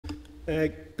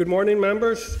Good morning,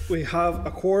 members. We have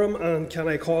a quorum, and can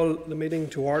I call the meeting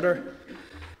to order?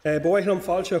 Boilham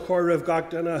Falcha Corriv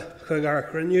Gagdina Hugar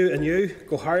Crinyu and you,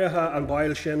 Gohariaha and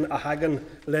Boyle Shin Ahagan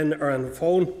Lynn Eran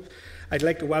Phone. I'd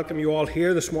like to welcome you all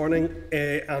here this morning,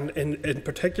 and in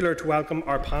particular to welcome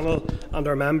our panel and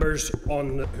our members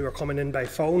who are coming in by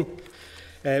phone,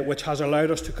 which has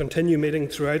allowed us to continue meeting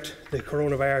throughout the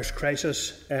coronavirus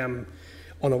crisis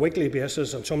on a weekly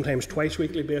basis and sometimes twice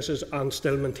weekly basis, and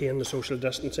still maintain the social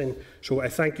distancing. So I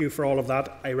thank you for all of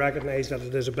that. I recognise that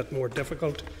it is a bit more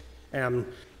difficult to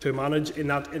manage in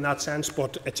that sense,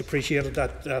 but it's appreciated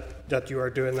that you are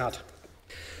doing that.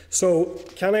 So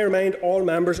can I remind all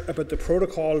members about the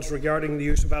protocols regarding the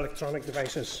use of electronic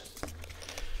devices?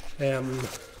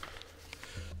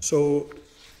 So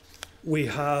we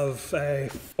have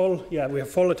full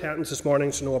attendance this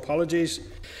morning, so no apologies.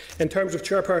 In terms of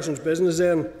chairperson's business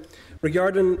then,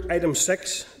 regarding item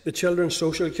 6, the Children's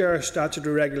Social Care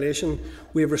Statutory Regulation,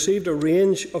 we have received a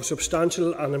range of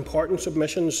substantial and important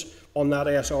submissions on that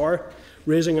SR,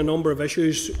 raising a number of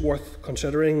issues worth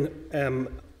considering.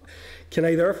 Can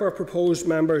I therefore propose,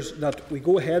 members, that we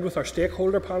go ahead with our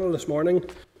stakeholder panel this morning,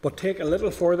 but take a little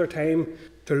further time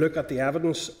to look at the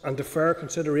evidence and defer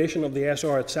consideration of the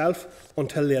SR itself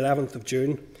until the 11th of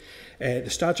June.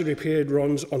 The statutory period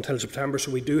runs until September,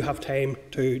 so we do have time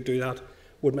to do that.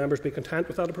 Would members be content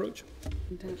with that approach?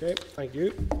 Okay, thank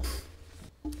you.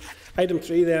 Item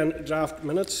 3 then, draft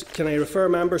minutes. Can I refer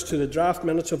members to the draft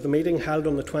minutes of the meeting held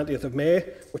on the 20th of May,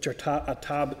 which are at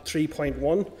tab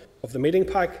 3.1 of the meeting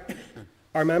pack?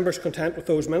 Are members content with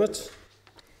those minutes?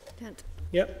 Content.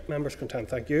 Yep, members content,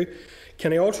 thank you.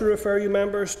 Can I also refer you,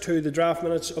 members, to the draft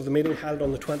minutes of the meeting held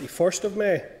on the 21st of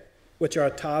May, which are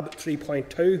at tab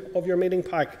 3.2 of your meeting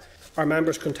pack? Are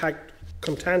members content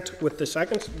with those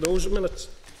minutes?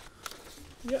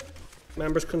 Yep,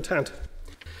 members content.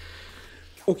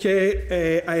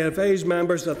 Okay, I advise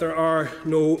members that there are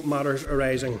no matters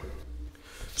arising.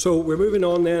 So we're moving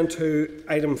on then to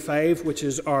item 5, which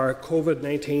is our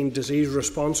COVID-19 disease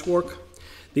response work.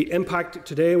 The impact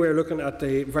today, we're looking at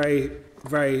the very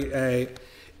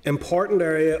important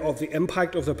area of the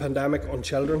impact of the pandemic on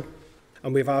children,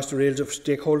 and we've asked a range of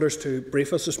stakeholders to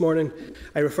brief us this morning.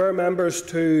 I refer members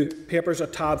to papers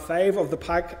at tab 5 of the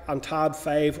pack and tab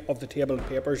 5 of the table of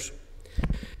papers.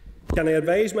 Can I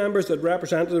advise members that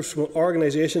representatives from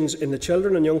organisations in the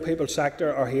children and young people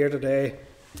sector are here today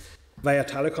via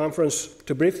teleconference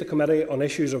to brief the committee on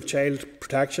issues of child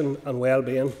protection and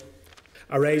well-being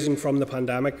arising from the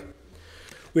pandemic.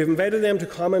 We have invited them to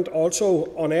comment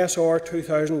also on SR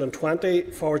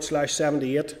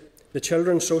 2020/78, the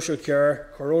Children's Social Care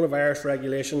Coronavirus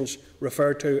Regulations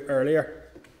referred to earlier.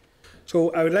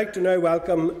 So I would like to now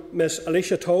welcome Ms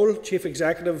Alicia Toll, Chief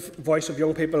Executive, Voice of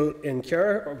Young People in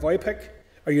Care, or VOIPIC.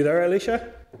 Are you there,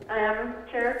 Alicia? I am,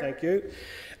 Chair. Thank you.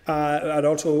 And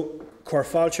also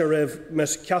Corfalcha Riv,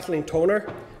 Ms Kathleen Toner,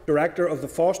 Director of the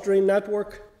Fostering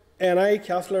Network.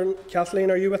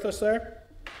 Kathleen, are you with us there?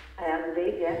 I am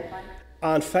indeed, yes. Thanks.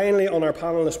 And finally on our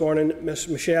panel this morning, Ms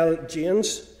Michelle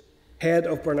Janes, Head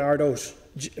of Bernardo's.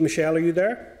 Michelle, are you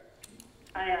there?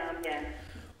 I am, yes.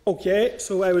 Okay,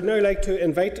 so I would now like to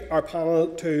invite our panel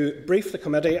to brief the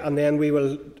committee, and then we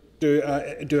will do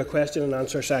a question and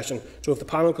answer session. So if the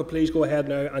panel could please go ahead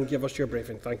now and give us your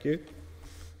briefing. Thank you.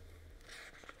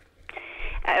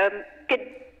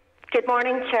 Good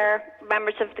morning, Chair,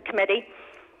 members of the committee.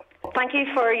 Thank you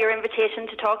for your invitation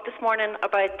to talk this morning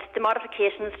about the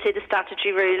modifications to the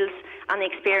statutory rules and the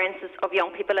experiences of young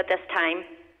people at this time.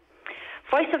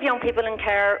 Voice of Young People in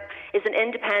Care is an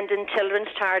independent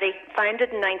children's charity founded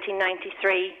in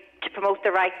 1993 to promote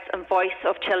the rights and voice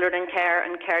of children in care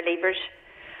and care leavers.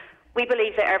 We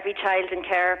believe that every child in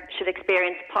care should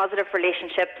experience positive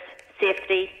relationships,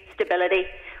 safety, stability,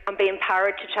 and be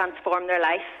empowered to transform their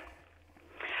life.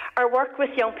 Our work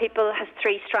with young people has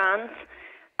 3 strands.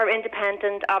 Our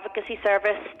independent advocacy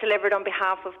service, delivered on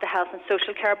behalf of the Health and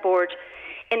Social Care Board,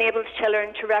 enables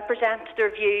children to represent their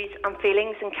views and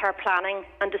feelings in care planning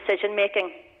and decision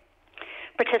making.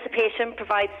 Participation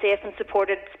provides safe and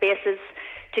supported spaces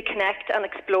to connect and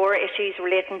explore issues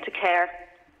relating to care.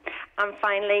 And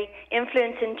finally,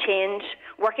 influencing change,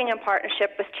 working in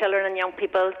partnership with children and young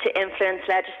people to influence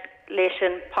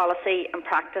legislation, policy and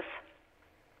practice.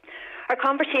 Our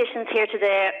conversations here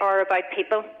today are about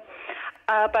people,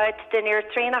 about the near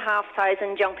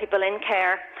 3,500 young people in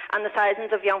care and the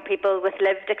thousands of young people with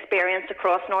lived experience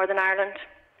across Northern Ireland.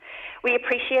 We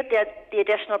appreciate the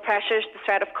additional pressures the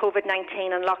threat of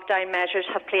COVID-19 and lockdown measures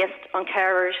have placed on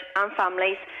carers and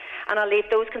families, and I'll leave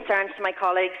those concerns to my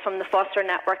colleagues from the Foster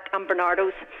Network and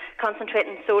Bernardo's,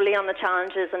 concentrating solely on the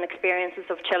challenges and experiences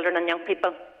of children and young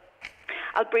people.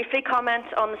 I'll briefly comment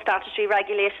on the statutory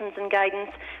regulations and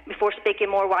guidance before speaking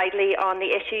more widely on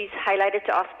the issues highlighted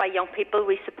to us by young people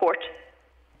we support.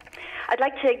 I'd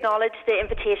like to acknowledge the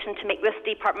invitation to meet with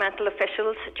departmental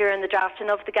officials during the drafting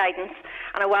of the guidance,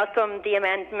 and I welcome the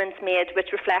amendments made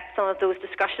which reflect some of those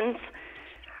discussions.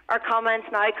 Our comments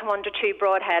now come under two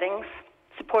broad headings: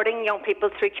 supporting young people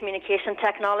through communication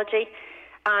technology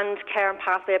and care and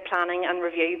pathway planning and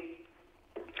review.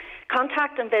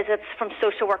 Contact and visits from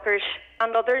social workers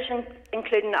and others,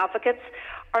 including advocates,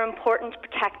 are important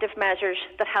protective measures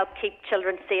that help keep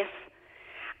children safe.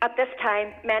 At this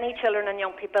time, many children and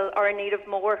young people are in need of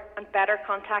more and better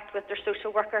contact with their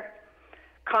social worker.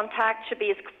 Contact should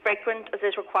be as frequent as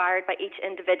is required by each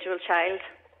individual child.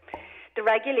 The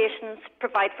regulations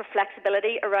provide for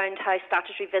flexibility around how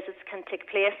statutory visits can take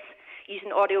place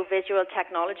using audio-visual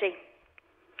technology.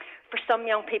 For some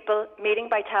young people, meeting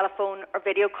by telephone or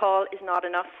video call is not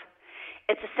enough.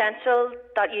 It's essential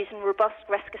that using robust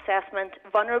risk assessment,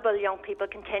 vulnerable young people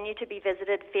continue to be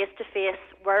visited face-to-face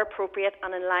where appropriate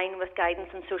and in line with guidance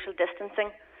and social distancing.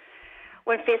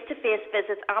 When face-to-face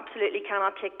visits absolutely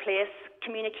cannot take place,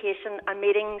 communication and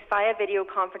meetings via video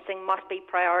conferencing must be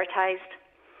prioritised.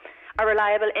 A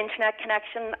reliable internet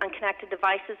connection and connected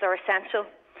devices are essential,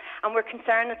 and we're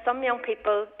concerned that some young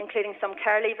people, including some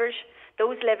care leavers,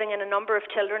 those living in a number of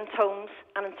children's homes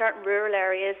and in certain rural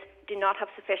areas, do not have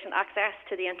sufficient access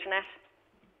to the internet.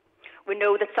 We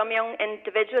know that some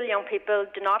individual young people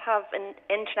do not have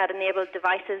internet-enabled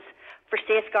devices for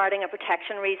safeguarding and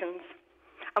protection reasons.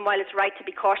 And while it's right to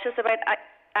be cautious about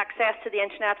access to the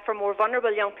internet for more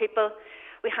vulnerable young people,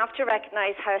 we have to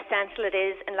recognise how essential it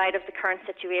is in light of the current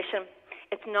situation.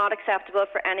 It's not acceptable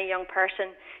for any young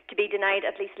person to be denied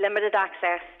at least limited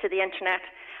access to the internet,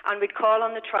 and we'd call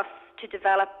on the Trust to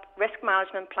develop risk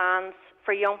management plans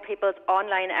for young people's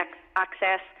online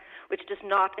access, which does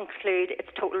not include its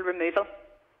total removal.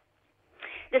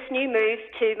 This new move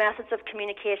to methods of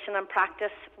communication and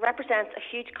practice represents a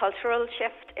huge cultural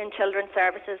shift in children's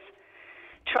services.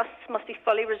 Trusts must be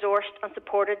fully resourced and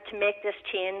supported to make this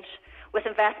change, with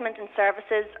investment in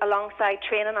services alongside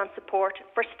training and support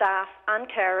for staff and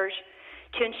carers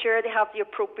to ensure they have the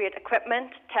appropriate equipment,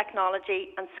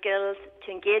 technology and skills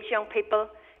to engage young people,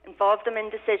 involve them in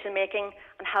decision making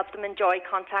and help them enjoy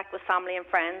contact with family and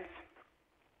friends.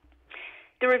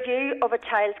 The review of a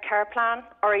child's care plan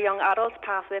or a young adult's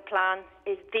pathway plan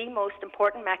is the most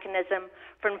important mechanism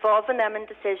for involving them in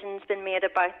decisions being made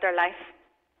about their life.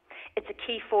 It's a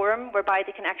key forum whereby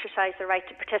they can exercise the right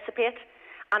to participate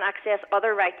and access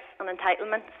other rights and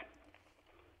entitlements.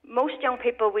 Most young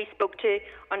people we spoke to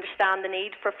understand the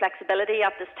need for flexibility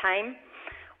at this time.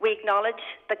 We acknowledge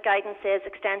that guidance says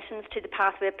extensions to the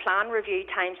pathway plan review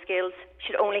timescales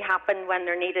should only happen when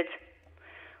they're needed.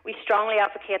 We strongly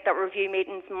advocate that review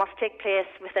meetings must take place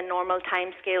within normal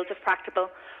timescales if practicable,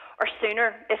 or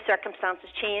sooner if circumstances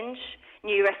change,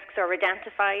 new risks are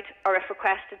identified, or if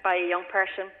requested by a young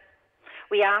person.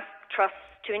 We ask trusts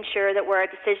to ensure that where a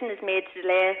decision is made to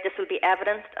delay, this will be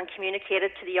evidenced and communicated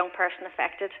to the young person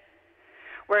affected.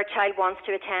 Where a child wants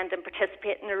to attend and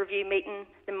participate in a review meeting,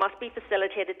 they must be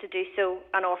facilitated to do so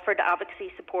and offered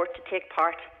advocacy support to take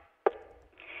part.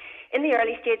 In the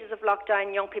early stages of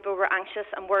lockdown, young people were anxious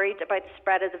and worried about the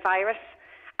spread of the virus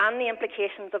and the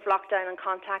implications of lockdown and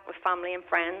contact with family and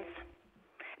friends.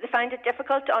 They found it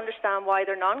difficult to understand why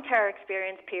their non-care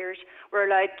experienced peers were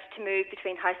allowed to move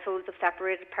between households of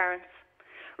separated parents.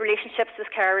 Relationships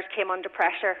with carers came under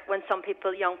pressure when some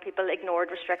people, young people, ignored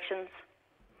restrictions.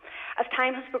 As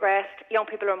time has progressed, young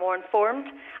people are more informed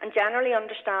and generally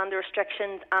understand the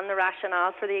restrictions and the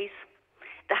rationale for these.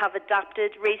 They have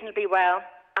adapted reasonably well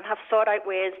and have sought out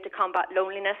ways to combat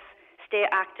loneliness, stay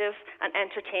active and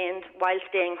entertained while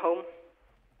staying home.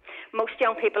 Most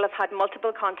young people have had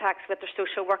multiple contacts with their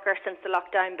social worker since the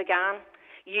lockdown began,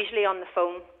 usually on the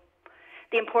phone.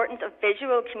 The importance of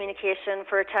visual communication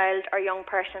for a child or young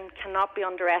person cannot be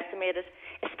underestimated,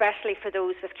 especially for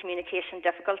those with communication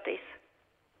difficulties.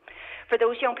 For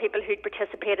those young people who'd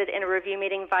participated in a review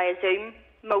meeting via Zoom,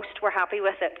 most were happy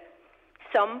with it.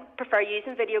 Some prefer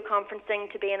using video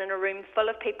conferencing to being in a room full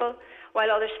of people,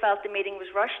 while others felt the meeting was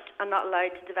rushed and not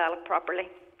allowed to develop properly.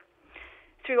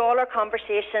 Through all our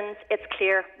conversations, it's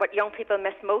clear what young people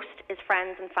miss most is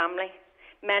friends and family.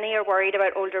 Many are worried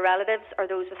about older relatives or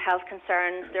those with health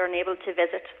concerns they're unable to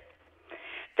visit.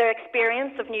 Their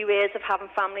experience of new ways of having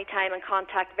family time and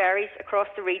contact varies across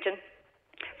the region.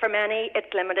 For many,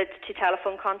 it's limited to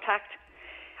telephone contact.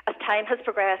 As time has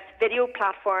progressed, video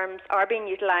platforms are being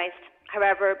utilised.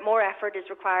 However, more effort is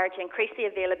required to increase the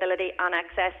availability and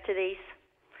access to these.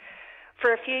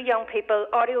 For a few young people,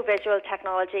 audiovisual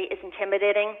technology is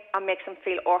intimidating and makes them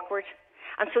feel awkward,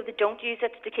 and so they don't use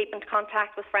it to keep in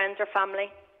contact with friends or family.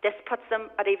 This puts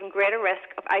them at even greater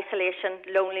risk of isolation,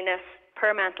 loneliness,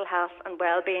 poor mental health and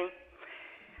well-being.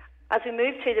 As we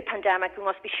move through the pandemic, we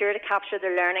must be sure to capture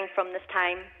the learning from this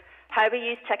time. How we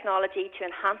use technology to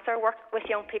enhance our work with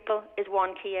young people is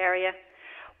one key area.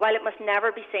 While it must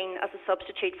never be seen as a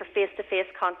substitute for face-to-face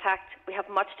contact, we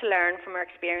have much to learn from our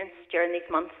experience during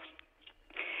these months.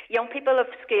 Young people of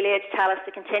school age tell us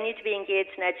they continue to be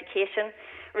engaged in education,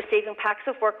 receiving packs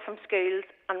of work from schools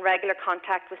and regular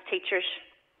contact with teachers.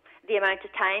 The amount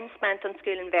of time spent on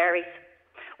schooling varies,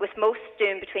 with most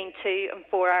doing between 2 and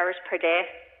 4 hours per day.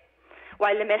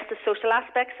 While they miss the social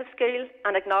aspects of school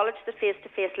and acknowledge that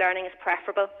face-to-face learning is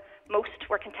preferable, most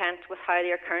were content with how they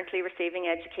are currently receiving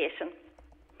education.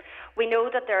 We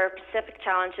know that there are specific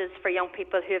challenges for young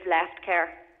people who have left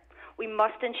care. We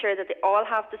must ensure that they all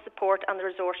have the support and the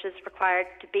resources required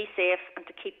to be safe and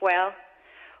to keep well.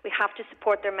 We have to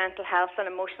support their mental health and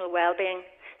emotional well-being.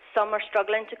 Some are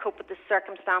struggling to cope with the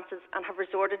circumstances and have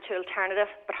resorted to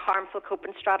alternative but harmful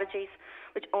coping strategies,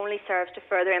 which only serves to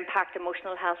further impact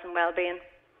emotional health and well-being.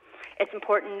 It's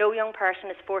important no young person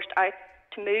is forced out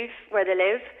to move where they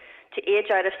live, to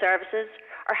age out of services,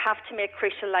 or have to make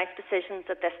crucial life decisions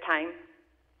at this time.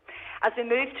 As we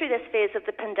move through this phase of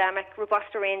the pandemic,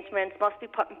 robust arrangements must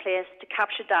be put in place to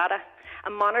capture data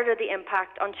and monitor the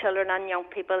impact on children and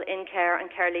young people in care and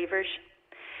care leavers.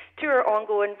 Through our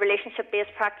ongoing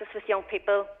relationship-based practice with young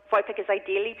people, VOIPIC is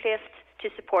ideally placed to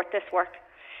support this work.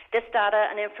 This data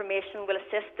and information will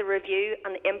assist the review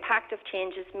and the impact of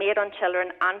changes made on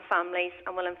children and families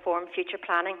and will inform future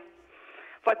planning.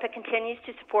 VOIPIC continues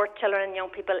to support children and young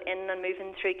people in and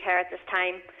moving through care at this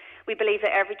time. We believe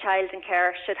that every child in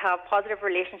care should have positive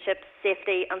relationships,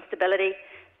 safety and stability,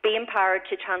 be empowered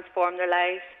to transform their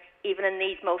lives, even in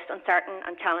these most uncertain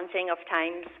and challenging of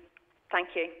times.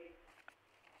 Thank you.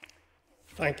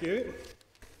 Thank you.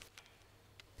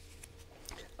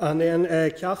 And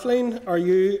then Kathleen, are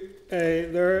you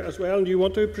there as well? And do you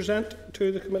want to present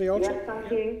to the committee also? Yes, thank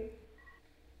you.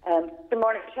 Good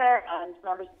morning, Chair and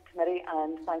members of the committee,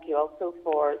 and thank you also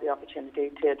for the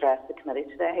opportunity to address the committee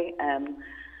today.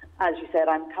 As you said,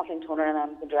 I'm Kathleen Toner and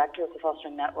I'm the Director of the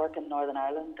Fostering Network in Northern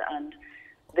Ireland, and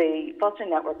the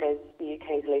Fostering Network is the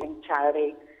UK's leading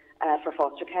charity for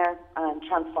foster care, and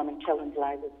transforming children's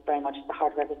lives is very much at the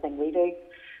heart of everything we do.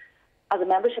 As a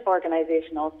membership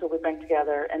organisation also, we bring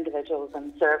together individuals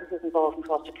and services involved in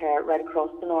foster care right across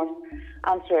the North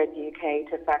and throughout the UK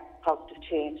to effect positive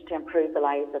change to improve the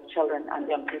lives of children and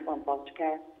young people in foster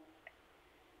care.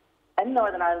 In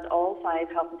Northern Ireland, all 5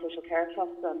 health and social care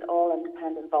trusts and all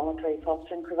independent voluntary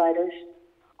fostering providers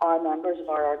are members of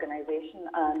our organisation,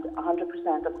 and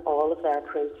 100% of all of their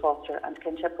approved foster and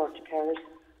kinship foster carers,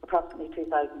 approximately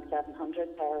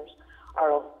 2,700 carers,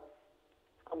 are all.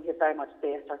 We have very much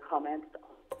based our comments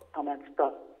from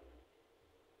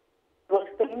those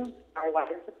themes are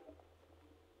wise,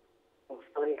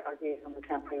 mostly our views on the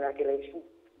temporary regulation.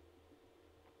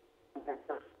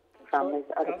 Families.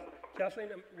 Kathleen,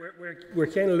 we're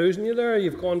kind of losing you there.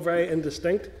 You've gone very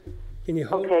indistinct. Can you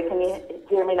hold? Okay, can you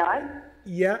hear me now?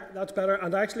 Yeah, that's better.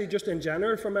 And actually, just in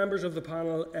general, for members of the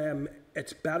panel,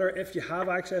 it's better if you have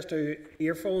access to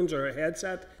earphones or a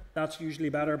headset. That's usually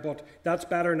better, but that's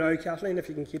better now, Kathleen, if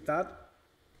you can keep that.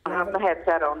 I have my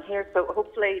headset on here, so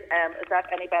hopefully, is that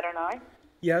any better now?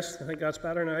 Yes, I think that's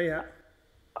better now, yeah.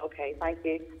 Okay, thank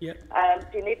you. Yeah.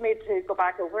 Do you need me to go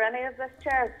back over any of this,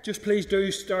 Chair? Just please do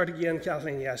start again,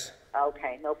 Kathleen, yes.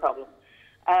 Okay, no problem.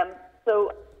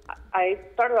 So I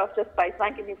started off just by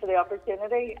thanking you for the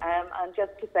opportunity, and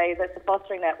just to say that the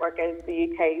Fostering Network is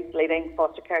the UK's leading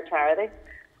foster care charity,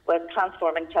 with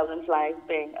transforming children's lives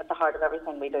being at the heart of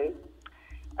everything we do.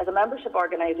 As a membership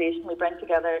organisation, we bring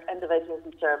together individuals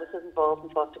and services involved in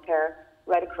foster care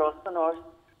right across the North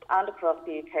and across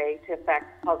the UK to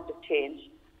effect positive change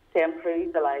to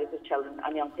improve the lives of children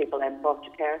and young people in foster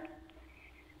care.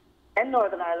 In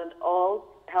Northern Ireland,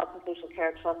 all health and social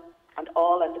care trusts and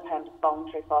all independent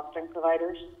voluntary fostering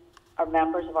providers are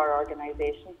members of our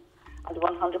organisation, and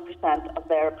 100% of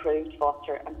their approved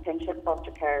foster and kinship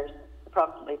foster carers,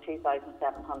 approximately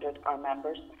 2,700, are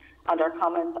members, and our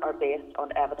comments are based on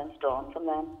evidence drawn from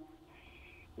them.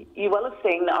 You will have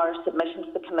seen our submission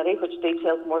to the committee, which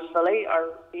details more fully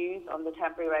our views on the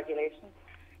temporary regulation,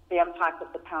 the impact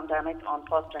of the pandemic on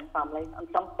fostering families, and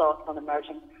some thoughts on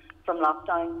emerging from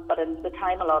lockdown. But in the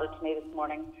time allotted to me this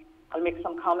morning, I'll make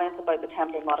some comments about the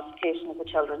temporary modification of the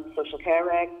Children's Social Care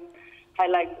Regs,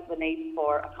 highlight the need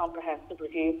for a comprehensive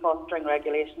review of fostering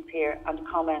regulations here, and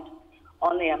comment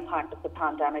on the impact of the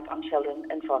pandemic on children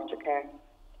in foster care.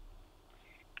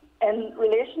 In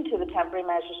relation to the temporary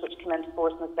measures which came into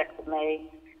force on the 6th of May,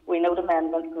 we note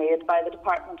amendments made by the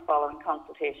Department following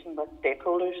consultation with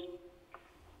stakeholders.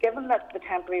 Given that the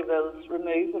temporary rules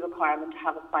remove the requirement to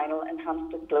have a final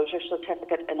enhanced disclosure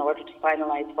certificate in order to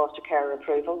finalise foster care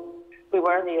approval, we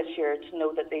were reassured to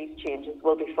know that these changes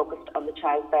will be focused on the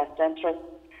child's best interests,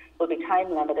 will be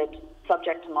time limited,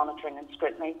 subject to monitoring and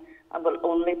scrutiny, and will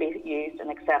only be used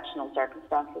in exceptional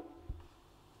circumstances.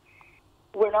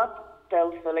 We're not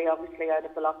still fully, obviously, out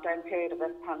of the lockdown period of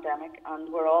this pandemic,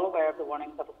 and we're all aware of the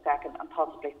warnings of a second and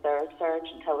possibly third surge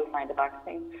until we find a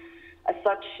vaccine. As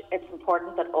such, it's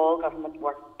important that all government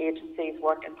agencies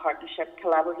work in partnership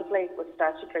collaboratively with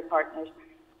statutory partners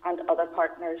and other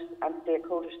partners and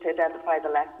stakeholders to identify the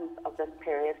lessons of this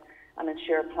period and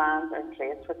ensure plans are in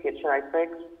place for future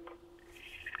outbreaks.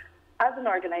 As an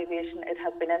organisation, it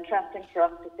has been interesting for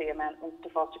us to see amendments to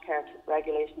foster care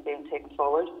regulation being taken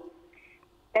forward.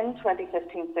 In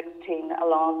 2015-16,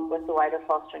 along with the wider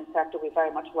fostering sector, we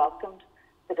very much welcomed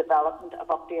the development of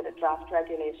updated draft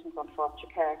regulations on foster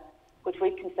care, which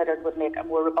we considered would make a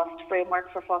more robust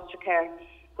framework for foster care,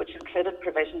 which included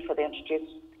provision for the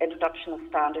introduction of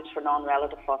standards for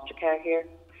non-relative foster care here.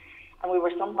 And we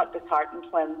were somewhat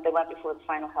disheartened when they went before the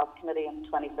final Health Committee in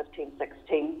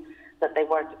 2015-16 that they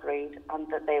weren't agreed and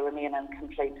that they remain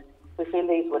incomplete. We feel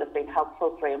these would have been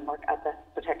helpful framework at this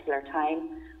particular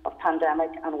time of pandemic,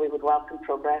 and we would welcome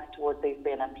progress towards these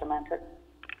being implemented.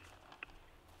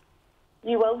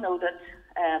 You will know that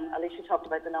Alicia talked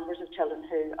about the numbers of children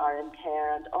who are in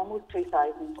care, and almost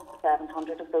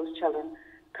 2,700 of those children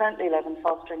currently live in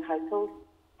fostering households.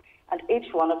 And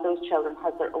each one of those children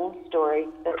has their own story,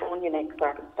 their own unique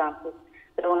circumstances,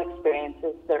 their own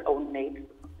experiences, their own needs.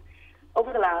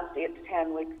 Over the last 8 to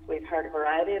 10 weeks, we've heard a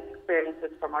variety of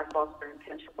experiences from our foster and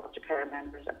kinship foster care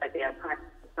members about the impact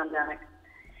of the pandemic.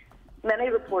 Many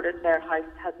reported their house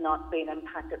has not been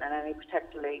impacted in any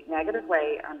particularly negative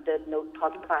way and did note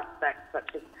positive aspects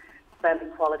such as spending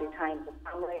quality time with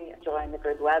family, enjoying the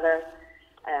good weather,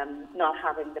 not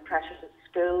having the pressures of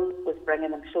school was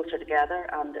bringing them closer together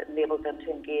and enabled them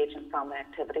to engage in family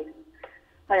activities.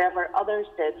 However, others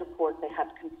did report they had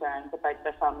concerns about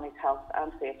their family's health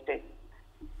and safety.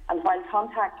 And while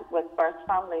contact with birth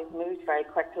families moved very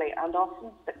quickly and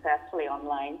often successfully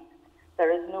online,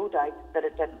 there is no doubt that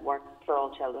it didn't work for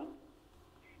all children.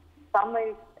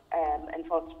 Families in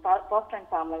fostering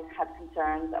families had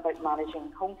concerns about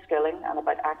managing homeschooling and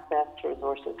about access to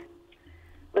resources.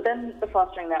 Within the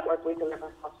fostering network, we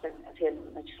deliver fostering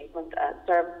attainment and achievement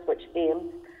service which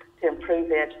aims to improve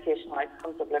the educational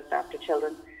outcomes of looked after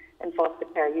children in foster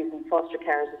care using foster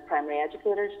carers as primary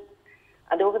educators.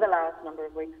 And over the last number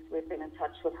of weeks, we've been in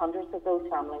touch with hundreds of those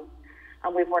families,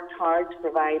 and we've worked hard to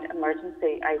provide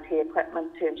emergency IT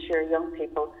equipment to ensure young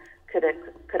people could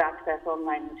access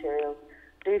online materials,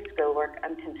 do schoolwork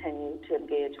and continue to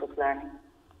engage with learning.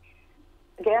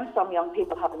 Again, some young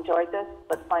people have enjoyed this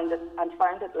but found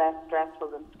it less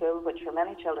stressful than school, which for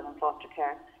many children in foster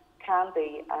care can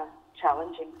be a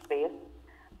challenging space.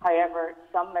 However,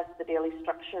 some miss the daily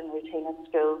structure and routine at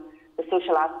school, the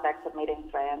social aspects of meeting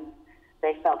friends.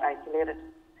 They felt isolated.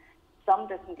 Some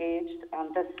disengaged,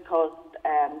 and this caused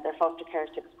their foster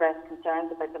carers to express concerns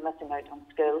about the missing out on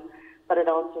school, but it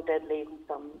also did lead in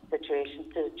some situations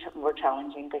to more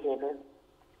challenging behaviour.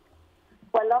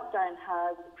 While lockdown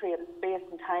has created space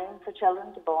and time for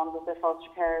children to bond with their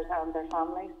foster carers and their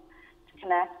families, to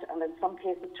connect and in some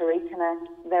cases to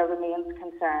reconnect, there remains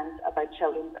concerns about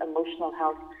children's emotional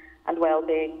health and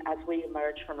well-being as we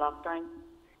emerge from lockdown.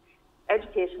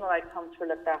 Educational outcomes for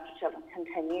looked after children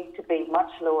continue to be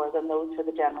much lower than those for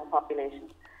the general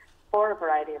population for a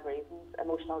variety of reasons: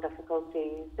 emotional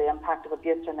difficulties, the impact of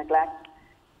abuse or neglect,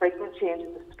 frequent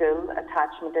changes of school,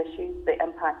 attachment issues, the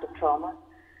impact of trauma.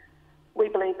 We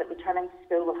believe that returning to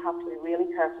school will have to be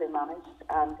really carefully managed,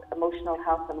 and emotional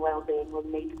health and well-being will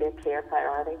need to be a clear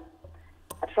priority.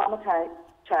 A traumatised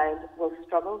child will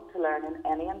struggle to learn in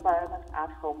any environment,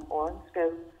 at home or in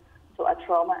school, so a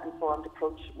trauma-informed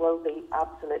approach will be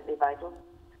absolutely vital.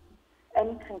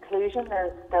 In conclusion, there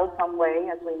is still some way,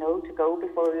 as we know, to go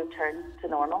before we return to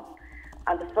normal,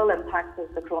 and the full impacts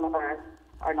of the coronavirus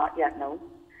are not yet known.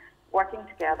 Working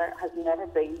together has never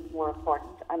been more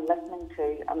important, and listening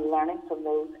to and learning from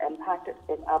those impacted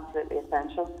is absolutely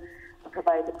essential and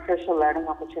provides a crucial learning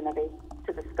opportunity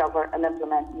to discover and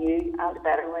implement new and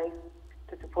better ways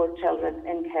to support children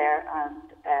in care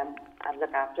and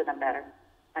look after them better.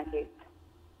 Thank you.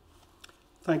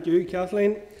 Thank you,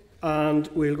 Kathleen. And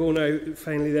we'll go now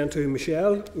finally then to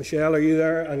Michelle. Michelle, are you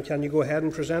there, and can you go ahead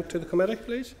and present to the committee,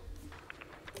 please?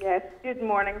 Yes, good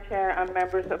morning, Chair and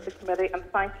members of the committee, and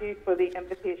thank you for the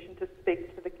invitation to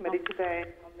speak to the committee today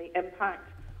on the impact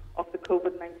of the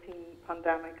COVID-19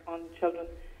 pandemic on children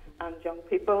and young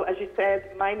people. As you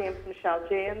said, my name is Michelle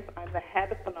James. I'm the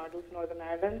head of Barnardo's Northern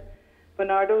Ireland.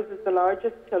 Barnardo's is the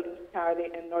largest children's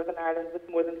charity in Northern Ireland, with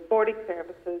more than 40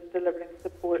 services delivering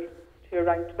support to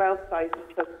around 12,000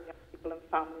 children, young people and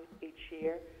families each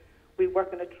year. We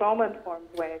work in a trauma-informed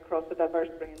way across a diverse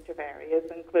range of areas,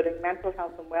 including mental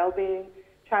health and well-being,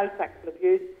 child sexual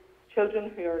abuse,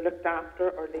 children who are looked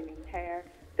after or leaving care,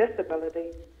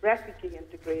 disability, refugee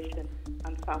integration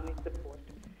and family support.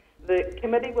 The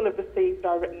committee will have received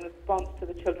our written response to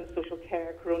the Children's Social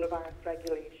Care Coronavirus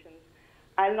Regulations.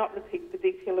 I'll not repeat the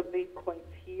detail of these points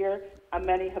here, and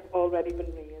many have already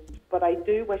been raised, but I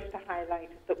do wish to highlight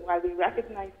that while we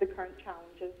recognise the current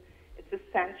challenges, it's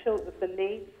essential that the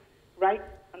needs, rights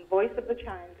and voice of the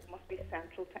child must be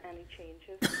central to any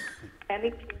changes.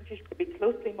 Any changes should be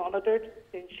closely monitored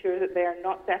to ensure that they are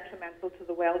not detrimental to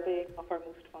the well-being of our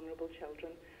most vulnerable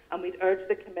children, and we'd urge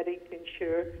the committee to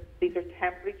ensure these are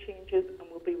temporary changes and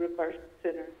will be reversed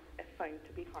sooner if found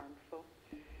to be harmful.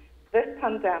 This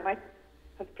pandemic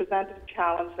has presented a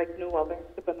challenge like no other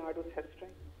in Barnardo's history.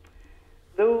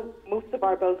 Though most of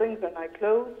our buildings are now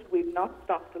closed, we've not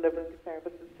stopped delivering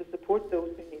services to support those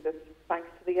who need us, thanks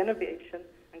to the innovation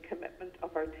and commitment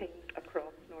of our teams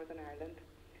across Northern Ireland.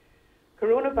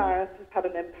 Coronavirus has had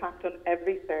an impact on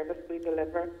every service we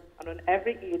deliver and on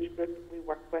every age group we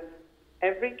work with.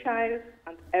 Every child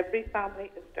and every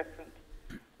family is different.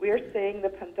 We are seeing the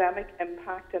pandemic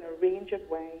impact in a range of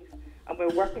ways, and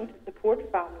we're working to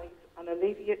support families and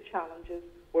alleviate challenges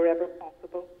wherever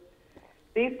possible.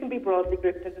 These can be broadly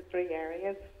grouped into three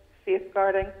areas: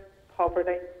 safeguarding,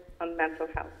 poverty and mental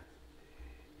health.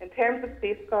 In terms of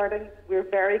safeguarding, we're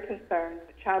very concerned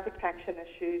that child protection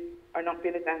issues are not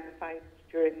being identified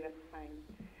during this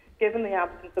time. Given the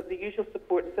absence of the usual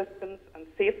support systems and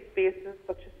safe spaces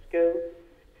such as schools,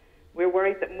 we're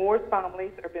worried that more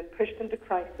families are being pushed into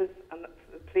crisis and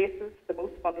that places the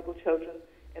most vulnerable children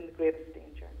in the greatest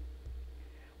danger.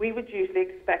 We would usually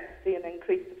expect to see an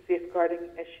increase of safeguarding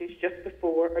issues just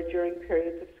before or during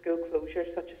periods of school closure,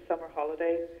 such as summer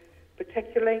holidays,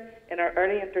 particularly in our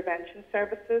early intervention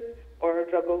services or our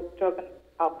drug and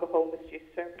alcohol misuse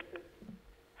services.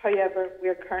 However, we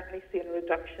are currently seeing a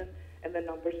reduction in the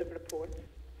numbers of reports.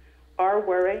 Our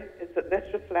worry is that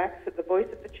this reflects that the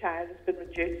voice of the child has been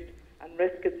reduced and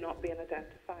risk is not being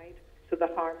identified, so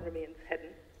the harm remains hidden.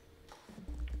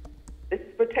 This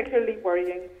is particularly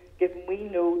worrying given we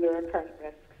know there are current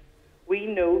risks. We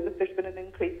know that there's been an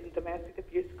increase in domestic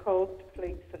abuse calls to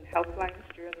police and helplines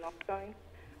during lockdown,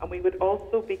 and we would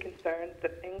also be concerned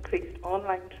that increased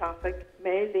online traffic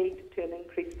may lead to an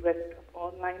increased risk of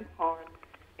online harm,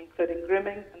 including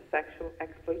grooming and sexual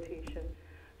exploitation.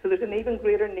 So there's an even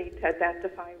greater need to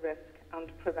identify risk and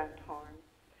prevent harm.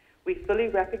 We fully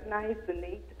recognise the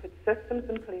need to put systems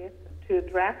in place to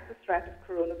address the threat of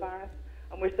coronavirus,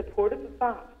 and we're supportive of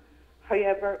that.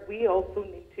 However, we also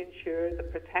need to ensure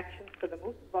that protections for the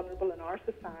most vulnerable in our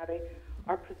society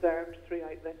are preserved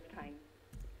throughout this time.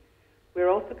 We're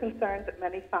also concerned that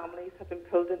many families have been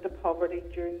pulled into poverty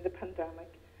during the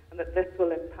pandemic and that this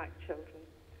will impact children.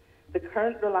 The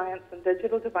current reliance on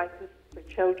digital devices for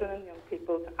children and young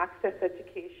people to access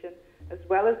education as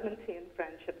well as maintain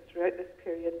friendships throughout this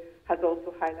period has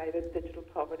also highlighted digital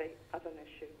poverty as an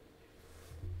issue.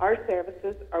 Our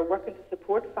services are working to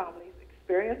support families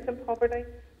experienced in poverty,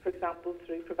 for example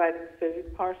through providing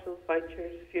food, parcels,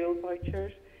 vouchers, fuel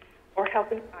vouchers, or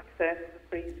helping access the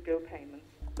free school payments.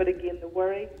 But again, the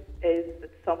worry is that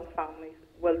some families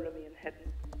will remain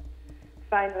hidden.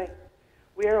 Finally,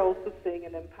 we are also seeing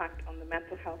an impact on the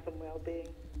mental health and well-being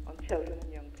on children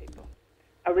and young people.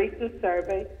 A recent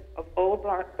survey of all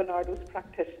Barnardo's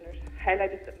practitioners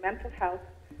highlighted that mental health,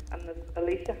 and as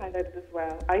Alicia highlighted as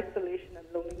well, isolation and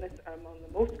loneliness are among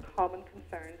the most common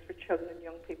concerns for children and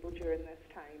young people during this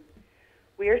time.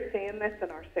 We are seeing this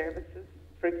in our services,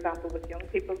 for example with young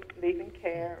people leaving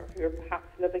care or who are perhaps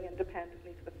living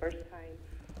independently for the first time,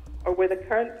 or where the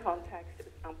current context is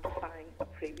amplifying a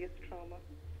previous trauma.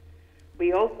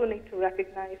 We also need to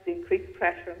recognise the increased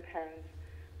pressure on parents,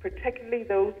 particularly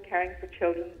those caring for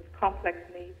children with complex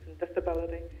needs and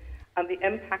disability, and the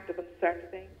impact of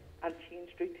uncertainty and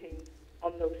changed routines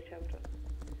on those children.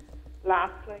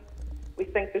 Lastly, we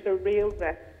think there's a real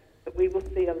risk that we will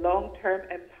see a long-term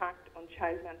impact on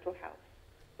child mental health,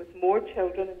 with more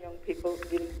children and young people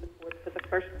needing support for the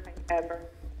first time ever,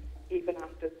 even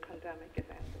after the pandemic is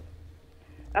ended.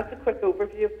 That's a quick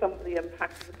overview of some of the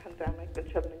impacts of the pandemic on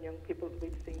children and young people that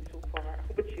we've seen so far. I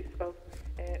hope it's useful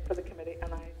for the committee,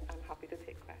 and I'm happy to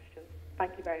take questions.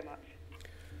 Thank you very much.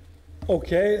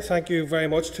 Okay, thank you very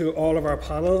much to all of our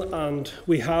panel, and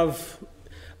we have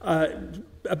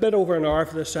a bit over an hour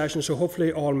for this session, so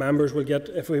hopefully all members will get,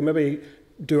 if we maybe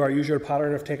do our usual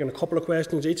pattern of taking a couple of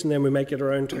questions each, and then we might get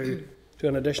around to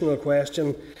an additional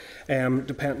question,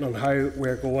 depending on how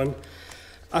we're going.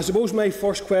 I suppose my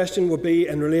first question would be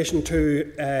in relation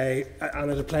to,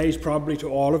 and it applies probably to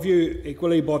all of you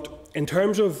equally, but in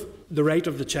terms of the right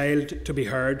of the child to be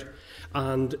heard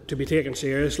and to be taken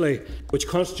seriously, which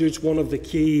constitutes one of the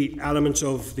key elements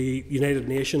of the United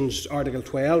Nations Article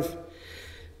 12.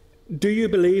 Do you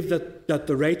believe that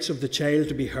the rights of the child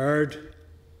to be heard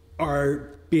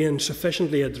are being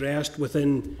sufficiently addressed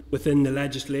within the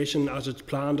legislation as it's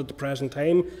planned at the present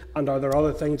time? And are there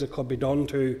other things that could be done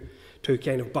to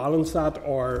kind of balance that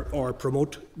or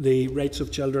promote the rights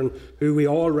of children who we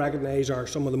all recognise are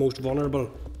some of the most vulnerable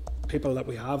people that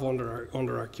we have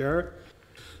under our care?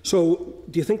 So,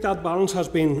 do you think that balance has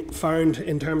been found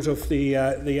in terms of the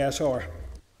SR?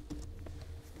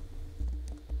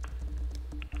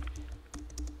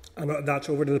 And that's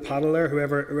over to the panel there,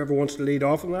 whoever wants to lead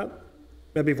off on that.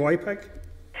 Maybe Voipik?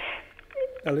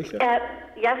 Alicia?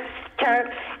 Yes,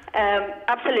 Chair.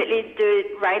 Absolutely, the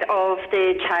right of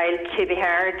the child to be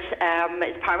heard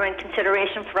is paramount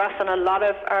consideration for us, and a lot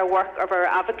of our work of our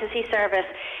advocacy service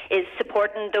is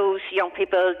supporting those young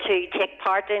people to take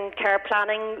part in care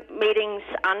planning meetings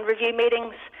and review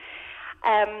meetings.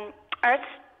 Our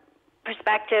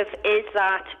perspective is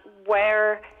that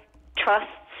where trusts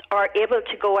are able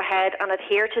to go ahead and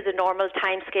adhere to the normal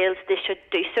timescales, they should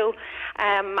do so,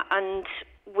 and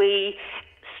we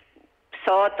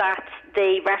saw that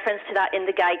the reference to that in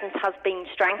the guidance has been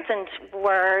strengthened,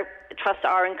 where trusts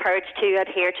are encouraged to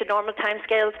adhere to normal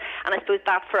timescales, and I suppose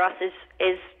that for us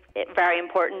is very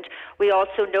important. We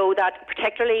also know that,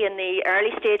 particularly in the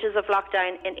early stages of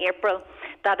lockdown in April,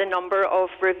 that a number of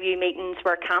review meetings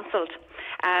were cancelled.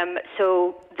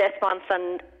 So this month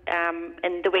and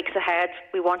in the weeks ahead,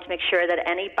 we want to make sure that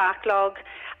any backlog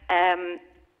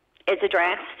is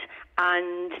addressed,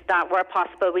 and that where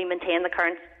possible we maintain the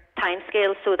current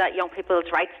timescales so that young people's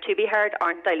rights to be heard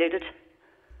aren't diluted.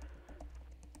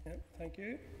 Yeah, thank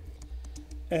you.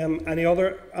 Any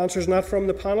other answers on that from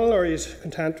the panel, or are you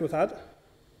content with that?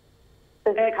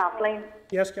 This is Kathleen.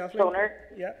 Yes, Kathleen. Stoner.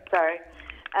 Yeah. Sorry.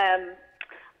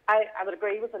 I would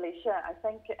agree with Alicia. I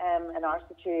think in our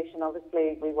situation,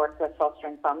 obviously, we work with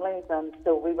fostering families, and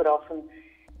so we would often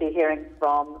be hearing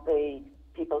from the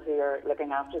people who are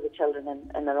looking after the children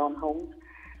in their own homes.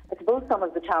 I suppose some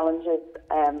of the challenges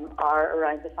are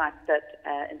around the fact that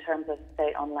in terms of,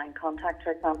 say, online contact,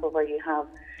 for example, where you have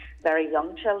very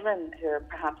young children who are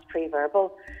perhaps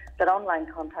pre-verbal, that online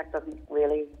contact doesn't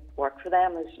really work for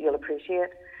them, as you'll appreciate.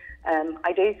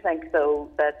 I do think, though,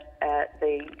 that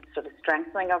the sort of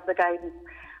strengthening of the guidance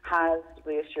has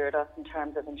reassured us in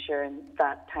terms of ensuring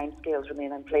that timescales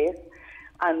remain in place.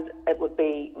 And it would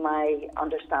be my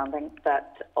understanding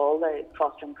that all the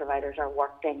fostering providers are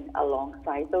working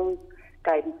alongside those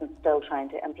guidance and still trying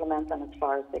to implement them as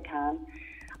far as they can.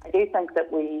 I do think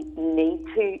that we need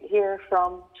to hear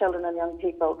from children and young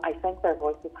people. I think their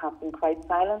voices have been quite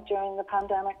silent during the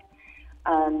pandemic,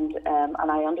 and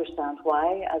I understand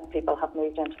why, as people have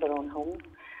moved into their own homes.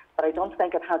 But I don't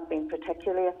think it has been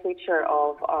particularly a feature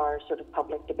of our sort of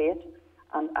public debate.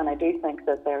 And I do think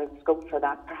that there is scope for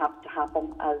that perhaps to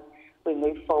happen as we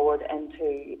move forward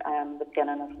into the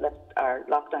beginning of our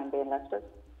lockdown being lifted.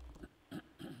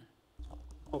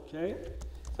 Okay,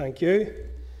 thank you.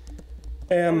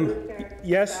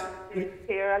 Yes?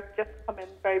 Here, I'll just come in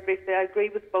very briefly. I agree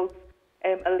with both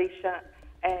Alicia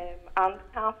and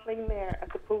Kathleen there. I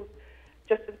suppose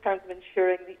just in terms of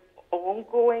ensuring the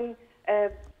ongoing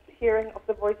hearing of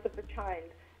the voice of the child,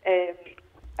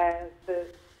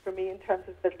 for me, in terms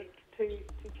of visits to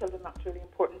children, that's really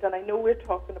important. And I know we're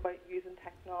talking about using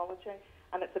technology,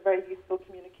 and it's a very useful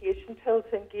communication tool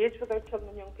to engage with our children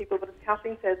and young people. But as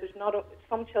Kathleen says,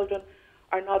 some children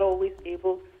are not always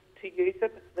able to use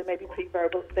it. They may be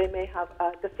pre-verbal. They may have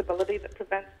a disability that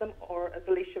prevents them, or as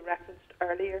Alicia referenced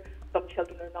earlier, some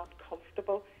children are not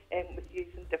comfortable with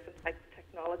using different types of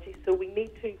technology. So we need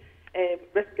to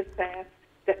risk assess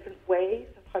different ways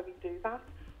of how we do that.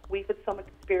 We've had some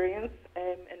experience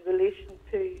in relation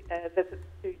to visits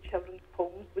to children's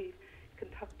homes. We've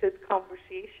conducted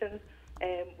conversations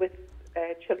with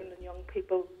children and young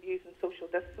people using social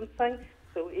distancing.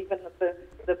 So even at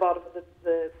the bottom of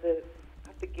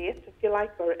at the gate, if you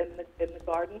like, or in the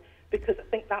garden, because I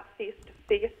think that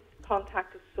face-to-face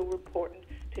contact is so important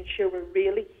to ensure we're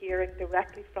really hearing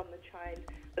directly from the child,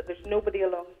 that there's nobody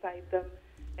alongside them,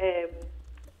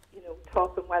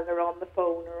 talking while they're on the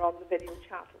phone or on the video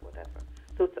chat or whatever.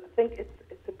 So I think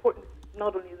it's important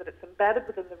not only that it's embedded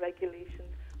within the regulations,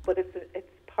 but it's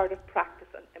part of practice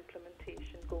and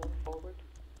implementation going forward.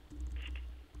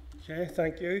 Okay,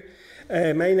 thank you.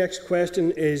 My next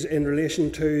question is in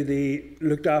relation to the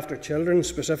looked after children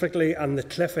specifically, and the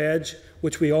cliff edge,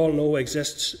 which we all know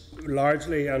exists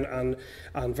largely and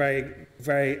very,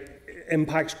 very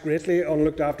impacts greatly on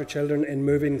looked after children in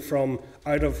moving from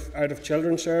out of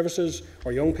children's services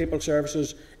or young people's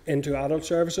services into adult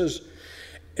services.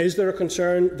 Is there a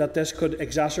concern that this could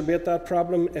exacerbate that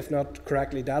problem if not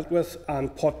correctly dealt with,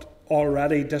 and put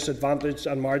already disadvantaged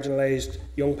and marginalised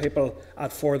young people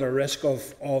at further risk of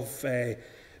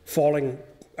falling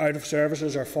out of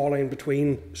services or falling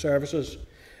between services?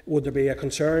 Would there be a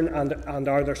concern, and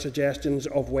are there suggestions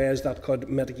of ways that could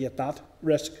mitigate that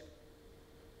risk?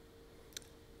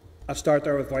 I'll start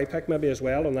there with VIPEC maybe as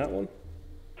well on that one.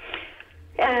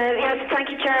 Yes, thank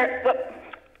you, Chair. Well,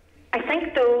 I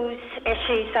think those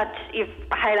issues that you've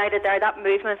highlighted there, that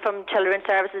movement from children's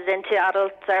services into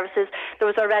adult services, there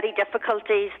was already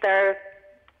difficulties there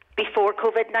before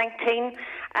COVID-19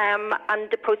 and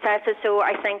the processes, so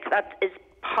I think that is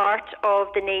part of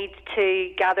the need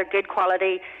to gather good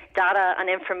quality data and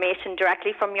information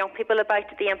directly from young people about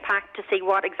the impact, to see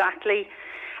what exactly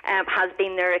has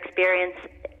been their experience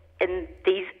in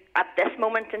these at this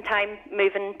moment in time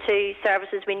moving to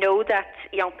services. We know that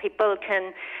young people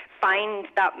can find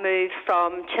that move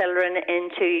from children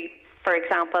into, for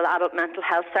example, adult mental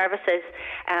health services.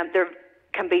 There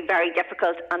can be very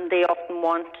difficult, and they often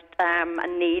want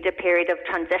and need a period of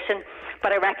transition.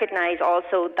 But I recognise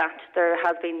also that there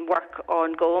has been work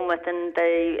ongoing within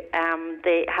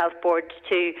the health board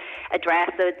to address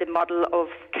the model of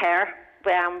care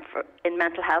in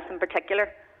mental health in particular.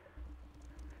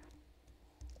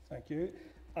 Thank you.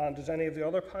 And does any of the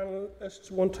other panellists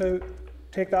want to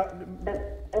take that?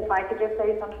 If I could just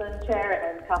say something,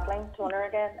 Chair, and Kathleen Toner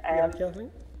again. Yeah,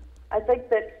 Kathleen. I think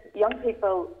that young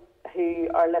people who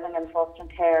are living in foster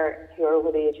care who are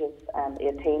over the age of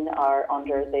 18 are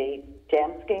under the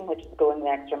GEM scheme, which is Going the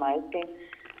Extra Mile scheme.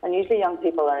 And usually young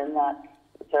people are in that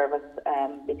service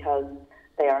because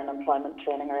they are in employment,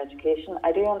 training or education.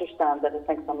 I do understand that I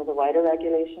think some of the wider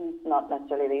regulations, not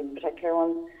necessarily these particular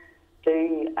ones,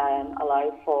 do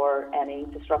allow for any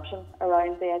disruption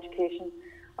around the education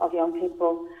of young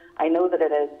people. I know that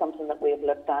it is something that we have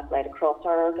looked at right across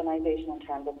our organisation in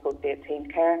terms of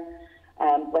post-18 care,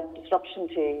 with disruption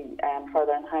to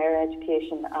further and higher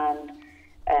education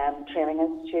and training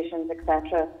institutions,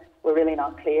 etc. We're really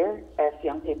not clear if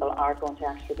young people are going to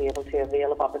actually be able to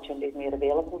avail of opportunities made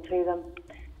available to them.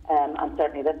 And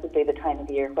certainly this would be the time of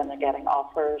year when they're getting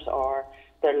offers or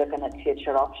they're looking at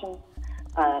future options.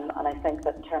 And I think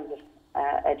that in terms of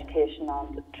education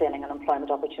and training and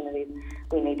employment opportunities,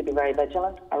 we need to be very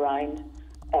vigilant around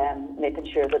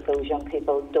making sure that those young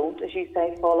people don't, as you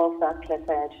say, fall off that cliff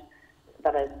edge.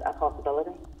 That is a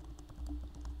possibility.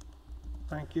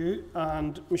 Thank you.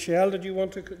 And Michelle, did you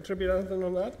want to contribute anything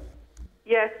on that?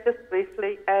 Yes, just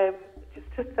briefly. Just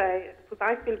to say,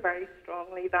 I feel very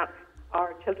strongly that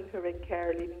our children who are in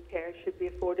care, leaving care, should be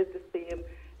afforded the same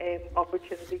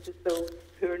opportunities as those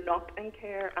who are not in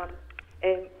care.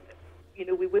 And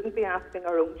we wouldn't be asking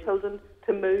our own children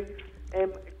to move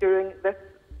during this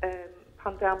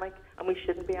pandemic, and we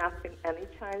shouldn't be asking any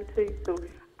child to. So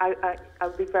I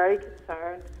would be very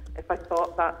concerned if I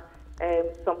thought that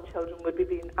some children would be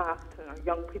being asked, or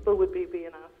young people would be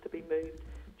being asked to be moved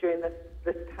during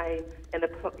this time. And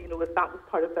if that was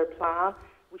part of their plan,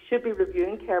 we should be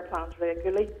reviewing care plans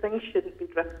regularly. Things shouldn't be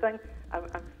drifting.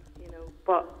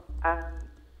 But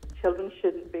children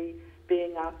shouldn't be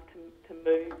being asked to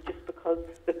move just because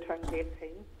they've turned 18.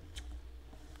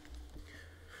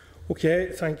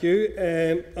 Okay, thank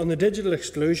you. On the digital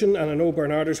exclusion, and I know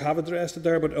Bernardus have addressed it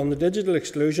there, but on the digital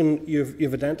exclusion,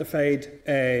 you've identified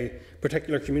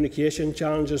particular communication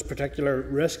challenges, particular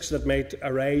risks that might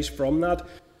arise from that.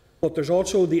 But there's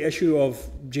also the issue of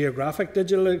geographic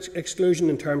digital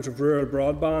exclusion in terms of rural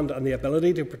broadband and the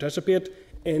ability to participate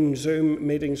in Zoom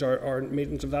meetings or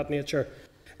meetings of that nature.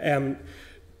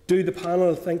 Do the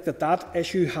panel think that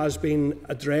issue has been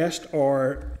addressed,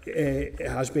 or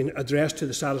has been addressed to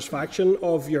the satisfaction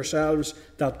of yourselves,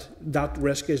 that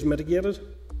risk is mitigated?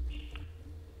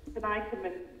 Can I come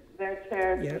in there,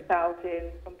 Chair? Yeah. Michelle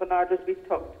James from Bernardus. We've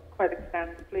talked quite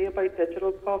extensively about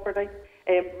digital poverty.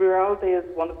 Rurality is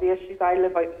one of the issues. I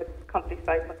live out in the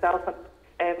countryside myself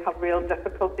and have real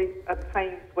difficulties at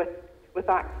times with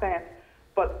access.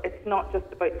 But it's not just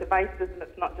about devices, and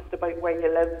it's not just about where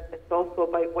you live. It's also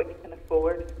about what you can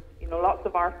afford. You know, lots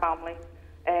of our families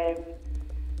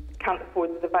can't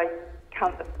afford the device,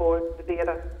 can't afford the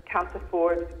data, can't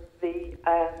afford the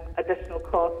additional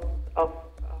costs of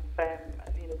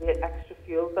the extra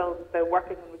fuel bills. They're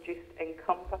working on reduced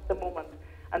incomes at the moment,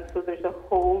 and so there's a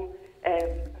whole,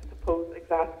 I suppose,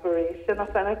 exasperation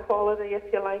of inequality, if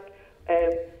you like.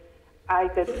 I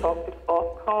did talk to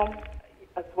Ofcom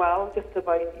as well, just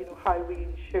about how we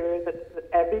ensure that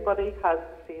everybody has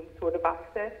the same sort of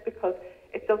access, because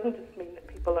it doesn't just mean that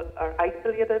people are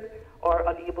isolated or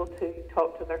unable to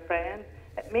talk to their friends.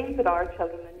 It means that our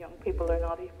children and young people are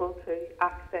not able to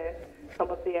access some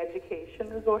of the education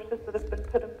resources that have been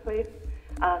put in place,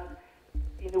 and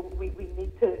we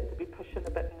need to be pushing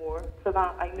a bit more for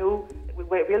that. I know we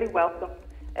really welcome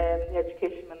the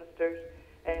Education Minister's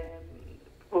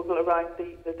proposal around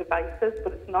the devices,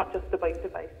 but it's not just about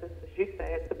devices, as you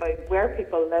say. It's about where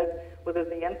people live, whether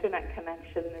the internet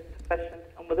connection is sufficient,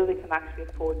 and whether they can actually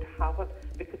afford to have it,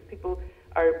 because people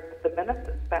are, at the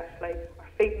minute especially, are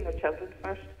feeding their children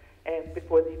first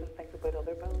before they even think about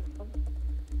other bills.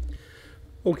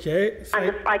 Okay. And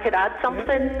if I could add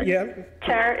something, yeah.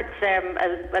 Chair,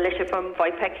 it's Alicia from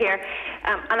VOIPIC here.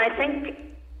 And I think,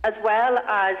 as well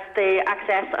as the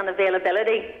access and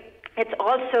availability, it's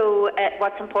also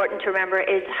what's important to remember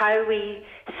is how we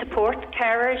support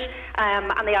carers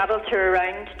and the adults who are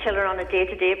around children on a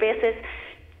day-to-day basis,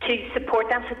 to support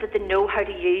them so that they know how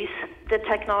to use the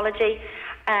technology.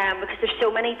 Because there's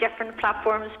so many different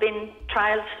platforms being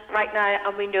trialled right now,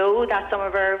 and we know that some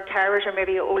of our carers are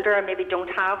maybe older and maybe don't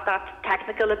have that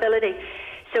technical ability.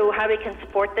 So how we can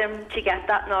support them to get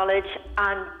that knowledge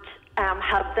and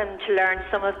help them to learn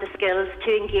some of the skills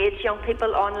to engage young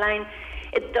people online.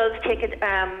 It does take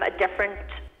a different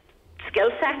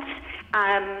skill set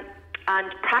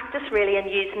and practice really in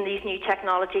using these new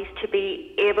technologies to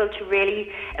be able to really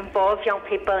involve young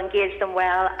people, engage them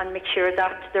well, and make sure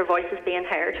that their voice is being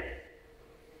heard.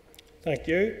 Thank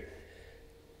you.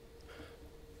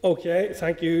 Okay,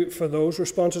 thank you for those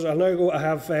responses. I'll now go. I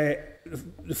have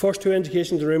the first two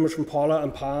indications in the room are from Paula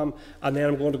and Pam, and then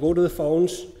I'm going to go to the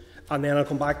phones, and then I'll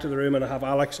come back to the room and I have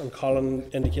Alex and Colin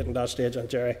indicating that stage, and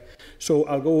Jerry. So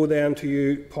I'll go then to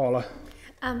you, Paula.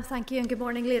 Thank you and good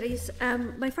morning, ladies.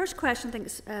 My first question, I think,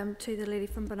 is to the lady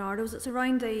from Bernardo's. It's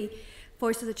around the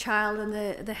voice of the child and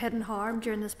the hidden harm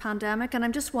during this pandemic, and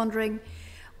I'm just wondering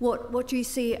what you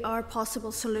see are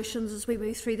possible solutions as we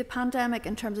move through the pandemic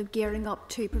in terms of gearing up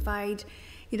to provide,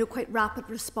 quite rapid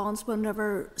response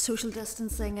whenever social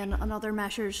distancing and other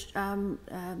measures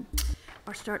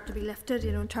are starting to be lifted.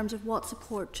 In terms of what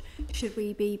support should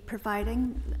we be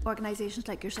providing organisations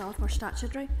like yourself or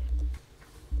statutory?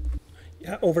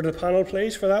 Yeah, over to the panel,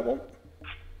 please, for that one.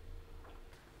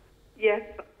 Yes,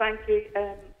 thank you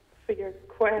for your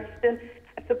question.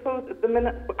 I suppose at the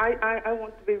minute, I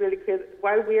want to be really clear that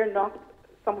while we are not,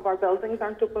 some of our buildings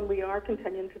aren't open, we are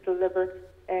continuing to deliver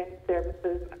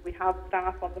services. We have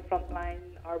staff on the front line.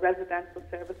 Our residential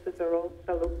services are all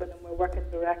still open, and we're working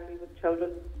directly with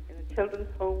children in a children's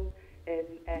home, in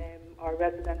our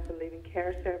residential leaving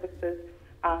care services,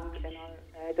 and in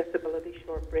our disability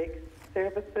short break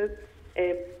services.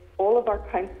 All of our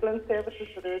counselling services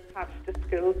that are attached to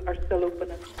schools are still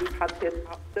open, and we've had to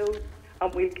adapt those,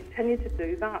 and we'll continue to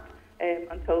do that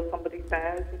until somebody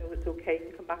says, it's okay, you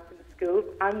can come back to the school.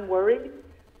 I'm worried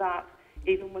that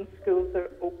even when schools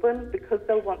are open, because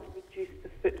they'll want to reduce the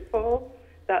footfall,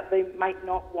 that they might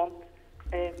not want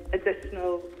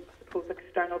additional, I suppose,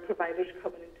 external providers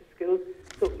coming into schools.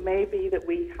 So it may be that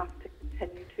we have to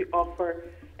continue to offer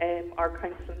our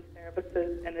counselling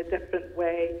services in a different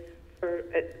way for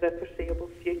the foreseeable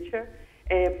future.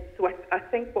 So I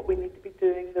think what we need to be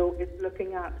doing, though, is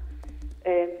looking at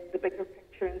the bigger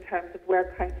picture in terms of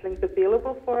where counselling is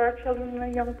available for our children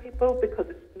and young people, because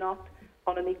it's not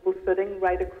on an equal footing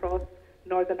right across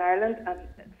Northern Ireland, and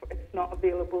it's not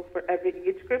available for every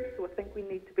age group. So I think we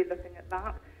need to be looking at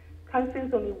that. Counselling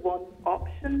is only one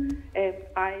option.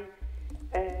 I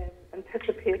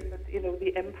anticipate that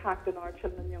the impact on our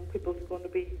children and young people is going to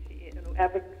be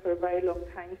evident for a very long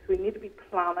time. So we need to be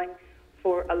planning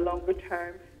for a longer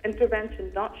term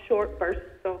intervention, not short bursts.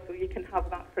 So you can have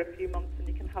that for a few months and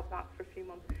you can have that for a few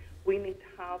months. We need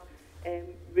to have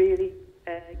really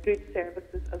good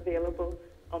services available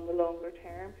on the longer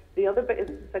term. The other bit is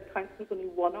that counselling is only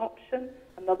one option.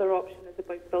 Another option is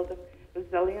about building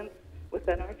resilience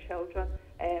within our children,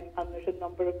 and there's a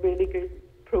number of really good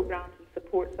programs and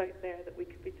supports out there that we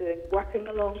could be doing, working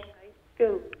alongside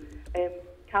schools.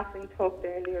 Kathleen talked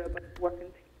earlier about working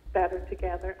better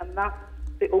together, and that's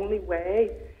the only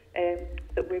way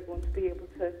that we're going to be able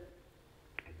to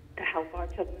help our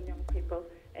children and young people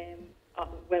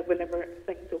whenever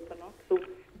things open up. So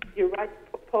you're right,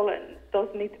 Paula, it does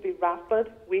need to be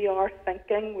rapid. We are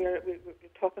thinking, we're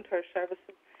talking to our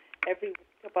services every week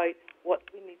about what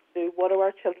we need to do. What are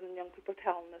our children and young people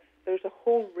telling us? There's a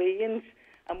whole range,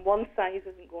 and one size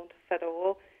isn't going to fit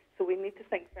all. So we need to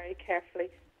think very carefully,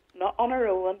 not on our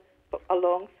own, but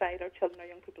alongside our children, our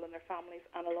young people and their families,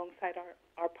 and alongside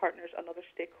our partners and other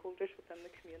stakeholders within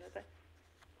the community.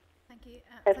 Thank you.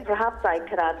 If perhaps I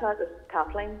could add to that, this is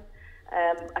Kathleen.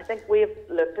 I think we've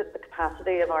looked at the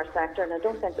capacity of our sector, and I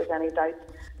don't think there's any doubt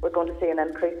we're going to see an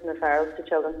increase in referrals to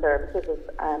children's services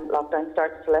as lockdown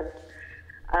starts to lift.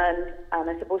 And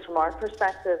I suppose from our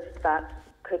perspective, that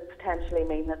could potentially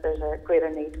mean that there's a greater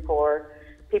need for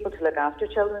people to look after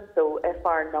children. So if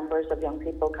our numbers of young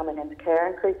people coming into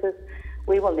care increases,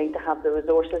 we will need to have the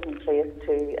resources in place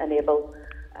to enable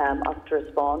us to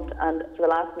respond. And for the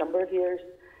last number of years,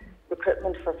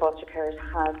 recruitment for foster carers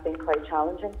has been quite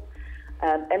challenging.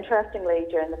 Interestingly,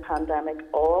 during the pandemic,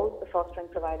 all the fostering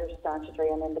providers, statutory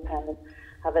and independent,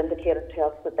 have indicated to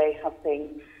us that they have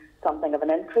seen something of an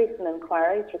increase in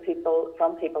inquiries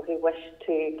from people who wish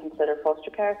to consider foster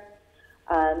care.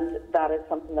 And that is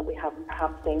something that we haven't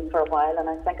perhaps seen for a while, and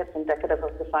I think it's indicative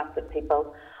of the fact that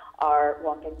people are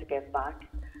wanting to give back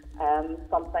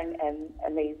something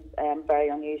in these very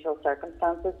unusual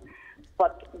circumstances.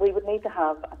 But we would need to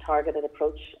have a targeted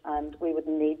approach, and we would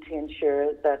need to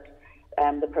ensure that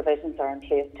the provisions are in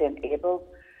place to enable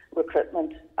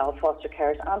recruitment of foster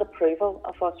carers and approval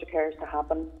of foster carers to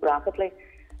happen rapidly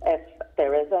if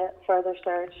there is a further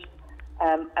surge.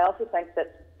 I also think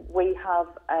that we have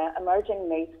emerging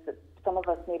needs that some of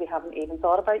us maybe haven't even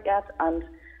thought about yet, and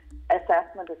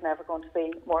assessment is never going to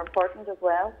be more important as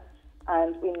well.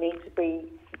 And we need to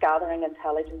be gathering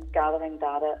intelligence, gathering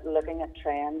data, looking at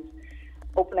trends,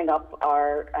 opening up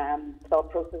our thought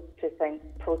processes to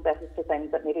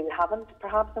things that maybe we haven't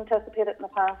perhaps anticipated in the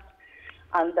past,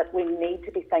 and that we need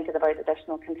to be thinking about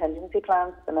additional contingency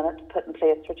plans at the minute to put in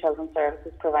place for children's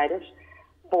services providers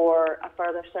for a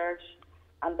further surge.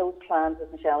 And those plans,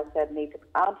 as Michelle has said,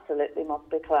 must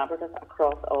be collaborative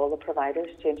across all the providers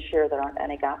to ensure there aren't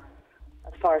any gaps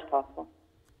as far as possible.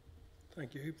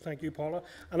 Thank you, Paula.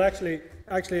 And actually,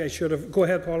 I should have. Go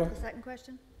ahead, Paula. The second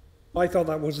question. I thought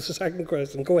that was the second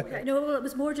question. Go ahead. Okay, no, well, it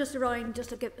was more just around, just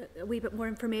to get a wee bit more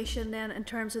information then in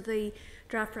terms of the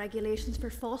draft regulations for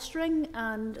fostering.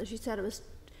 And as you said, it was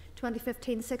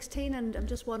 2015-16, and I'm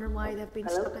just wondering why they've been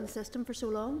stuck in the system for so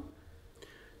long.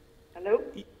 Hello?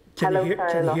 Can you hear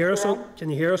us? Can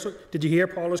you hear us? Did you hear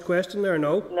Paula's question there?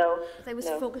 No. No. I was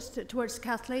focused towards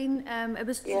Kathleen. It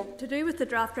was to do with the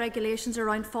draft regulations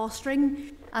around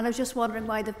fostering, and I was just wondering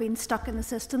why they've been stuck in the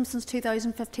system since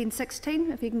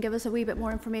 2015-16. If you can give us a wee bit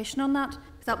more information on that,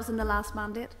 because that was in the last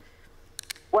mandate.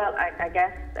 Well, I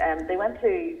guess they went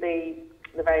to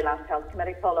the very last Health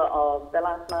Committee, Paula, of the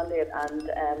last mandate,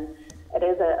 and it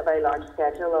is a very large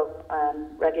schedule of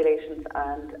regulations,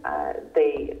 and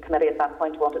the committee at that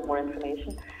point wanted more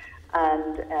information.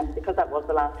 And because that was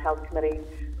the last Health Committee,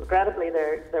 regrettably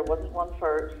there wasn't one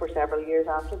for several years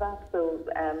after that. So,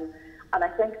 and I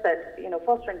think that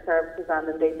fostering services and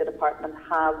indeed the department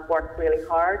have worked really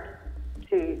hard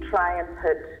to try and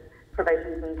put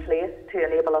provisions in place to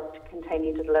enable us to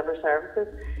continue to deliver services.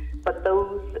 But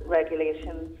those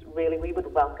regulations, really, we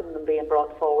would welcome them being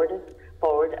brought forward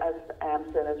as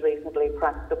soon as reasonably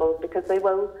practicable, because they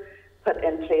will put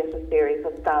in place a series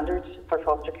of standards for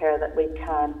foster care that we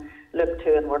can look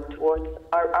to and work towards.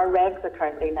 Our regs are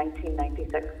currently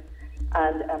 1996,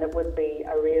 and it would be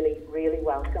a really, really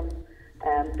welcome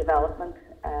development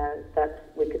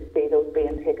that we could see those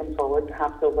being taken forward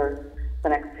perhaps over the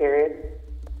next period.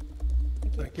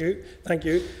 Thank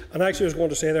you. And actually, I was going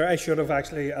to say there, I should have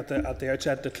actually at the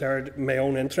outset declared my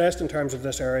own interest in terms of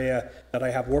this area, that I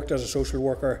have worked as a social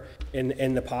worker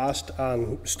in the past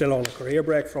and still on a career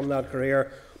break from that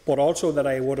career, but also that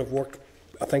I would have worked,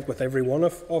 I think, with every one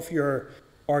of your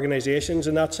organisations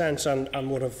in that sense,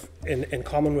 and would have, in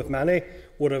common with many,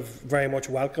 would have very much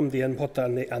welcomed the input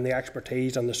and the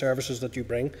expertise and the services that you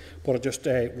bring. But I just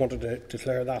wanted to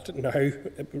declare that now.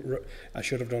 I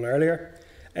should have done earlier.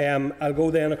 I'll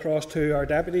go then across to our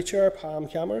Deputy Chair, Pam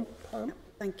Cameron. Pam.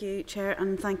 Thank you, Chair,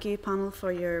 and thank you, panel, for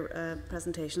your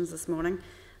presentations this morning.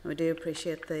 And we do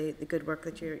appreciate the good work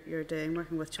that you're doing,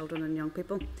 working with children and young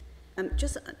people.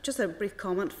 Just a brief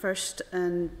comment first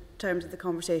in terms of the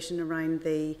conversation around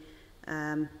the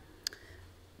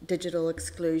digital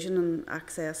exclusion and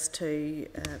access to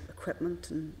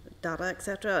equipment and data,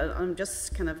 etc. I'm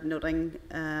just kind of noting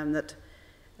that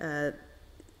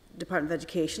Department of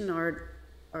Education are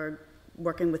are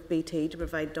working with BT to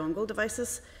provide dongle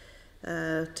devices,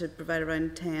 to provide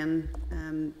around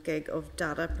 10 gig of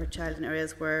data per child in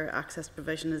areas where access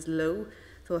provision is low.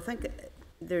 So I think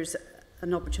there's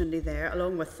an opportunity there,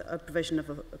 along with a provision of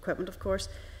equipment, of course,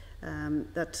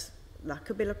 that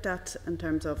could be looked at in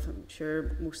terms of, I'm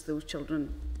sure most of those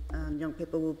children and young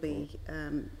people will be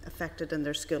affected in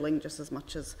their schooling just as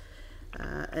much as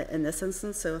in this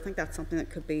instance. So I think that's something that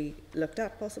could be looked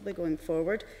at possibly going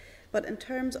forward. But in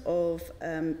terms of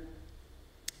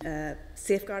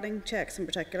safeguarding checks in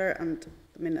particular, and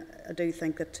I mean, I do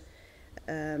think that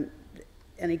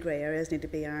any grey areas need to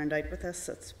be ironed out with this.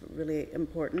 It's really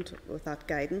important with that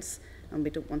guidance, and we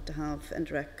don't want to have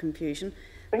indirect confusion.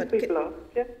 I think we've lost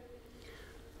you.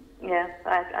 Yeah,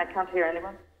 I can't hear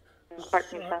anyone.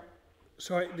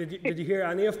 Sorry, did you hear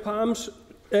any of Pam's?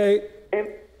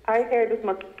 I heard as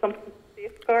much something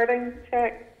safeguarding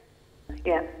check.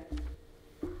 Yeah.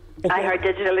 Okay. I heard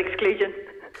digital exclusion.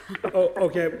 Oh,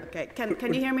 okay. Okay,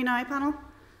 can you hear me now, panel?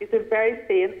 It's a very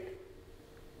faint.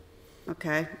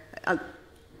 Okay,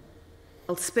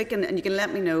 I'll speak and you can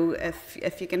let me know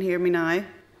if you can hear me now.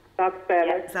 That's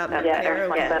better. Yeah. Is that clear? Yeah,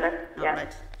 much Okay. better. All Yeah.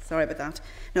 right. Sorry about that.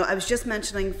 No, I was just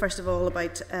mentioning first of all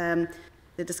about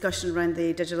the discussion around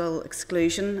the digital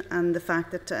exclusion and the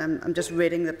fact that I'm just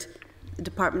reading that the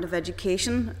Department of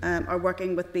Education are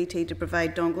working with BT to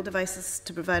provide dongle devices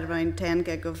to provide around 10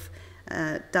 gig of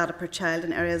data per child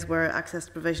in areas where access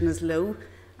to provision is low,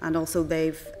 and also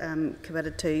they've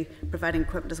committed to providing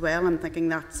equipment as well. I'm thinking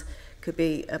that could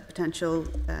be a potential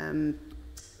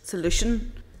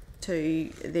solution to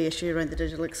the issue around the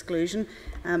digital exclusion.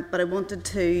 But I wanted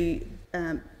to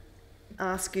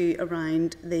ask you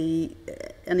around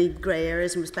any grey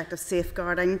areas in respect of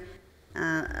safeguarding,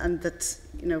 and that,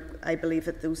 you know, I believe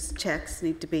that those checks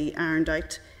need to be ironed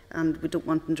out, and we don't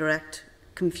want indirect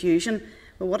confusion.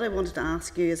 But what I wanted to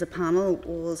ask you as a panel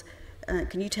was,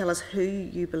 can you tell us who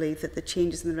you believe that the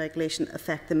changes in the regulation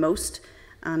affect the most,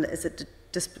 and is it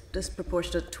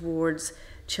disproportionate towards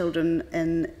children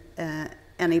in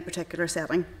any particular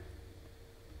setting?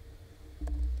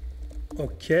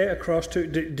 Okay, across to.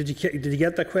 Did you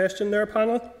get that question there,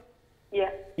 panel?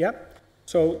 Yeah. Yep.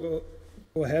 So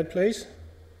go ahead, please.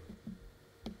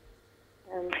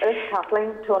 It's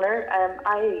Kathleen Toner.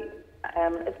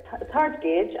 It's hard to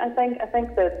gauge. I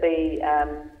think that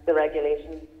the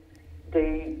regulations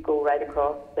do go right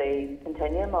across the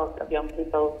continuum of young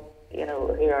people, you know,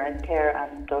 who are in care,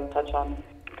 and does touch on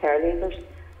care leavers.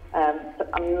 So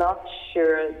I'm not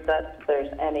sure that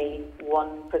there's any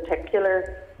one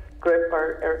particular group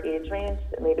or age range.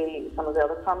 Maybe some of the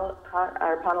other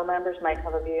panel members might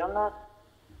have a view on that.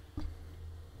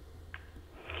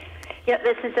 Yeah,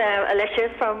 this is Alicia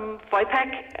from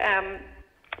VOIPEC.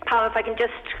 Pal, if I can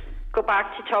just go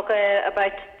back to talk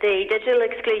about the digital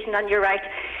exclusion, and you're right,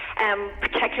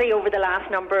 particularly over the last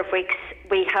number of weeks,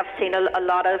 we have seen a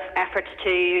lot of efforts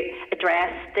to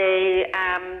address the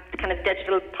kind of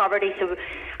digital poverty,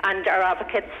 and our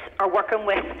advocates are working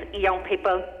with young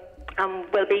people, and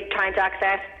will be trying to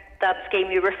access that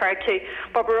scheme you referred to,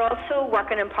 but we're also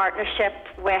working in partnership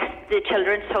with the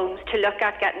children's homes to look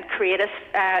at getting creative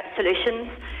solutions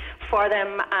for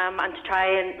them, and to try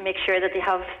and make sure that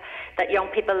that young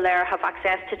people there have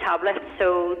access to tablets,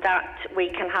 so that we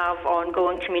can have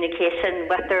ongoing communication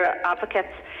with their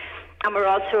advocates. And we're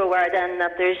also aware then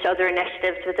that there's other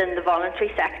initiatives within the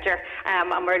voluntary sector,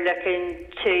 and we're looking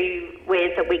to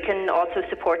ways that we can also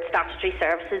support statutory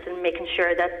services and making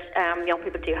sure that young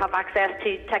people do have access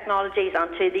to technologies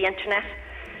and to the internet.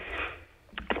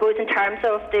 I suppose in terms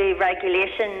of the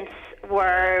regulations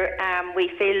where we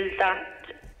feel that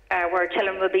where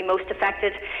children will be most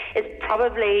affected is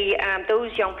probably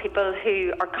those young people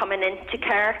who are coming into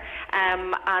care,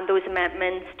 and those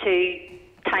amendments to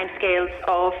timescales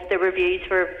of the reviews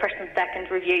for first and second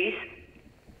reviews.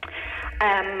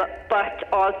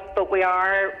 But we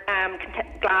are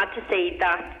glad to see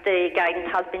that the guidance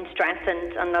has been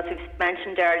strengthened, and as we've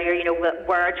mentioned earlier, you know,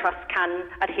 where a trust can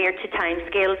adhere to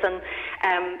timescales,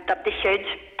 and that they should.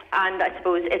 And I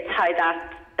suppose it's how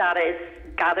that data is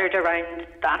gathered around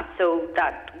that, so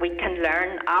that we can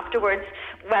learn afterwards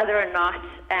whether or not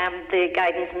the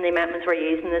guidance and the amendments were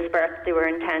used in the spirit they were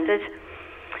intended.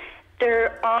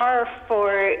 There are,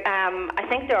 I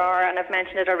think there are, and I've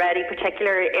mentioned it already,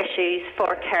 particular issues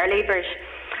for care leavers.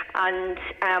 And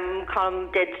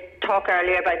Colm did talk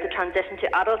earlier about the transition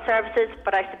to adult services,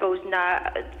 but I suppose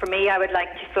now, for me, I would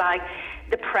like to flag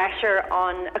the pressure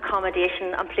on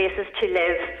accommodation and places to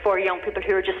live for young people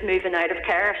who are just moving out of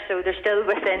care. So they're still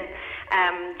within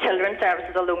children's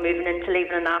services, although moving into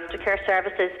leaving and aftercare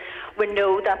services. We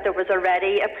know that there was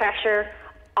already a pressure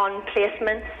on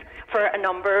placements for a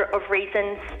number of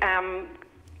reasons.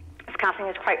 As Kathleen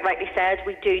has quite rightly said,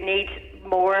 we do need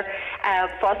more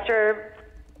foster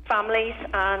families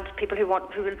and people who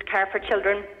will care for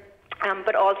children.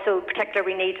 But also,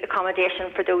 particularly, we need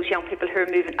accommodation for those young people who are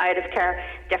moving out of care,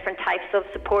 different types of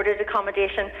supported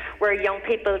accommodation where young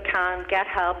people can get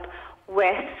help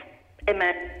with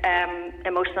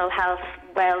emotional health,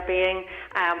 well-being,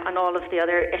 and all of the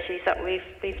other issues that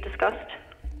we've discussed.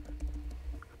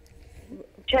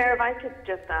 Chair, if I could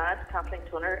just add, Kathleen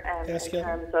Toner, yes, in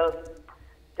terms of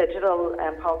digital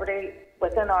poverty,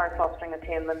 within our Fostering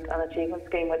Attainment and Achievement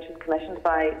Scheme, which is commissioned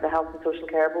by the Health and Social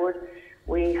Care Board,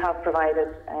 we have provided,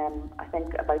 I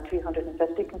think, about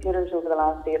 250 computers over the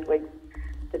last 8 weeks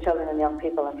to children and young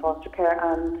people in foster care,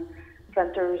 and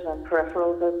printers and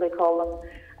peripherals, as they call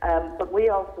them. But we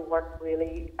also work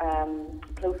really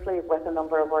closely with a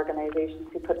number of organisations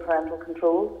who put parental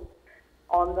controls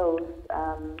on those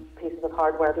pieces of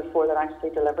hardware before they're actually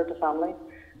delivered to families.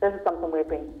 This is something we've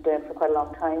been doing for quite a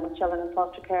long time with children in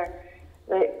foster care.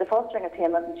 The Fostering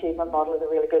Attainment and Achievement model is a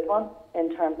really good one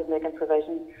in terms of making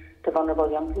provision to vulnerable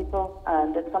young people,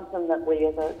 and it's something that we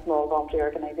as a small voluntary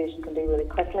organisation can do really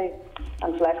quickly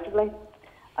and flexibly,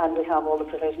 and we have all the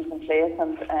provisions in place,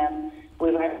 and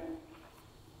we were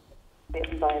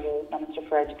taken by the Minister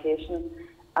for Education,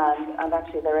 and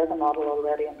actually there is a model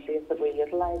already in place that we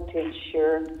utilise to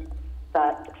ensure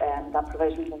that that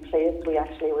provision is in place. We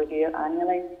actually review it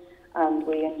annually, and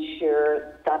we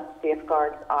ensure that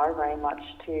safeguards are very much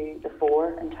to the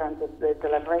fore in terms of the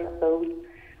delivery of those.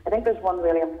 I think there's one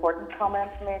really important comment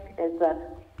to make, is that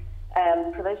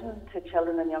provision to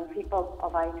children and young people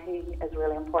of IT is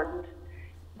really important.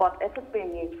 But if it's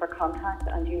being used for contact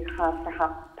and you have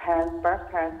perhaps birth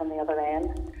parents on the other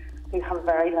end who have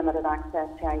very limited access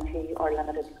to IT or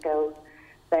limited skills,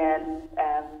 then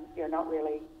you're not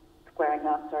really squaring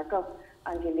that circle.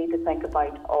 And you need to think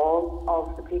about all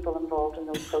of the people involved in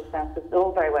those processes.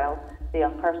 All very well, the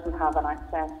young person having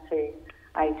access to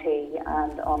IT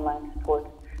and online support.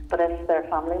 But if their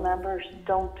family members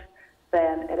don't,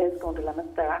 then it is going to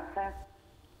limit their access.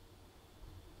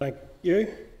 Thank you.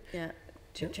 Yeah,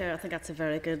 Chair, I think that's a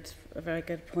very good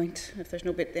point. If there's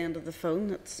no bit at the end of the phone,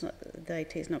 the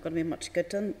IT is not going to be much good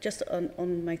done. Just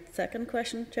on my second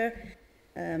question, Chair,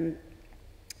 I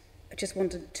just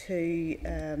wanted to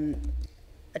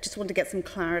get some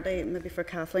clarity, maybe for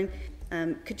Kathleen.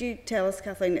 Could you tell us,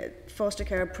 Kathleen, foster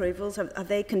care approvals, have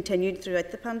they continued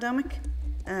throughout the pandemic?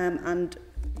 And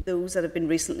those that have been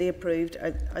recently approved,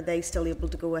 are they still able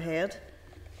to go ahead?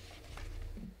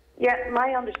 Yeah,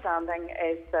 my understanding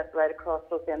is that right across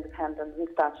both the independent and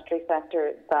statutory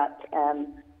sector that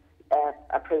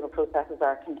approval processes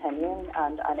are continuing,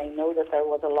 and I know that there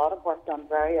was a lot of work done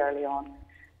very early on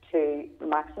to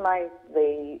maximise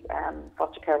the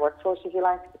foster care workforce, if you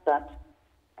like, that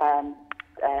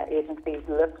agencies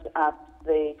looked at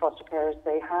the foster carers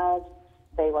they had.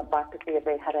 They went back to see if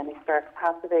they had any spare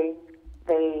capacity.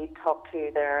 They talked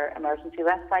to their emergency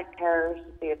respite carers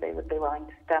to see if they would be willing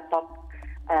to step up.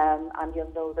 And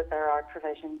you'll know that there are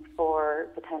provisions for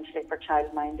potentially for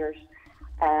childminders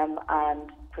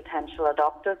and potential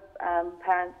adoptive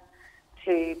parents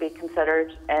to be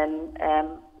considered in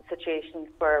situations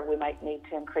where we might need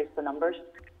to increase the numbers.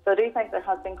 So I do think there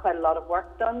has been quite a lot of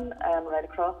work done right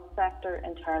across the sector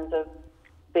in terms of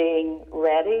being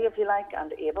ready, if you like,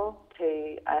 and able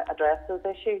to address those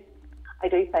issues. I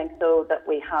do think, though, that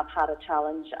we have had a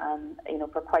challenge,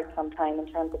 for quite some time in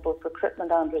terms of both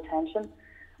recruitment and retention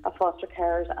of foster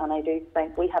carers, and I do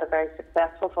think we had a very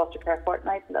successful foster care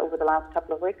fortnight over the last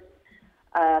couple of weeks,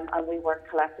 and we worked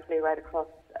collectively right across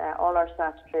all our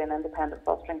statutory and independent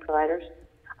fostering providers.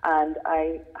 And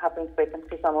I have been speaking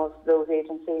to some of those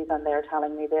agencies, and they're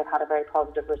telling me they've had a very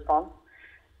positive response.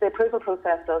 The approval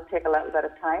process does take a little bit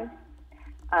of time,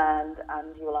 and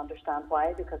you will understand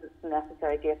why, because it's the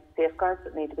necessary safeguards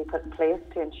that need to be put in place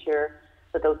to ensure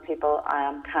that those people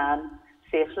can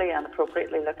safely and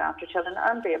appropriately look after children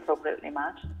and be appropriately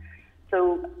matched.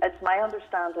 So it's my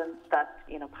understanding that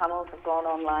panels have gone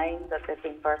online, that they've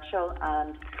been virtual,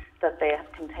 and that they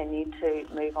have continued to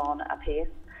move on apace.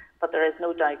 But there is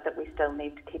no doubt that we still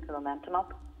need to keep the momentum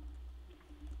up.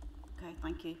 Okay,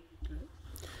 thank you.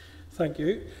 Thank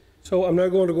you. So I'm now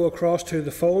going to go across to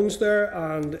the phones there,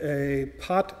 and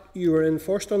Pat, you were in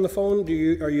first on the phone.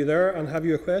 Are you there, and have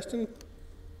you a question?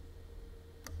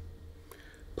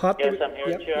 Pat, yes, I'm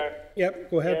here, Chair. Yep,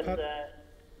 go ahead, yes, Pat.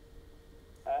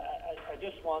 I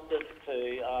just wanted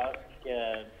to ask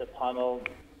the panel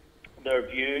their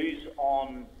views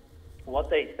on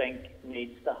what they think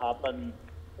needs to happen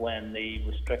when the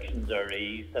restrictions are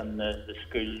eased and the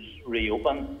schools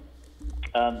reopen.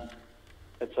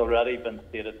 It's already been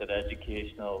stated that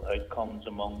educational outcomes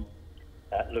among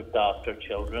looked after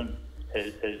children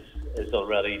is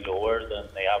already lower than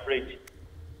the average.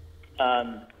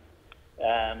 And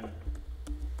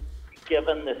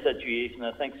given the situation,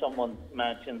 I think someone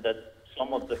mentioned that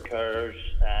some of the carers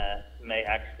may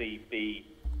actually be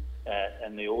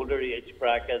in the older age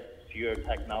bracket, fewer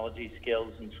technology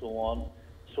skills and so on,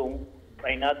 so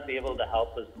may not be able to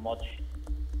help as much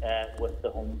with the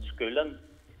homeschooling.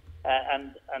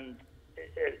 And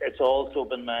it's also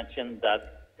been mentioned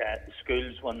that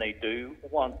schools, when they do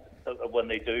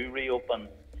reopen,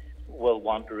 will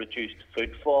want to reduce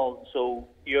footfall. So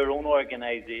your own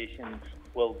organisations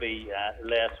will be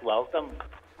less welcome,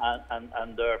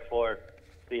 and therefore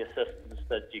the assistance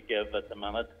that you give at the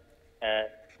minute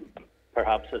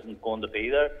perhaps isn't going to be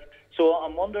there. So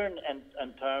I'm wondering,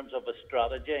 in terms of a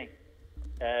strategy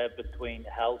between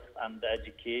health and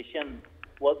education,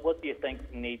 what do you think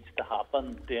needs to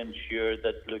happen to ensure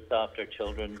that looked after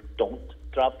children don't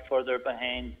drop further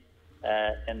behind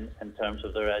in terms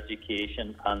of their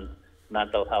education and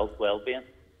mental health well-being?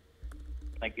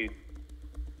 Thank you.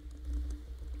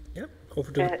 Yeah,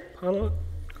 over to the panel.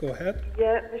 Go ahead.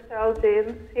 Yeah, Michelle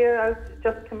James here. I'll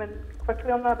just come in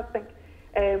quickly on that. I think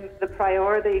the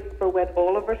priority for when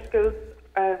all of our schools,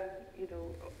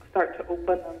 start to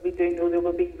open, and we do know there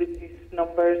will be reduced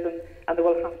numbers and there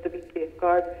will have to be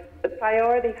safeguards. The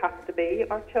priority has to be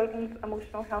our children's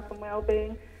emotional health and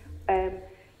well-being.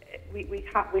 We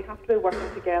have to be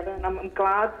working together, and I'm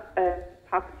glad,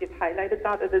 Pat, that you've highlighted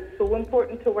that. It is so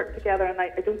important to work together, and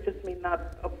I don't just mean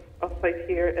that of us out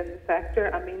here in the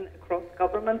sector, I mean across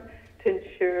government, to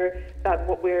ensure that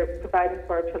what we're providing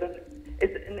for our children is,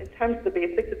 in terms of the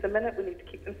basics, at the minute we need to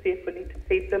keep them safe, we need to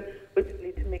feed them, we just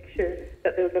need to make sure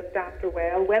that they're looked after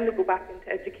well. When they go back into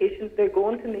education, they're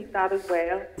going to need that as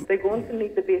well. They're going to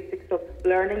need the basics of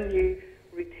learning new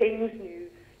routines, new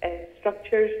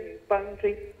structures, new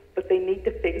boundaries, but they need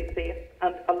to feel safe.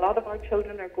 And a lot of our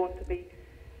children are going to be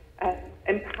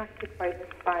impacted by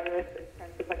this virus in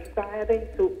terms of anxiety,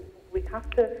 so we have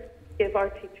to give our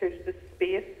teachers the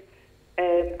space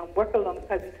and work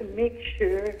alongside them to make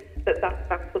sure that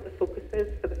that's what the focus is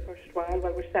for the first while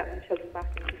we're settling children back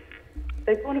into.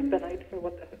 They're going to have been out for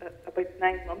about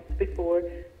 9 months before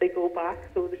they go back,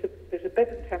 so there's a bit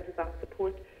in terms of that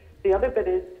support. The other bit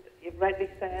is, you've rightly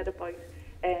said about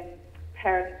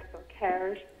parents or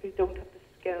carers who don't have the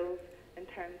skills in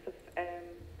terms of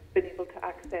being able to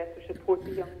access or support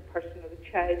the young person or the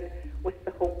child with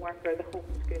the homework or the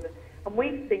homeschooling. And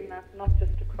we've seen that not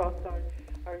just across our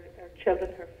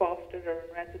children who are fostered or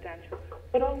in residential,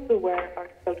 but also where our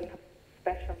children have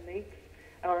special needs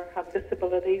or have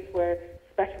disabilities, where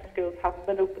special schools haven't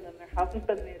been open and there hasn't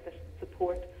been the additional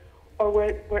support, or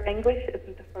where English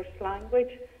isn't the first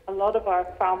language. A lot of our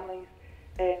families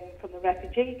from the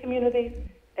refugee communities,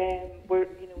 where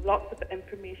lots of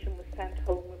information was sent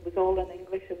home, it was all in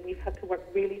English, and we've had to work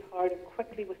really hard and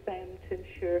quickly with them to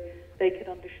ensure they could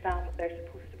understand what they're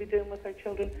supposed to be doing with our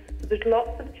children. So there's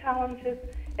lots of challenges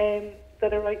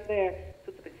that are out there.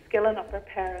 So it's about skilling up our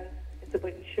parents, it's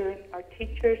about ensuring our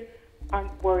teachers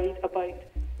aren't worried about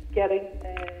getting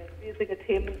raising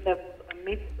attainment levels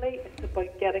immediately. It's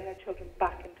about getting our children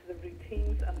back into the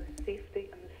routines and the safety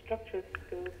and the structure of the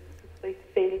school so they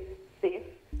feel safe,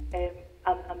 and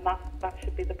that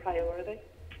should be the priority.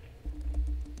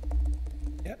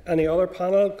 Yeah. Any other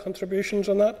panel contributions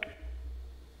on that?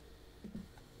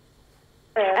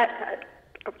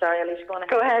 Sorry, Alicia, go on ahead.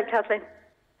 Go ahead, Kathleen.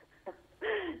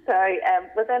 Sorry,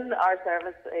 within our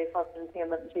service, Foster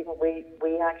Attainment and Achievement,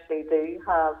 we actually do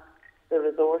have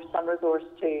some resource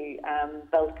to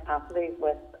build capacity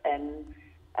with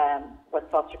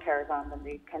foster carers and in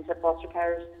the kinship foster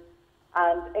carers.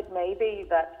 And it may be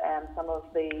that some of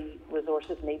the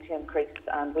resources need to increase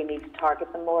and we need to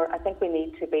target them more. I think we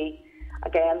need to be,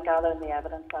 again, gathering the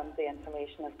evidence and the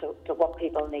information as to what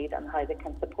people need and how they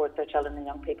can support their children and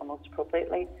young people most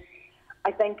appropriately.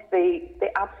 I think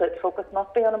the absolute focus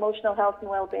must be on emotional health and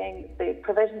well-being. The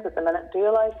provisions at the minute do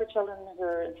allow for children who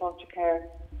are in foster care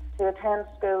to attend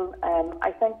school.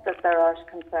 I think that there are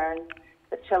concerns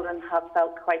that children have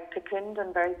felt quite cocooned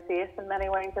and very safe in many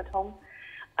ways at home.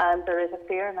 And there is a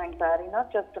fear and anxiety,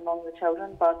 not just among the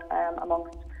children, but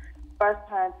amongst birth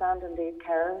parents and indeed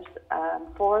carers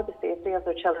for the safety of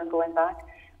their children going back.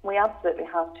 We absolutely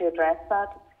have to address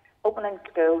that. Opening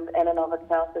schools in and of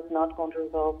itself is not going to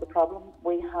resolve the problem.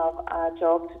 We have a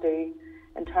job to do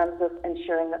in terms of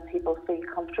ensuring that people feel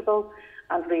comfortable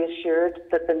and reassured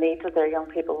that the needs of their young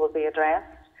people will be addressed.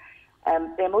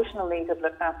 The emotional need of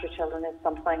looking after children is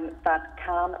something that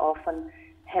can often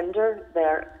hinder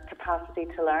their capacity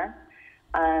to learn.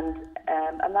 and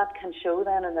that can show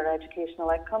then in their educational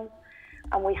outcomes.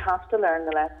 And we have to learn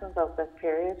the lessons of this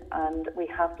period, and we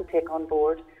have to take on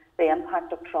board the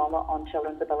impact of trauma on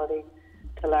children's ability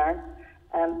to learn.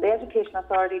 The Education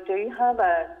Authority do have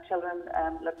a children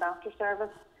looked after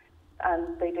service,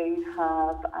 and they do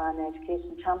have an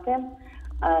education champion,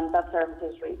 and that service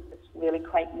is really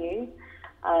quite new.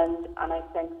 And I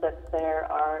think that there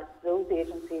are those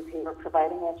agencies who are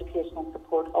providing educational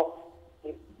support of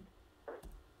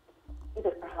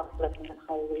that perhaps looking at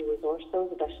how we resource those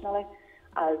additionally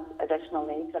as additional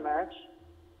needs emerge.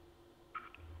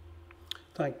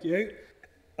 Thank you.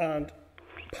 And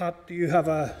Pat, do you have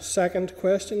a second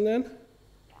question then?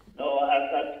 No,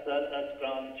 that's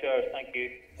grand, Chair. Thank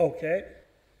you. Okay.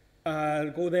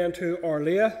 I'll go then to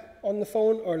Orlia on the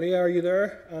phone. Orlia, are you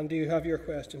there? And do you have your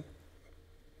question?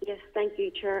 Yes, thank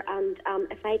you, Chair. And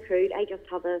if I could, I just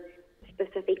have a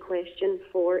specific question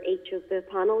for each of the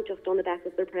panel, just on the back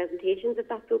of their presentations, if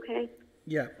that's okay.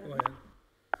 Yeah, go ahead.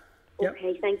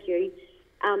 Okay, thank you.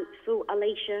 So,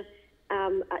 Alicia,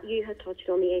 you had touched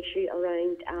on the issue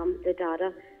around the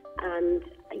data and,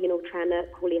 trying to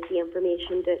collate the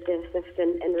information to assist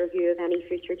in review of any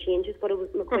future changes. But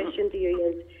my question to you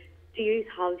is, do you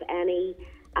have any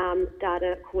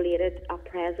data collated at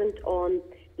present on,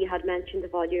 you had mentioned the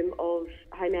volume of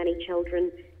how many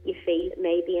children you feel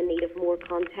may be in need of more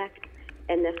contact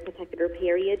in this particular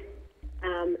period,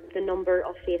 the number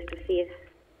of face-to-face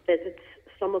visits,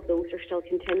 some of those are still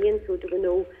continuing, so do we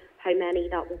know how many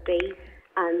that would be?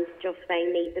 And just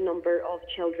finally, the number of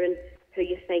children who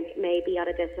you think may be at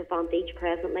a disadvantage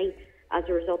presently as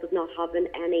a result of not having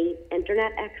any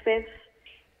internet access.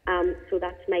 So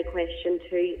that's my question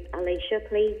to Alicia,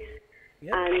 please.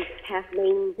 Yep. And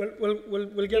Kathleen...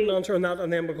 We'll get an answer on that,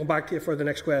 and then we'll come back to you for the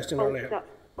next question.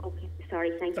 Okay,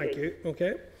 sorry, thank you. Thank you.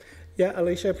 Okay. Yeah,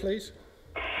 Alicia, please.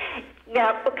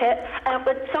 Yeah, okay.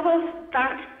 But some of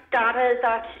that data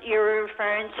that you're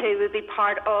referring to would be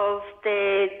part of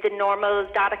the normal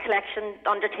data collection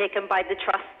undertaken by the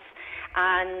trusts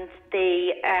and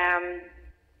the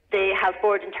health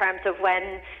board in terms of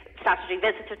when statutory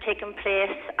visits are taking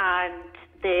place and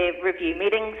the review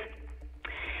meetings.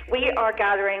 We are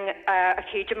gathering a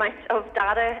huge amount of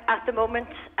data at the moment,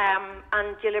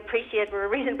 and you'll appreciate we're a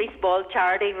reasonably small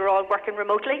charity. We're all working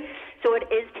remotely, so it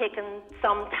is taking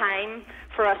some time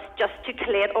for us just to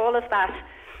collate all of that.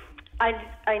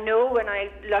 I know when I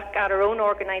look at our own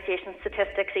organisation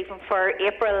statistics, even for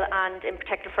April and in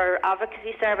particular for our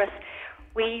advocacy service,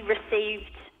 we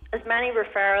received as many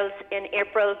referrals in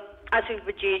April as we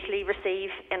would usually receive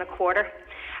in a quarter.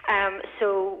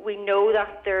 So we know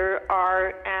that there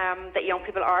are that young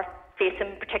people are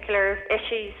facing particular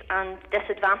issues and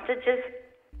disadvantages.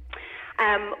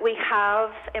 We have,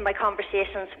 in my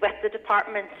conversations with the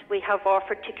department, we have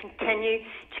offered to continue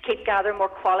to keep gathering more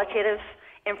qualitative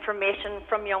information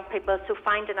from young people, so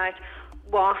finding out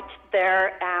what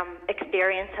their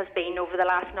experience has been over the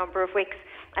last number of weeks.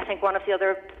 I think one of the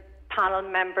other panel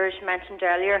members mentioned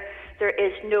earlier, there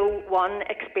is no one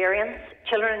experience.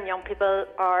 Children and young people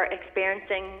are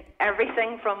experiencing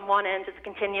everything from one end of the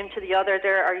continuum to the other.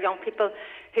 There are young people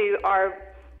who are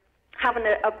having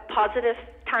a positive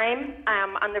time,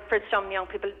 and for some young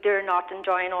people, they're not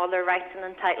enjoying all their rights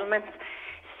and entitlements.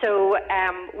 So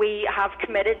we have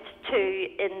committed to,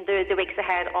 in the weeks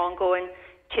ahead, ongoing,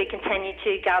 to continue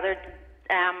to gather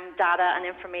data and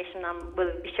information, and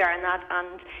we'll be sharing that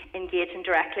and engaging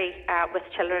directly with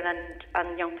children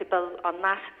and young people on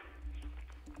that.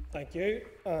 Thank you.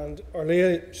 And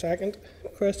Orlia, second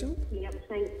question. Yep,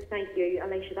 thank you,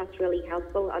 Alicia. That's really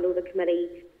helpful. I know the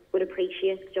committee would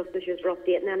appreciate, just as you're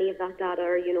updating any of that data,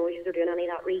 or as you're doing any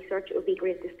of that research, it would be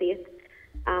great to see it.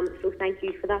 So thank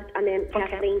you for that. And then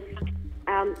Kathleen,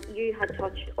 you had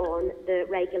touched on the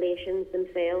regulations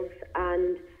themselves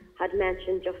and had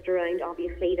mentioned just around,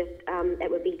 obviously, that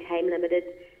it would be time limited,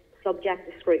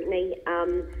 subject to scrutiny,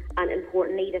 and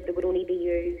importantly that they would only be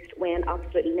used when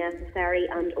absolutely necessary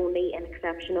and only in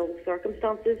exceptional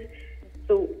circumstances.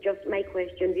 So just my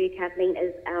question to you, Kathleen,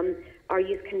 is are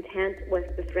you content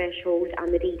with the threshold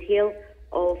and the detail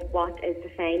of what is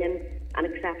defining an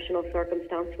exceptional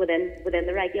circumstance within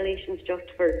the regulations, just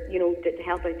for to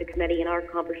help out the committee in our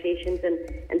conversations and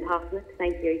passing it?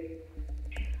 Thank you.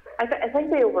 I think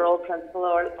the overall principle,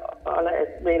 Orla, is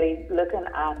really looking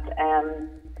at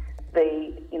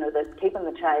the keeping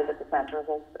the child at the centre of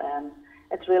this.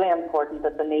 It's really important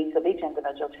that the needs of each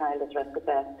individual child is risk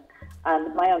assessed.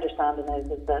 And my understanding is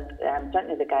that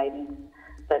certainly the guidance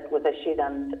that was issued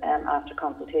and after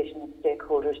consultation with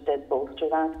stakeholders did bolster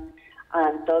that,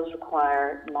 and does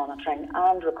require monitoring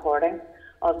and recording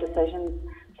of decisions.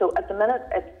 So at the minute,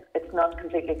 it's not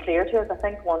completely clear to us. I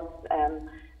think once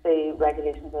the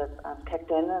regulations have kicked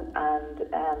in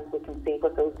and we can see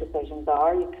what those decisions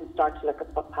are, you can start to look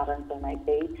at what patterns there might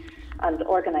be. And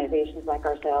organisations like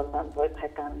ourselves and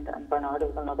Briiefings and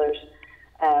Bernardo's and others,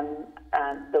 and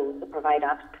those that provide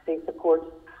advocacy support,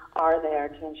 are there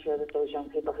to ensure that those young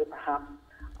people who perhaps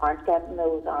aren't getting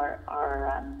those are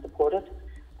supported.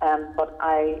 But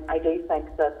I do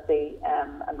think that the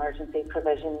emergency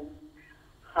provisions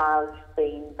have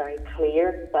been very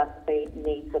clear that the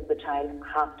needs of the child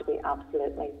have to be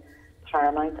absolutely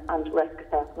paramount, and risk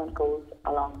assessment goes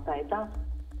alongside that.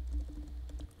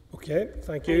 Okay,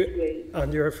 thank you.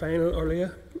 And your final,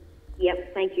 Orlia?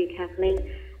 Yep, thank you,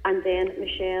 Kathleen. And then,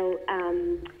 Michelle,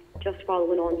 just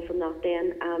following on from that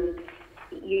then,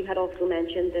 you had also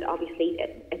mentioned that obviously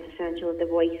it's essential that the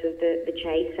voice of the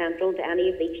child is central to any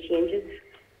of these changes.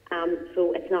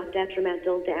 So it's not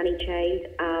detrimental to any child,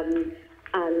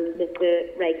 and that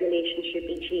the regulations should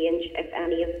be changed if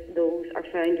any of those are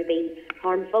found to be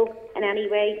harmful in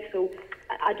any way. So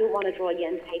I don't want to draw you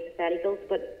into hypotheticals,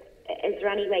 but is there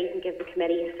any way you can give the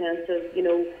committee a sense of,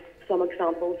 some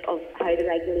examples of how the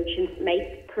regulations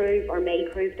might prove or may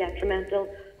prove detrimental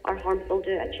or harmful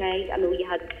to a child? I know you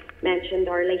had mentioned,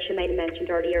 or Alicia might have mentioned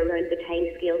earlier, around the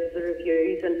timescales of the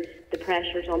reviews and the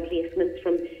pressures on placements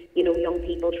from, young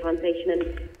people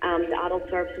transitioning to adult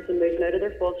services and moving out of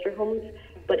their foster homes.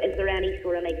 But is there any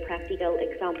sort of practical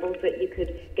examples that you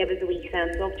could give us a wee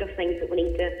sense of, just things that we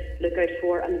need to look out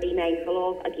for and be mindful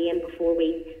of, again, before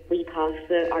we pass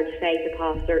or decide to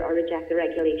pass or reject the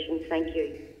regulations? Thank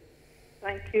you.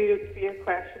 Thank you for your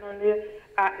question, Orlia.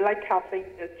 Like Kathleen,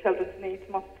 children's needs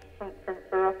must,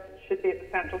 for us, should be at the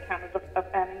central tenet of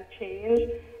any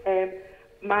change.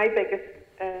 My biggest,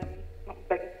 not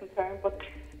biggest concern, but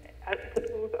I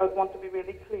suppose I want to be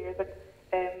really clear that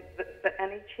that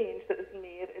any change that is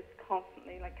made is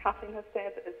constantly, like Kathleen has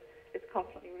said, is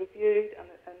constantly reviewed and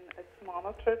it's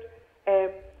monitored.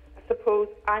 I suppose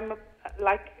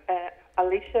like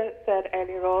Alicia said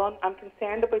earlier on, I'm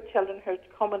concerned about children who are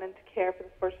coming into care for the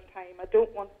first time. I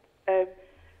don't want them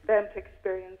to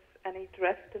experience any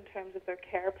drift in terms of their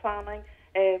care planning,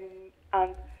 and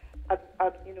I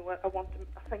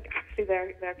think actually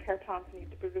their care plans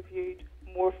need to be reviewed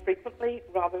more frequently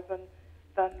rather than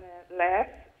less.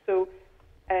 So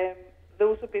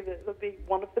those would be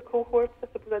one of the cohorts. I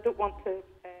suppose I don't want to.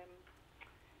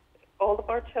 All of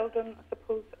our children, I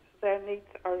suppose, their needs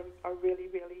are really,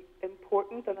 really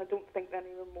important, and I don't think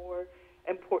any are more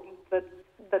important than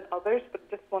others. But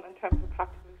just one in terms of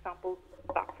practical example,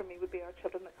 that for me would be our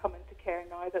children that come into care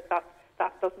now.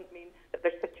 That doesn't mean that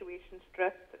their situations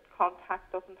drift, that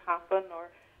contact doesn't happen, or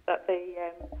that they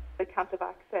can't have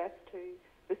access to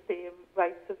the same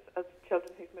rights as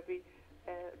children who've maybe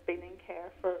been in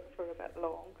care for a bit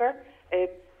longer.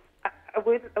 I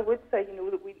would say,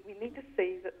 that we need to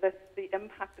see that the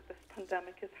impact that this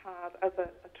pandemic has had as a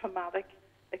traumatic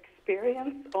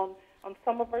experience on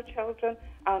some of our children,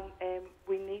 and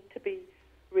we need to be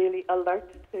really alert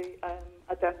to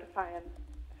identifying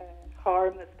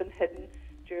harm that's been hidden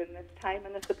during this time.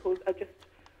 And I suppose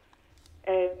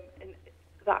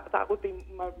that would be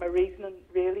my reasoning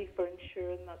really for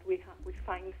ensuring that we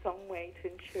find some way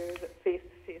to ensure that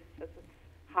face-to-face visits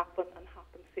happen and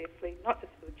happen safely, not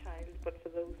just for the child but for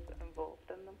those involved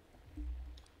in them.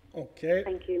 Okay.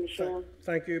 Thank you, Michelle.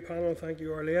 Thank you, panel. Thank you,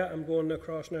 Orlia. I'm going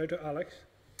across now to Alex.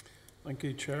 Thank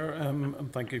you, Chair,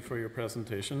 and thank you for your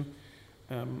presentation.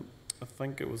 I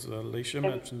think it was Alicia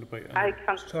mentioned about... I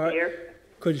can't hear.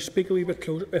 Could you speak a wee bit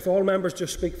closer? If all members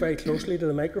just speak very closely to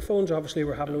the microphones, obviously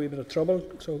we're having a wee bit of trouble,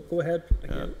 so go ahead.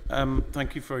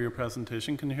 Thank you for your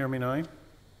presentation. Can you hear me now?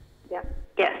 Yeah.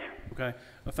 Yes. Okay.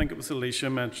 I think it was Alicia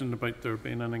mentioned about there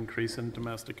being an increase in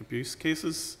domestic abuse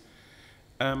cases.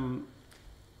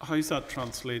 How does that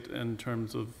translate in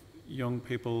terms of young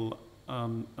people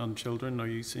and children? Are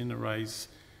you seeing a rise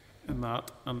in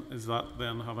that? And is that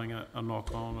then having a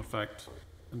knock-on effect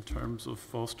in terms of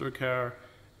foster care?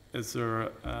 Is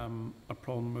there a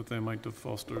problem with the amount of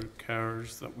foster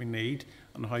carers that we need,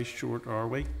 and how short are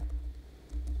we?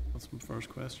 That's my first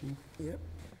question. Yeah.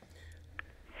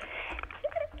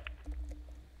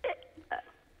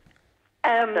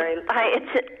 Hi,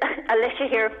 it's Alicia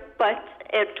here, but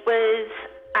it was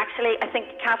actually, I think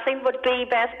Kathleen would be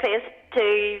best placed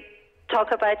to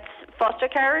talk about foster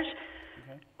carers.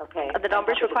 Okay. The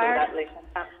numbers required.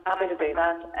 Happy to do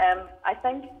that. I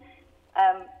think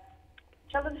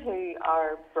children who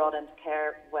are brought into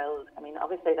care will,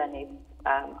 obviously their needs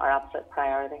are absolute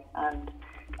priority, and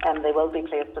they will be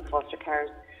placed with foster carers.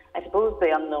 I suppose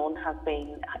the unknown has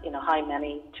been, how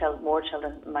many more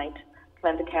children might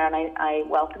come into care, and I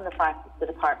welcome the fact that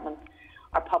the department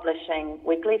are publishing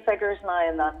weekly figures now,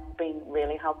 and that's been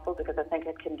really helpful because I think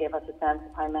it can give us a sense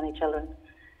of how many children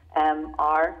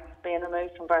are being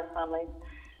removed from birth families.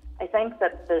 I think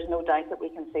that there's no doubt that we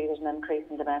can see there's an increase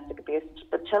in domestic abuse,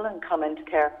 but children come into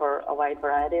care for a wide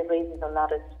variety of reasons, and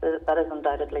that is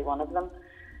undoubtedly one of them.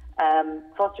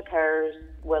 Foster carers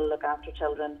will look after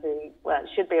children who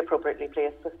should be appropriately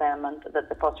placed with them, and that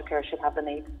the foster care should have the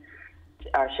needs,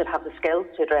 or should have the skills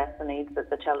to address the needs that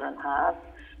the children have.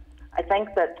 I think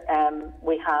that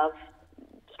we have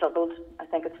struggled, I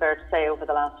think it's fair to say, over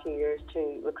the last few years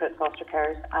to recruit foster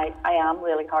carers. I am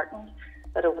really heartened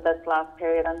that over this last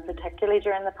period, and particularly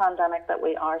during the pandemic, that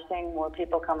we are seeing more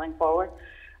people coming forward,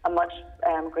 a much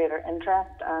greater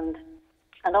interest,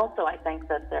 and also I think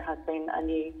that there has been a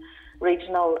new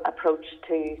regional approach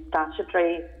to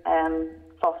statutory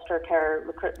foster care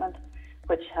recruitment,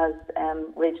 which has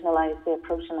regionalised the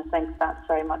approach, and I think that's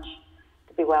very much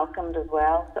to be welcomed as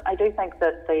well. So I do think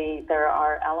that there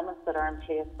are elements that are in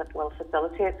place that will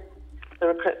facilitate the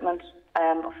recruitment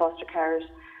of foster carers.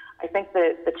 I think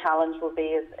the challenge will be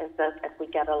is that if we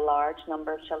get a large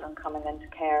number of children coming into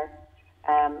care,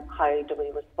 how do we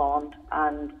respond?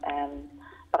 And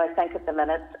but I think at the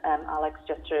minute, Alex,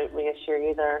 just to reassure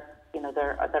you, there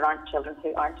aren't children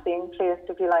who aren't being placed,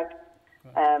 if you like,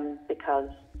 because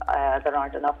there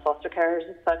aren't enough foster carers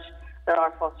as such. There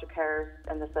are foster carers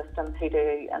in the system who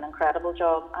do an incredible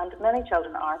job, and many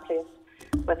children are placed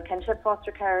with kinship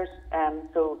foster carers,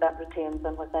 so that retains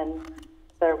them within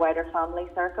their wider family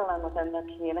circle and within their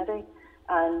community.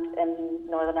 And in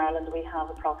Northern Ireland, we have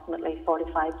approximately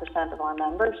 45% of our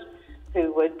members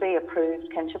who would be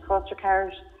approved kinship foster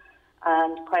carers.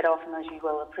 And quite often, as you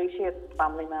will appreciate,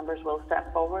 family members will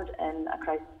step forward in a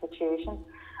crisis situation.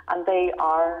 And they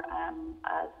are,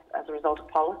 as a result of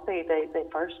policy, they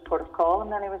first port of call in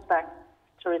many respects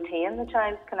to retain the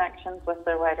child's connections with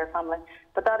their wider family.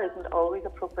 But that isn't always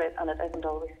appropriate, and it isn't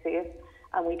always safe.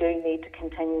 And we do need to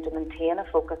continue to maintain a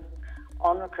focus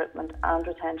on recruitment and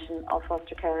retention of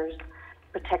foster carers,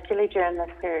 particularly during this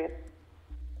period.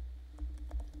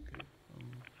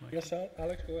 Yes,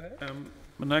 Alex, go ahead.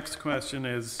 My next question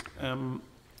is,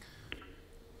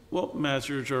 what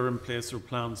measures are in place or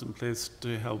plans in place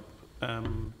to help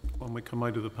when we come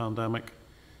out of the pandemic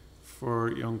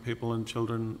for young people and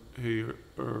children who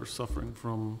are suffering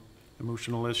from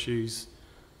emotional issues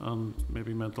and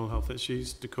maybe mental health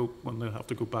issues to cope when they have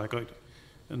to go back out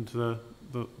into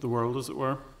the world, as it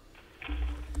were?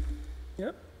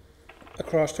 Yeah.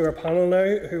 Across to our panel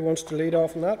now. Who wants to lead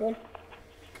off on that one?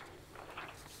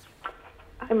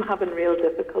 I'm having real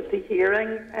difficulty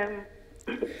hearing.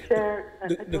 Chair,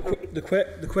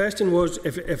 the question was,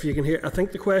 if you can hear, I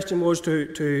think the question was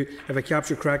to if I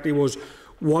captured correctly, was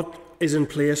what is in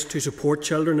place to support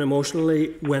children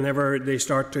emotionally whenever they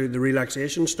the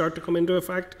relaxations start to come into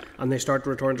effect and they start to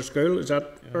return to school. Is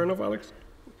that fair enough, Alex?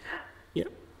 Yeah.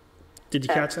 Did you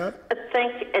catch that? I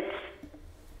think it's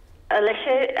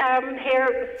Alicia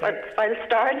here. I'll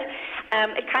start.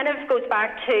 It kind of goes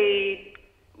back to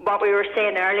what we were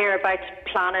saying earlier about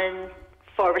planning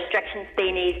for restrictions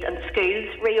being eased and schools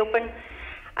reopen.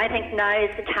 I think now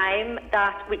is the time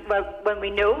that, when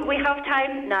we know we have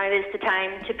time, now is the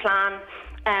time to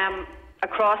plan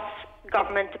across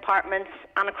government departments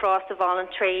and across the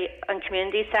voluntary and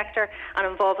community sector, and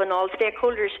involving all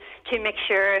stakeholders to make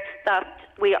sure that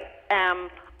we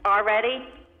are ready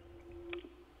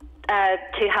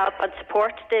to help and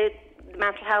support the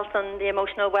mental health and the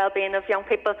emotional well-being of young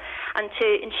people, and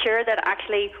to ensure that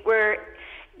actually we're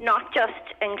not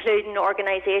just including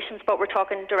organisations, but we're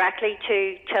talking directly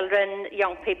to children,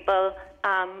 young people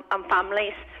and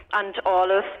families, and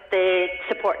all of the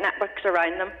support networks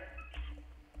around them.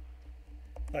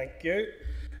 Thank you.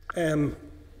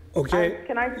 Okay.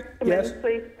 Can I just come in,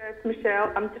 please,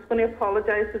 Michelle? I'm just going to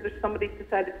apologise because there's somebody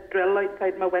decided to drill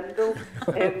outside my window.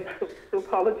 So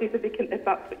apologies if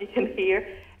that's what you can hear.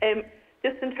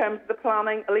 Just in terms of the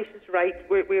planning, Alicia's right.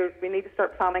 We need to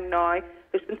start planning now.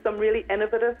 There's been some really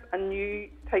innovative and new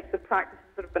types of practices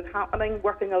that have been happening,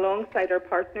 working alongside our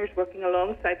partners, working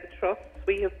alongside the trusts.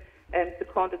 We have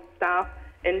seconded staff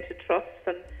into trusts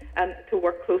and to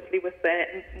work closely with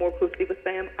them, more closely with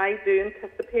them. I do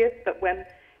anticipate that when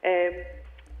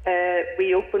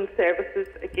we open services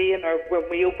again, or when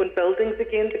we open buildings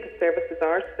again, because services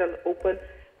are still open,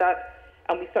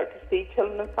 and we start to see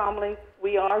children and families,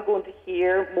 we are going to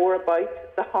hear more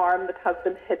about the harm that has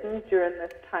been hidden during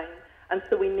this time. And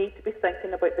so we need to be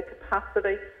thinking about the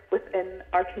capacity within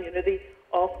our community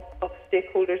of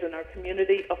stakeholders in our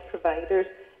community, of providers.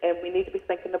 And we need to be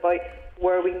thinking about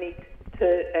where we need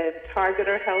to target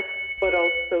our help, but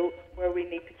also where we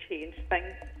to change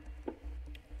things.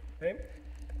 Okay.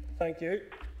 Thank you.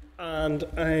 And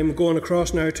I'm going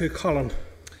across now to Colin.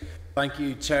 Thank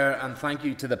you, Chair, and thank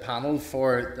you to the panel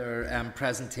for their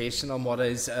presentation on what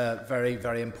is a very,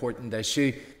 very important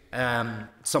issue.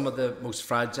 Some of the most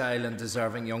fragile and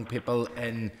deserving young people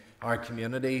in our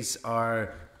communities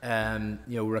are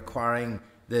requiring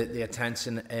the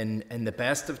attention in the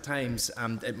best of times,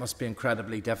 and it must be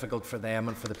incredibly difficult for them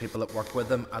and for the people that work with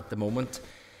them at the moment.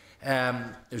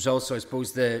 There's also, I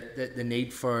suppose, the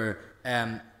need for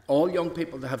all young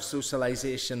people to have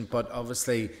socialisation, but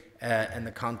obviously in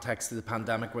the context of the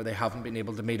pandemic where they haven't been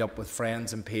able to meet up with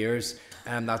friends and peers,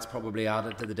 and that's probably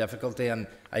added to the difficulty. And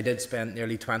I did spend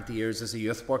nearly 20 years as a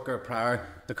youth worker prior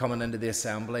to coming into the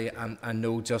Assembly, and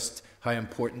know just how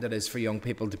important it is for young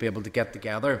people to be able to get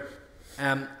together.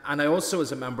 And I also,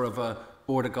 as a member of a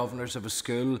Board of Governors of a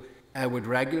school, would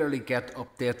regularly get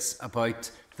updates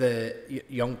about the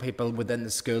young people within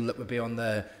the school that would be on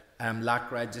the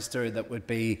LAC register, that would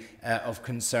be of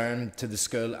concern to the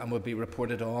school and would be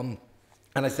reported on.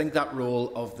 And I think that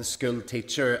role of the school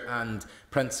teacher and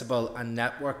principal and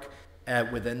network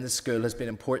within the school has been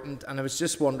important. And I was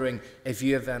just wondering if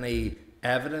you have any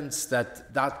evidence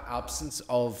that that absence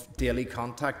of daily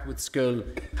contact with school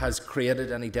has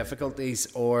created any difficulties,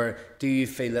 or do you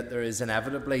feel that there is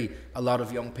inevitably a lot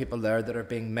of young people there that are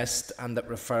being missed and that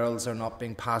referrals are not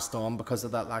being passed on because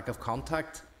of that lack of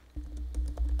contact?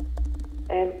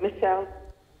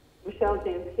 Michelle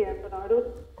James here in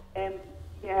Bernardo.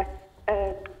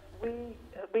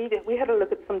 We had a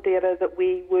look at some data that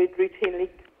we would routinely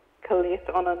collate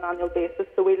on an annual basis.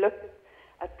 So we looked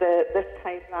at this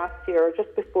time last year, or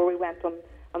just before we went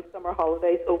on summer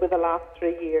holidays over the last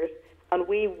 3 years, and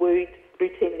we would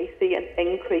routinely see an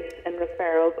increase in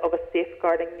referrals of a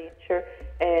safeguarding nature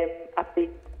at this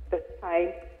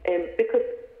time, because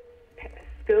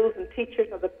schools and teachers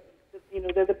are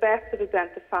they're the best at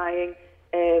identifying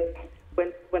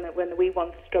when we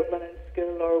want struggling in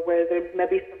school, or where there may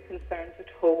be some concerns at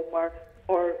home,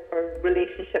 or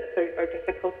relationships are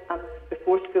difficult, and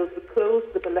before schools would close,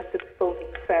 they'd be lifted phones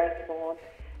and referred them on,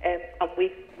 and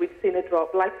we've seen a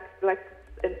drop, like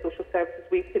in social services,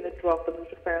 we've seen a drop in those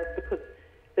referrals because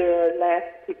there are less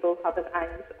people having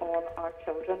eyes on our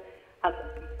children. And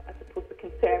I suppose the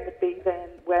concern would be then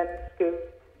when schools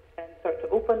start to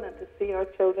open and to see our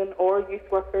children or youth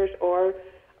workers or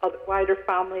other wider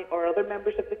family or other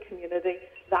members of the community,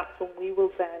 that's when we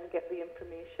will then get the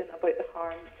information about the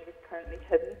harm that is currently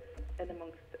hidden in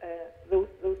amongst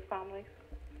those families.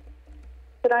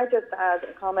 Could I just add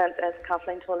a comment as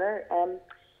Kathleen Toner?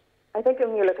 I think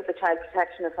when you look at the child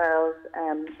protection referrals,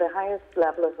 the highest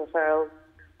level of referrals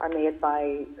are made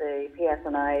by the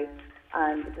PSNI,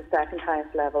 and the second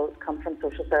highest levels come from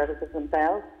social services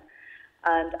themselves.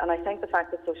 And I think the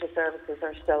fact that social services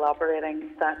are still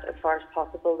operating, that as far as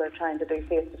possible they're trying to do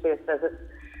face-to-face visits,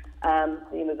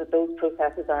 that those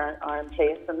processes are in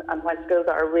place. And while schools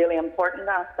are a really important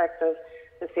aspect of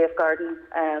the safeguarding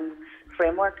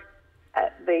framework,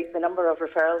 the number of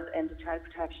referrals into child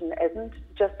protection isn't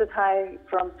just as high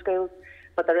from schools,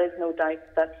 but there is no doubt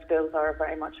that schools are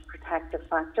very much a protective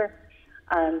factor.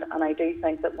 And I do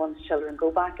think that once children go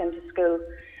back into school,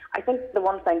 I think the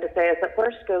one thing to say is that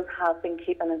where schools have been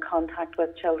keeping in contact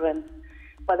with children,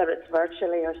 whether it's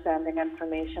virtually or sending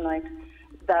information out,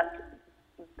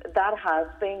 that has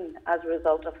been as a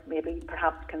result of maybe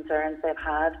perhaps concerns they've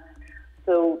had.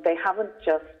 So they haven't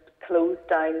just closed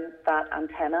down that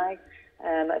antennae.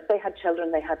 If they had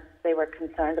children they were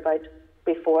concerned about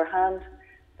beforehand,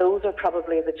 those are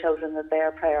probably the children that they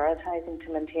are prioritising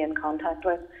to maintain contact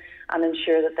with and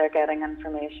ensure that they're getting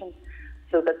information,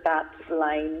 so that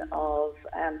line of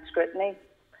scrutiny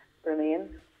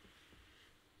remains.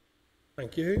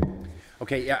 Thank you.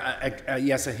 Okay,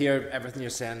 yes, I hear everything you're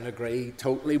saying and agree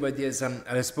totally with you. And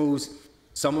I suppose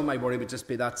some of my worry would just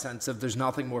be that sense of there's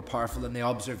nothing more powerful than the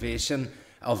observation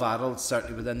of adults,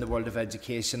 certainly within the world of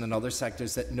education and other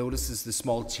sectors, that notices the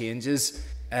small changes,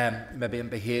 maybe in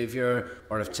behaviour,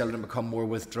 or if children become more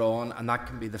withdrawn, and that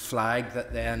can be the flag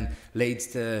that then leads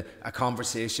to a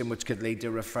conversation which could lead to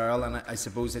a referral. And I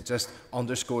suppose it just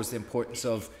underscores the importance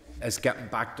of getting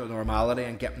back to normality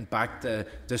and getting back to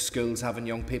schools having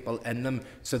young people in them,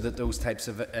 so that those types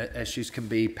of issues can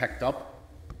be picked up.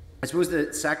 I suppose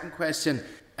the second question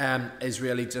is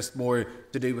really just more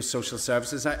to do with social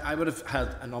services. I would have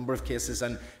had a number of cases,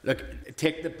 and look,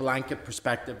 take the blanket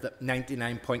perspective that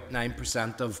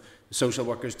 99.9% of social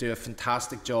workers do a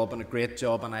fantastic job and a great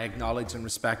job, and I acknowledge and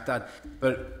respect that.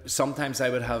 But sometimes I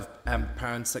would have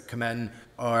parents that come in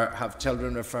or have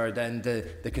children referred into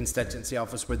the constituency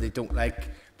office where they don't like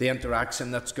the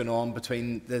interaction that's going on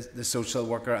between the social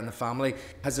worker and the family.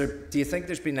 Do you think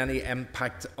there's been any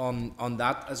impact on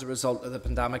that as a result of the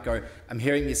pandemic? Or I'm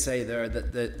hearing you say there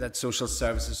that social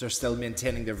services are still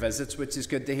maintaining their visits, which is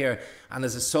good to hear. And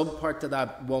as a sub-part to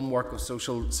that, one work of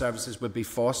social services would be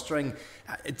fostering.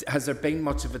 Has there been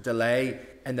much of a delay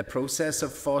in the process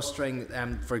of fostering,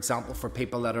 for example, for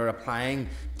people that are applying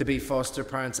to be foster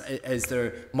parents? Is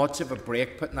there much of a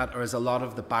break put in that, or is a lot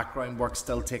of the background work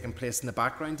still taking place in the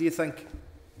background, do you think?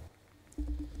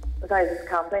 Sorry, this is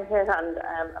Kathleen here, and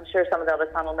I'm sure some of the other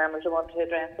panel members will want to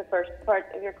address the first part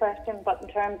of your question. But in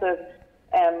terms of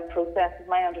processes,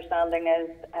 my understanding is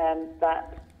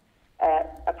that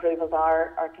approvals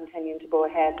are continuing to go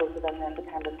ahead both within the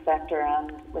independent sector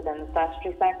and within the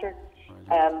statutory sector.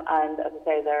 And as I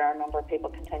say, there are a number of people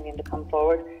continuing to come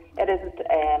forward. It isn't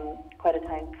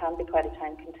can be quite a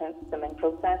time-consuming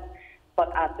process.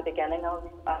 But at the beginning of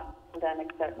the pandemic,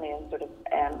 certainly in sort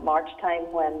of March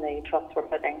time, when the trusts were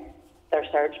putting their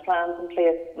surge plans in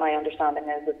place, my understanding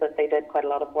is that they did quite a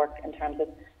lot of work in terms of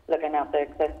looking at the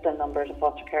existing numbers of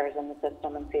foster carers in the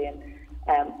system and seeing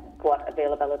what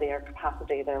availability or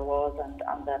capacity there was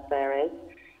and that there is.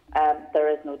 There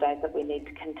is no doubt that we need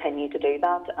to continue to do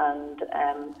that, and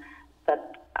that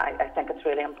I think it's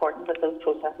really important that those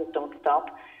processes don't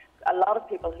stop. A lot of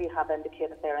people who have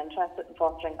indicated they're interested in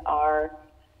fostering are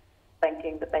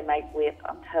thinking that they might wait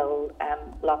until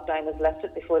lockdown is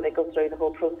lifted before they go through the whole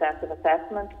process of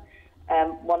assessment.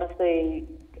 One of the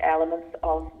elements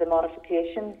of the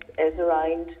modifications is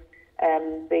around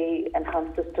the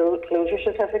enhanced disclosure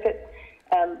certificate.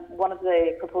 One of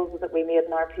the proposals that we made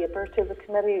in our paper to the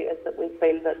committee is that we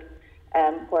feel that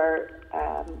where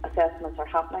assessments are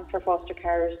happening for foster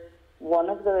carers,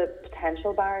 one of the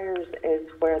potential barriers is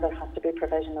where there has to be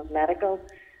provision of medical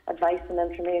advice and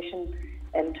information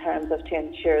in terms of to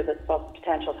ensure that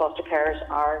potential foster carers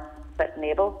are fit and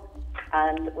able.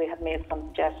 And we have made some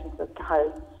suggestions as to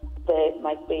how there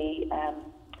might be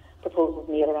proposals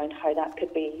made around how that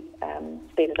could be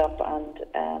speeded up,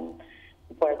 and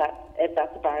where if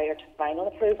that's a barrier to final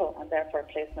approval and therefore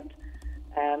placement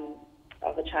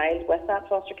of a child with that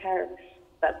foster care,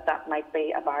 that might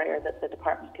be a barrier that the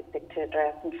department could seek to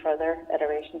address in further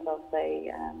iterations of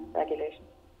the regulation.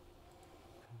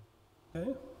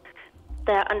 Okay.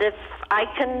 And if I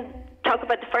can talk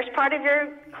about the first part of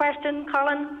your question,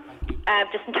 Colin,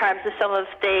 just in terms of some of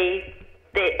the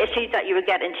issues that you would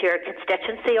get into your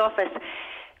constituency office.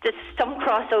 There's some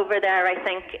crossover there, I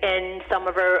think, in some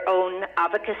of our own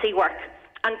advocacy work.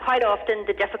 And quite often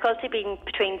the difficulty being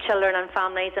between children and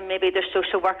families and maybe their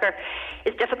social worker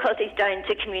is difficulties down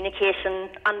to communication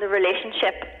and the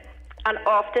relationship. And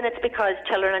often it's because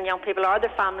children and young people or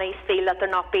their families feel that they're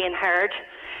not being heard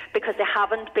because they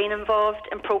haven't been involved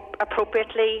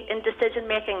appropriately in decision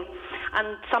making.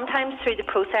 And sometimes through the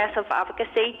process of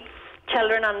advocacy,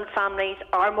 children and families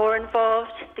are more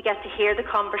involved. They get to hear the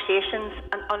conversations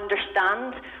and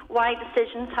understand why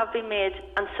decisions have been made,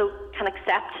 and so can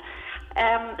accept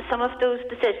some of those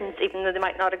decisions even though they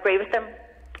might not agree with them.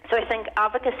 So I think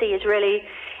advocacy is really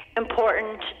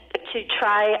important to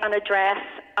try and address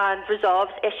and resolve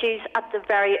issues at the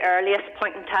very earliest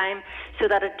point in time so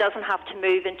that it doesn't have to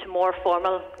move into more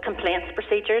formal complaints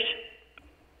procedures.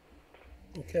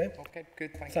 Okay,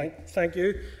 good, thank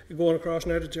you. Going across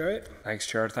now to Jerry. Thanks,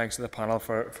 Chair. Thanks to the panel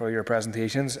for your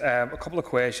presentations. A couple of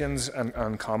questions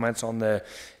and comments on the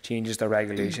changes to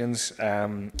regulations.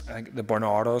 I think the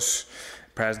Bernardo's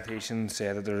presentation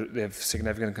said that they have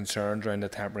significant concerns around the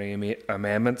temporary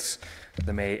amendments.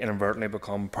 They may inadvertently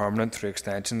become permanent through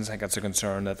extensions. I think that's a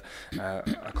concern that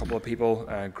a couple of people,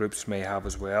 groups may have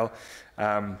as well.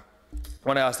 I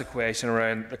want to ask the question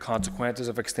around the consequences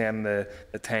of extending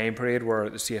the time period where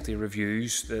the safety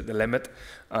reviews, the limit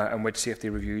in which safety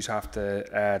reviews have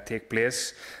to take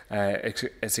place.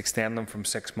 It's extending them from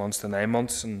 6 months to 9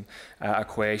 months, and a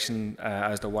question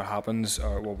as to what happens,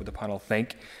 or what would the panel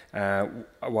think,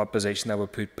 what position that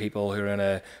would put people who are in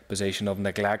a position of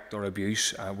neglect or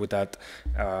abuse. Would that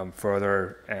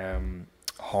further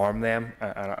harm them?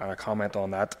 And a comment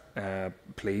on that,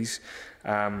 please.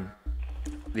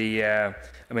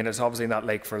 I mean, it's obviously not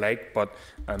like for like, but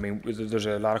I mean, there's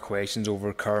a lot of questions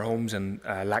over care homes and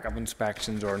lack of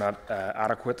inspections or not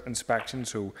adequate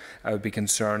inspections. So I would be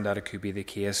concerned that it could be the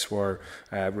case where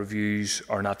reviews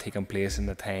are not taking place in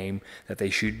the time that they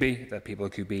should be, that people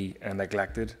could be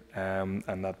neglected and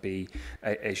not be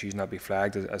issues not be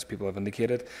flagged as people have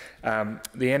indicated. The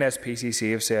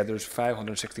NSPCC have said there's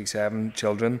 567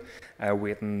 children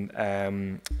waiting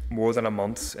more than a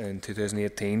month in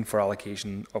 2018 for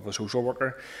allocation of a social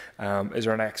worker. Is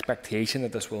there an expectation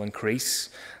that this will increase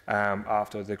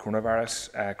after the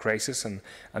coronavirus crisis? And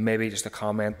maybe just a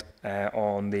comment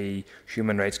on the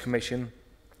Human Rights Commission,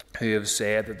 who have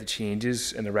said that the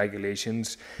changes in the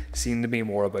regulations seem to be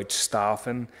more about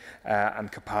staffing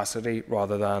and capacity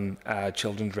rather than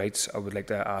children's rights. I would like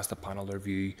to ask the panel their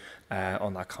view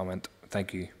on that comment.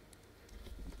 Thank you.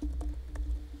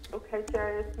 Okay,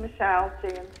 Jerry, it's Michelle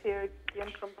James here, again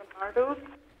from Bernardo.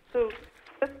 So,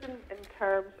 just in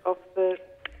terms of the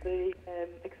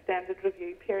extended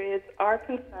review periods, our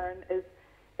concern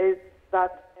is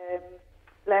that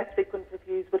less frequent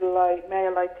reviews may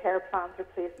allow care plans or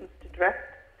placements to drift.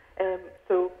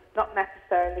 So, not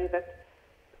necessarily that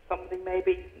somebody may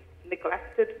be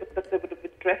neglected, but that they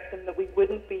would drift and that we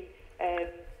wouldn't be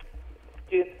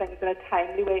doing things in a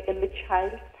timely way in the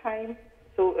child's time.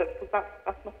 So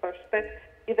that's my first bit.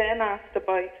 You then asked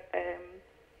about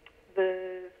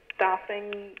the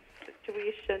staffing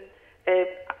situation. I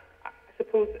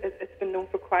suppose it's been known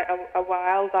for quite a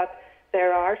while that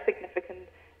there are significant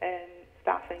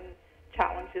staffing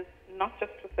challenges, not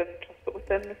just within the trust, but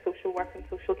within the social work and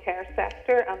social care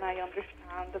sector. And I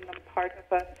understand, and I'm part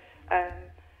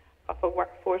of a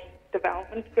workforce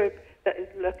development group that is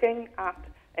looking at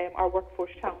our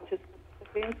workforce challenges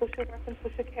in social work and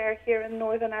social care here in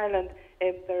Northern Ireland.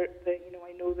 I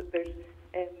know that there's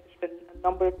been a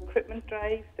number of recruitment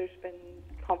drives. There's been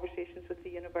conversations with the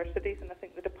universities, and I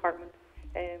think the department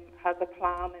has a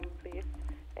plan in place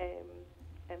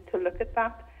to look at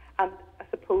that. And I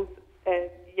suppose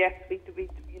yes,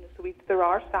 there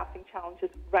are staffing challenges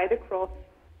right across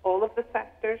all of the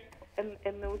sectors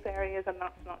in those areas, and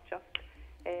that's not just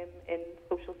in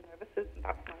social services.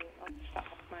 That's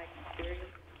my experience.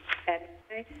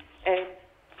 Anyway,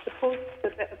 suppose the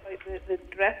bit about the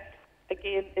drift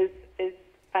again is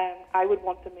I would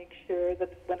want to make sure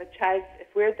that when if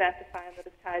we're identifying that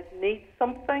a child needs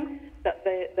something, that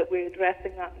we're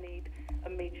addressing that need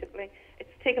immediately.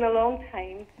 It's taken a long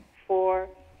time for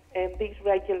these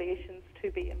regulations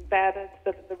to be embedded,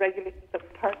 that the regulations that we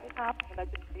currently have in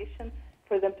legislation,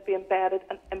 for them to be embedded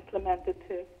and implemented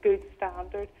to a good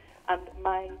standard. And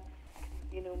my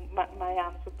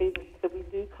answer would be that we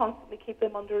do constantly keep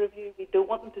them under review. We don't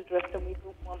want them to drift, and we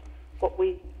don't want what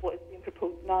is being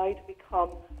proposed now to become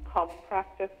common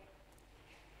practice.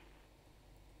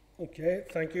 Okay,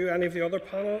 thank you. Any of the other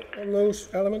panel on those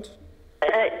elements?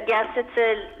 Yes, it's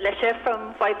Alicia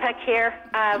from VIPEC here.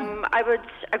 I would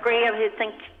agree. I would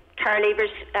think care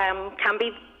leavers can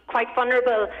be quite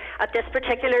vulnerable at this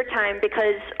particular time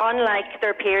because, unlike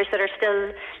their peers that are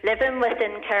still living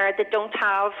within care, they don't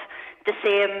have the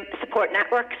same support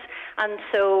networks. And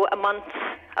so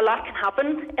a lot can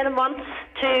happen in a month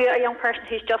to a young person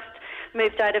who's just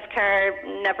moved out of care,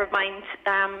 never mind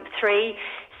 3.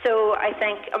 So I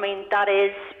think, that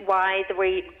is why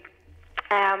we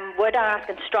would ask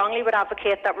and strongly would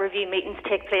advocate that review meetings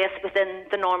take place within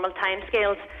the normal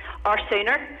timescales or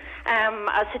sooner,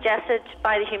 as suggested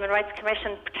by the Human Rights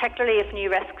Commission, particularly if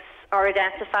new risks are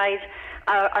identified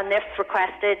and if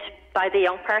requested by the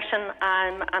young person.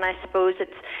 And I suppose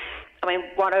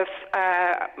one of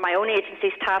my own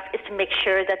agency's tasks is to make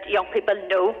sure that young people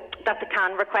know that they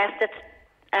can request it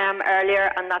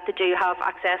earlier and that they do have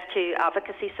access to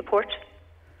advocacy support.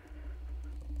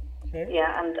 Okay.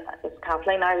 Yeah, and as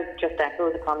Kathleen, I would just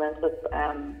echo the comments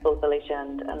of both Alicia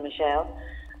and Michelle.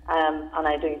 And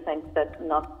I do think that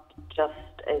not just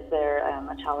is there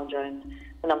a challenge around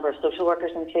the number of social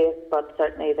workers in place, but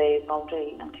certainly the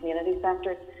voluntary and community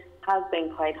sectors has been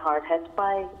quite hard hit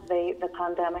by the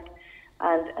pandemic.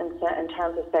 And in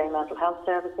terms of, say, mental health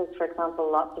services, for example,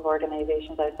 lots of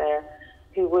organisations out there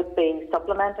who would be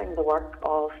supplementing the work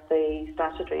of the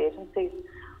statutory agencies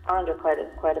are under quite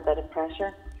a bit of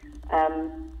pressure.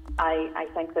 I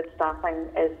think that staffing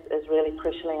is really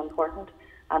crucially important,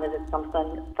 and it is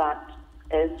something that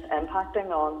is impacting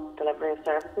on delivery of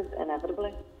services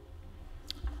inevitably.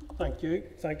 Thank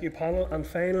you, panel. And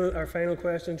our final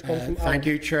questions come from. Thank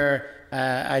you, Chair.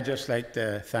 I'd just like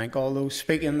to thank all those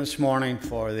speaking this morning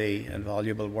for the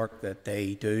invaluable work that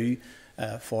they do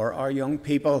for our young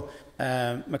people.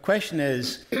 My question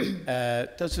is,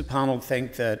 does the panel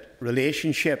think that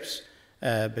relationships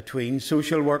between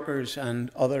social workers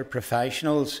and other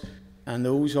professionals and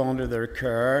those under their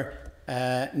care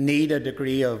need a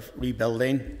degree of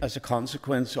rebuilding as a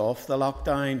consequence of the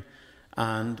lockdown?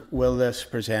 And will this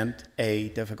present a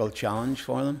difficult challenge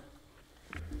for them?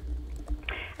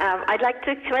 I'd like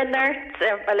to come in there.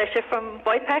 It's Alicia from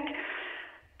VIPEC.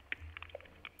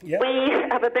 Yep. We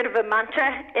have a bit of a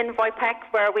mantra in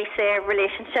VIPEC where we say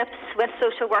relationships with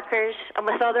social workers and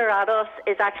with other adults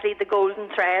is actually the golden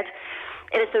thread.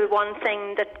 It is the one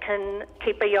thing that can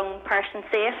keep a young person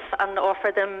safe and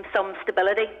offer them some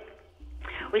stability.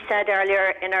 We said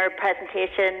earlier in our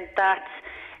presentation that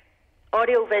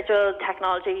audio-visual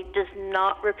technology does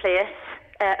not replace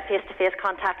face-to-face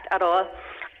contact at all.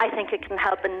 I think it can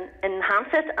help enhance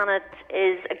it, and it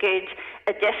is a good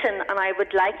addition. And I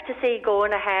would like to see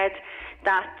going ahead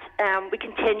that we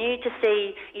continue to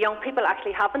see young people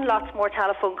actually having lots more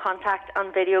telephone contact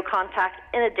and video contact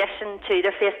in addition to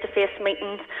their face-to-face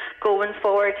meetings going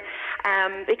forward,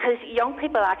 because young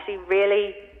people actually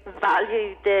really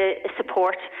value the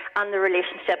support and the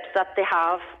relationships that they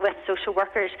have with social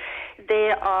workers.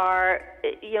 They are,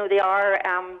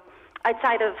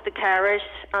 outside of the carers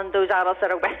and those adults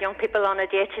that are with young people on a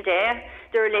day-to-day,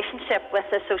 the relationship with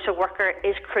a social worker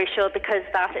is crucial, because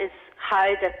that is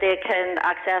how that they can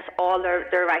access all their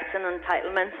rights and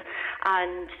entitlements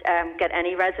and get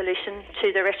any resolution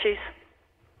to their issues.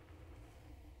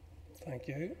 Thank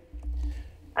you.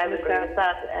 I would agree with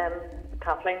that,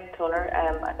 Kathleen Toner.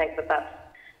 I think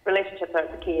that relationships are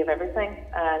the key of everything,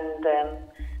 and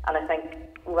I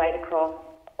think right across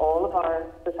all of our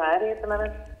society at the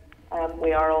minute,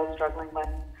 we are all struggling with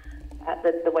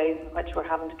the ways in which we're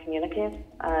having to communicate.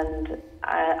 And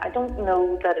I don't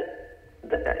know that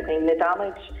the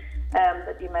damage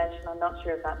that you mentioned, I'm not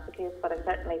sure if that's the case, but I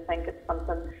certainly think it's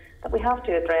something that we have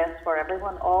to address for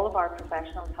everyone. All of our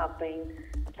professionals have been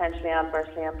potentially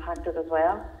adversely impacted as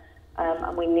well,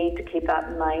 and we need to keep that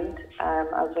in mind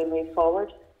as we move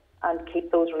forward and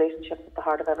keep those relationships at the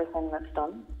heart of everything that's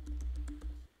done.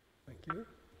 Thank you.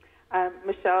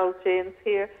 Michelle James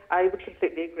here. I would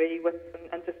completely agree with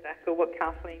and just echo what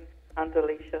Kathleen and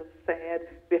Alicia said.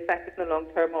 To be effective in the long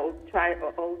term, all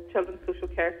children's social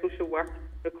care, social work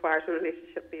requires a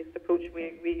relationship-based approach.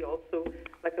 We also,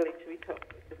 like Alicia, we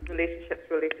talk relationships.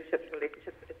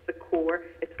 It's the core.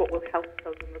 It's what will help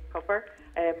children recover,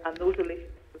 and those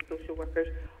relationships with social workers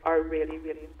are really,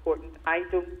 really important. I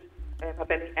don't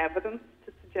have any evidence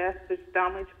to suggest there's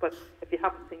damage, but if you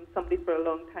haven't seen somebody for a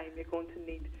long time, you're going to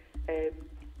need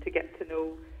to get to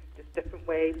know just different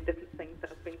ways, different things that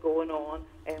have been going on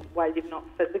while you've not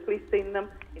physically seen them.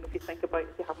 You know, if you think about it,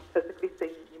 if you haven't physically seen,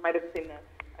 you might have seen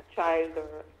a child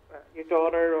or your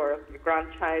daughter or your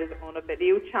grandchild on a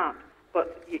video chat,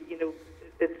 but you know,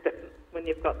 it's different when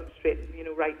you've got them straight,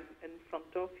 right in front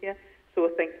of you. So I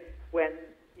think when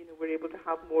we're able to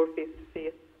have more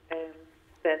face-to-face,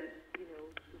 then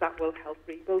that will help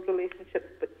rebuild relationships.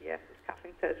 But yes, as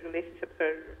Kathleen says, relationships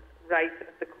are right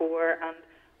at the core, and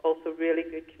also really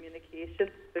good communication.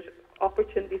 There's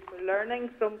opportunities for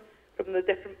learning from the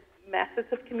different methods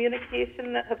of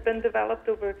communication that have been developed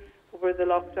over the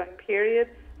lockdown period,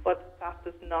 but that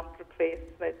does not replace,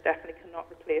 that definitely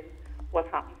cannot replace what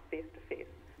happens face to face,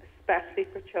 especially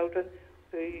for children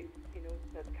who,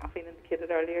 as Kathleen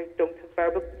indicated earlier, don't have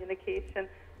verbal communication,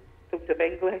 don't have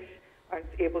English, aren't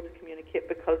able to communicate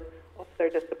because of their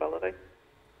disability.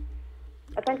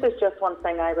 I think there's just one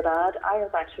thing I would add. I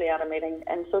was actually at a meeting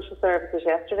in social services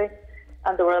yesterday,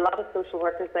 and there were a lot of social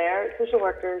workers there. Social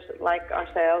workers, like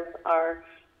ourselves, are,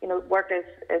 work is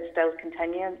still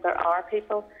continuing. There are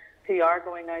people who are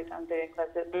going out and doing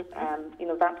visits.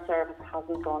 That service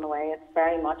hasn't gone away. It's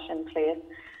very much in place.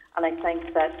 And I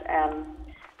think that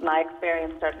my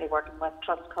experience, certainly working with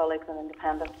trust colleagues and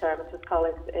independent services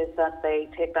colleagues, is that they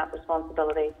take that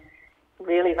responsibility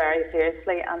really very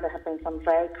seriously, and there have been some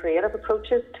very creative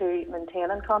approaches to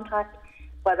maintaining contact,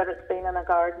 whether it's been in a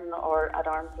garden or at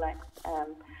arm's length,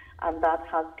 and that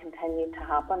has continued to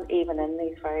happen even in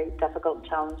these very difficult and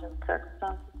challenging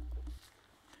circumstances.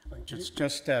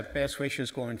 Just best wishes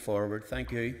going forward.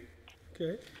 Thank you.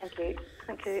 Okay. Thank you.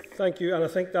 Thank you. Thank you. And I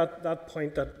think that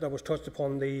point that was touched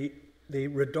upon, the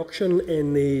reduction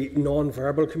in the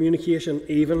non-verbal communication,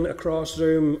 even across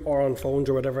Zoom or on phones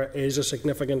or whatever, is a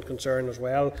significant concern as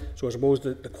well. So I suppose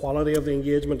the quality of the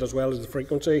engagement as well as the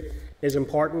frequency is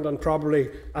important, and probably,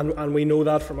 and we know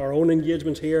that from our own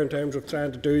engagements here in terms of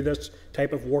trying to do this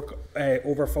type of work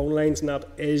over phone lines, and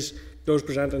that does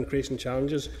present increasing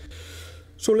challenges.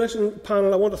 So listen,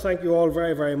 panel, I want to thank you all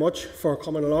very, very much for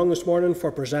coming along this morning,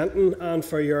 for presenting and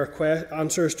for your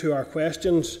answers to our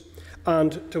questions,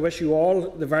 and to wish you all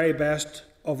the very best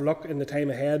of luck in the time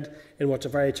ahead in what's a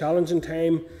very challenging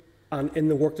time, and in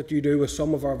the work that you do with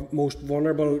some of our most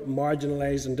vulnerable,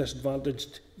 marginalised and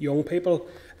disadvantaged young people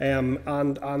and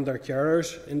their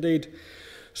carers, indeed.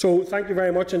 So thank you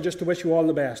very much, and just to wish you all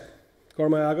the best.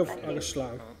 Thank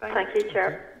you,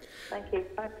 Chair. Thank you.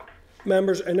 Bye.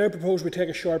 Members, I now propose we take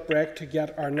a short break to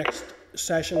get our next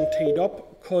session teed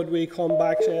up. Could we come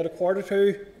back, say, at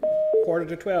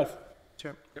 11:45?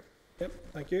 Sure. Yep,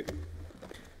 thank you.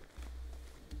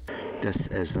 This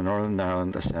is the Northern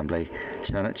Ireland Assembly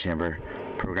Senate Chamber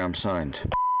Programme Sound.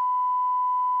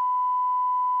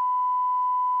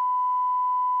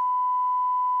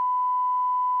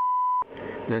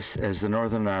 This is the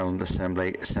Northern Ireland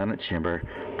Assembly Senate Chamber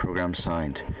Programme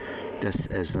Sound. This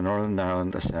is the Northern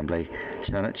Ireland Assembly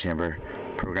Senate Chamber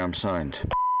Programme Sound.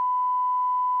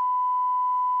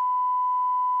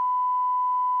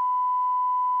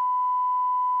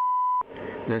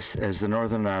 This is the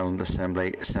Northern Ireland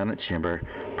Assembly Senate Chamber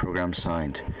Programme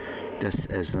Sound. This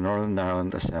is the Northern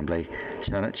Ireland Assembly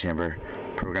Senate Chamber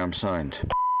Programme Sound.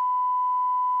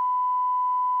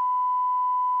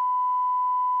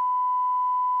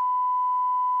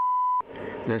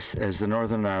 This is the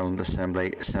Northern Ireland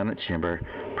Assembly Senate Chamber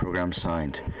Programme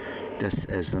Sound. This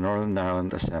is the Northern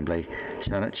Ireland Assembly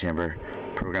Senate Chamber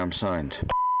Programme Sound.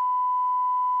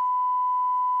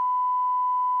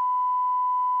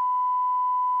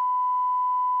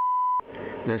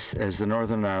 This is the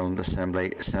Northern Ireland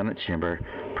Assembly Senate Chamber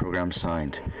Programme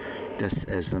Sound. This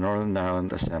is the Northern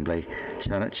Ireland Assembly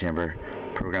Senate Chamber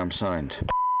Programme Sound.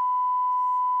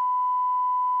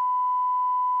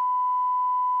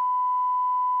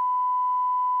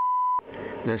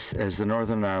 This is the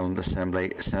Northern Ireland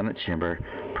Assembly Senate Chamber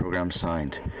Programme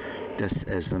Sound. This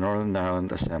is the Northern Ireland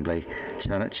Assembly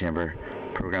Senate Chamber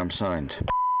Programme Sound.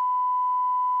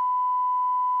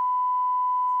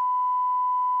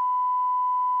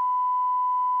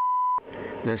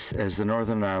 This is the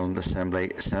Northern Ireland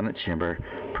Assembly Senate Chamber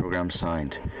Programme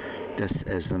Sound. This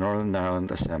is the Northern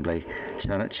Ireland Assembly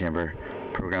Senate Chamber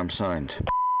Programme Sound.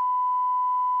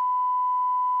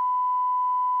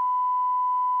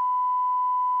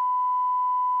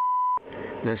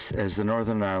 This is the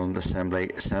Northern Ireland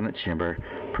Assembly Senate Chamber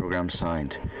Programme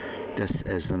Sound. This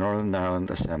is the Northern Ireland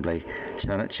Assembly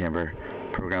Senate Chamber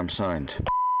Programme Sound.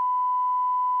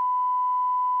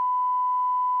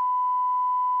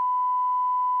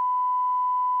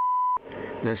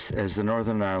 This is the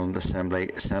Northern Ireland Assembly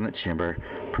Senate Chamber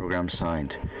Programme Sound.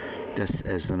 This is the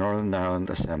Northern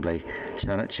Ireland Assembly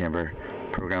Senate Chamber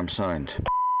Programme Sound.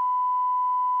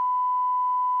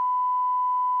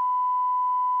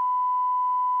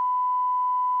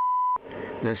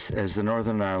 This is the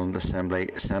Northern Ireland Assembly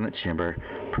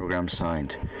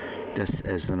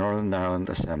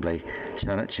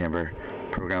Senate Chamber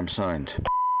Programme Sound.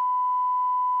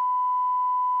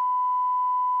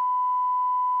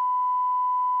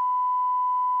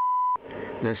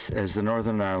 This is the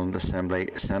Northern Ireland Assembly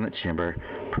Senate Chamber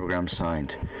Programme Sound. This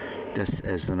is the Northern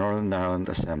Ireland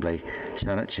Assembly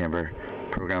Senate Chamber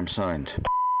Programme Sound.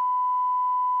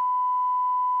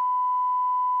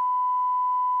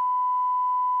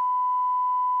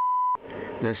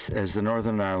 This is the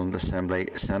Northern Ireland Assembly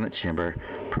Senate Chamber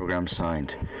Programme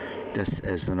Sound. This is the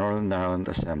Northern Ireland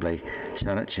Assembly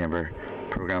Senate Chamber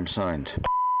Programme Sound.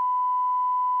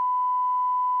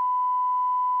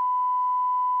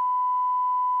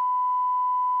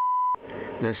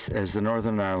 This is the Northern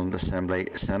Ireland Assembly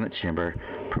Senate Chamber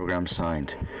Programme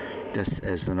Sound.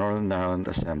 This is the Northern Ireland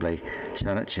Assembly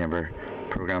Senate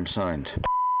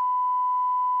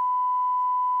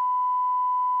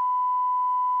Chamber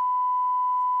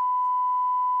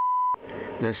Programme Sound.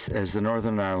 This is the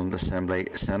Northern Ireland Assembly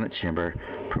Senate Chamber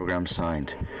Programme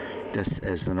Sound.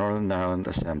 This is the Northern Ireland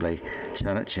Assembly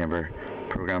Senate Chamber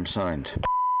Programme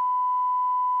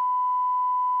Sound.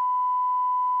 This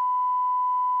is the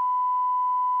Northern Ireland Assembly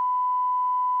Senate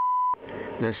Chamber Programme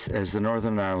Sound. This is the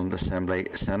Northern Ireland Assembly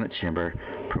Senate Chamber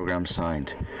Programme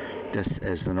Sound. This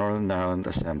is the Northern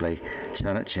Ireland Assembly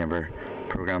Senate Chamber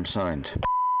Programme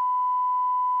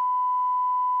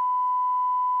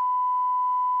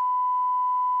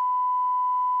Sound.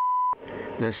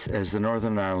 This is the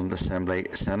Northern Ireland Assembly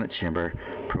Senate Chamber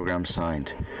Programme Sound.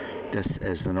 This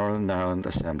is the Northern Ireland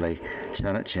Assembly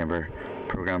Senate Chamber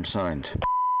Programme Sound.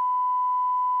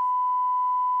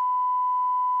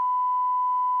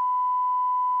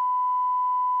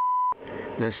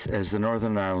 This is the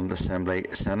Northern Ireland Assembly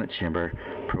Senate Chamber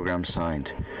Programme Sound.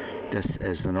 This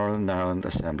is the Northern Ireland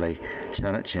Assembly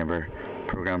Senate Chamber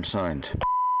Programme Sound.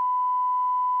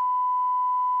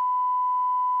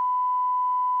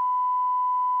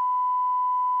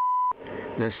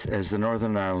 This is the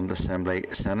Northern Ireland Assembly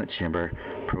Senate Chamber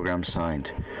Programme Sound.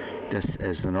 This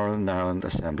is the Northern Ireland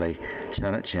Assembly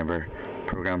Senate Chamber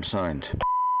Programme Sound.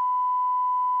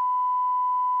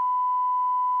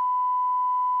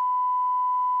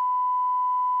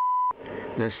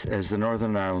 This is the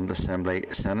Northern Ireland Assembly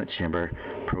Senate Chamber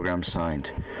Programme Sound.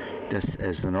 This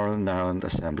is the Northern Ireland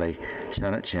Assembly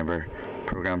Senate Chamber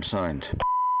Programme Sound.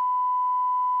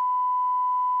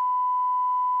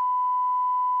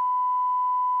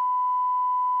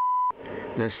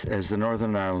 This is the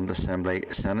Northern Ireland Assembly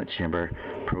Senate Chamber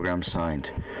Programme Sound.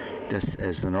 This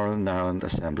is the Northern Ireland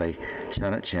Assembly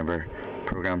Senate Chamber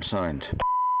Programme Sound.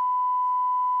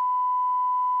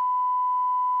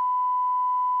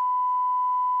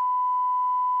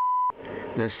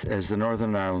 This is the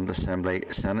Northern Ireland Assembly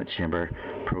Senate Chamber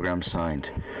Programme Sound.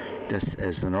 This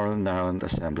is the Northern Ireland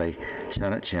Assembly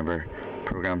Senate Chamber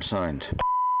Programme Sound.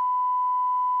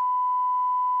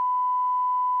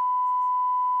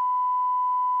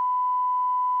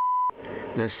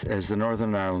 This is the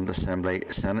Northern Ireland Assembly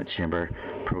Senate Chamber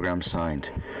Programme Sound.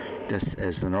 This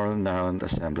is the Northern Ireland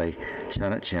Assembly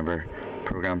Senate Chamber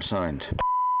Programme Sound.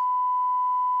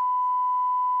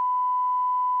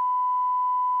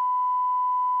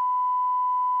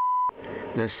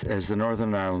 This is the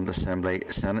Northern Ireland Assembly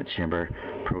Senate Chamber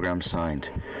Programme Sound.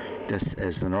 This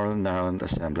is the Northern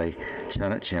Ireland Assembly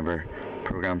Senate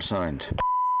Chamber Programme Sound.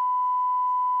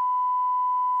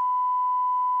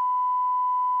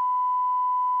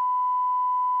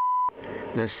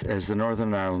 This is the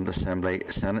Northern Ireland Assembly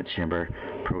Senate Chamber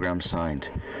Programme Sound.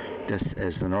 This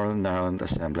is the Northern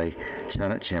Ireland Assembly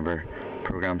Senate Chamber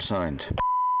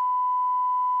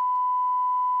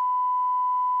Programme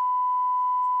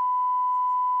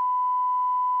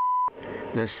Sound.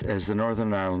 This is the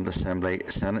Northern Ireland Assembly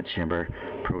Senate Chamber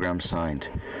Programme Sound.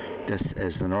 This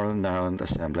is the Northern Ireland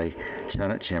Assembly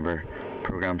Senate Chamber Programme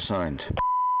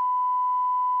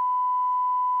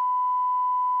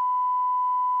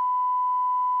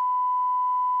Sound.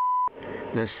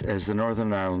 This is the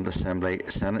Northern Ireland Assembly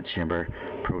Senate Chamber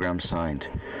Programme Sound.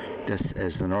 This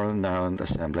is the Northern Ireland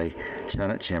Assembly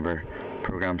Senate Chamber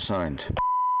Programme Sound.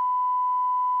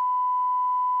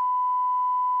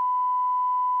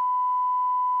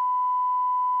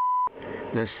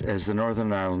 This is the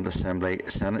Northern Ireland Assembly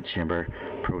Senate Chamber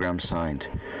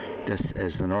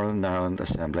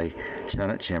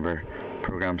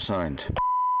Programme Sound.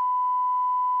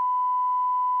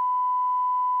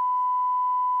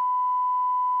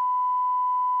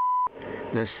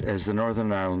 This is the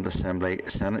Northern Ireland Assembly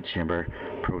Senate Chamber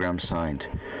Programme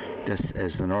Sound. This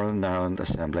is the Northern Ireland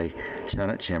Assembly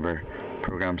Senate Chamber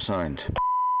Programme Sound.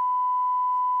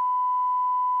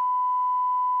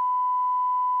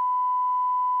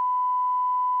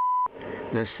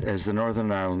 This is the Northern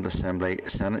Ireland Assembly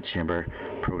Senate Chamber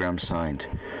Programme Sound.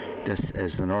 This is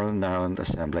the Northern Ireland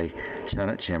Assembly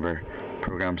Senate Chamber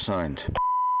Programme Sound.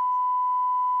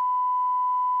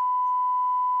 This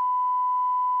is the Northern Ireland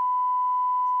Assembly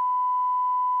Senate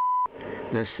Chamber Programme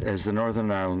Sound. This is the Northern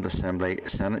Ireland Assembly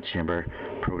Senate Chamber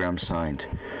Programme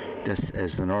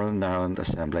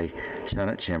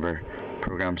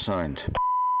Sound.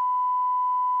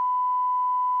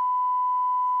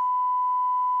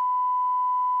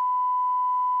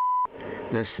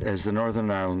 This is the Northern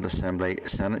Ireland Assembly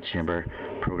Senate Chamber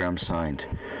Programme Sound.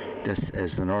 This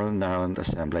is the Northern Ireland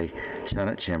Assembly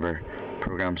Senate Chamber Programme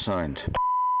Sound.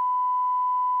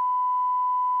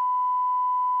 This is the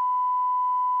Northern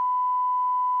Ireland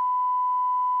Assembly Senate Chamber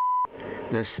Programme Sound.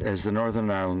 This is the Northern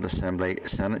Ireland Assembly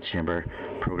Senate Chamber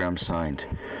Programme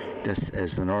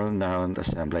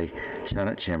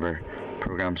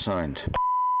Sound.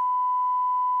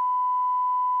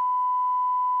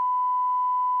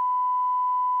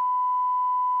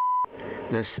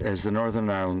 This is the Northern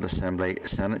Ireland Assembly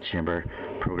Senate Chamber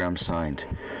Programme Sound.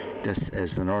 This is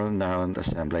the Northern Ireland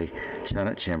Assembly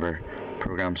Senate Chamber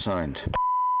Programme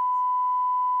Sound.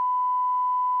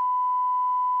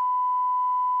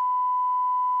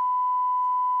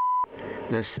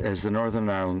 This is the Northern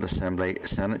Ireland Assembly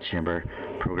Senate Chamber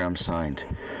Programme Sound.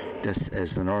 This is the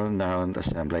Northern Ireland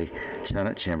Assembly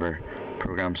Senate Chamber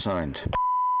Programme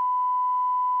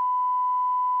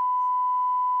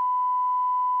Sound.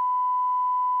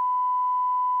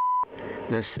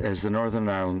 This is the Northern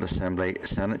Ireland Assembly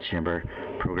Senate Chamber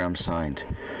Programme Sound. This is the Northern Ireland Assembly Senate Chamber Programme Sound.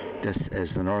 This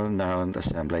is the Northern Ireland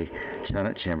Assembly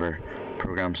Senate Chamber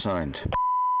Programme Sound.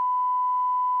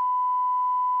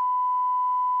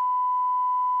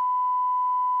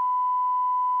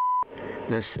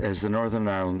 This is the Northern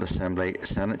Ireland Assembly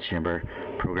Senate Chamber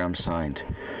Programme Sound.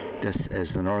 This is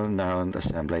the Northern Ireland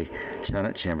Assembly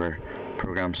Senate Chamber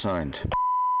Programme Sound.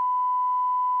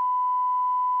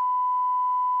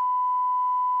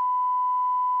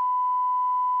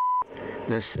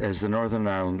 This is the Northern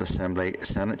Ireland Assembly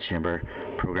Senate Chamber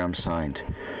Programme Sound.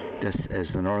 This is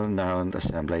the Northern Ireland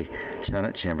Assembly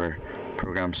Senate Chamber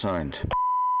Programme Sound.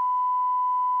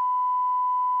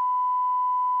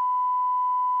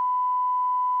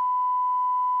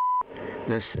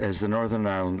 This is the Northern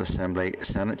Ireland Assembly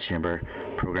Senate Chamber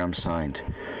Programme Sound.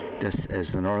 This is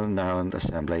the Northern Ireland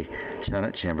Assembly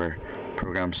Senate Chamber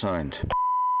Programme Sound.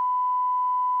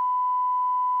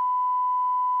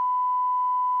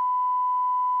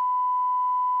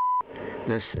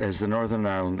 This is the Northern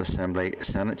Ireland Assembly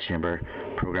Senate Chamber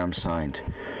programme sound.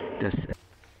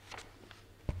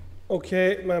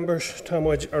 Okay, members,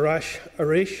 Tamwaj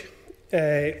Arish.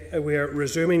 We are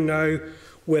resuming now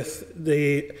with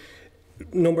the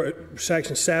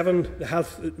section 7, the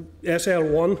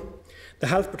SL1, the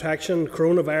Health Protection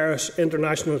Coronavirus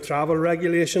International Travel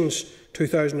Regulations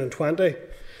 2020.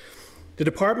 The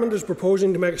Department is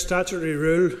proposing to make a statutory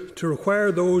rule to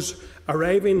require those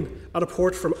arriving at a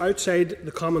port from outside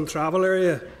the common travel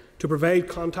area to provide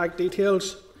contact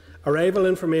details, arrival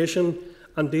information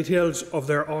and details of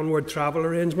their onward travel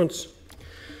arrangements.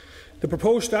 The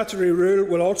proposed statutory rule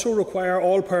will also require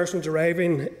all persons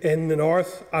arriving in the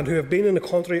North and who have been in a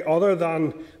country other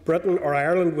than Britain or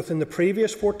Ireland within the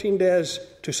previous 14 days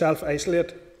to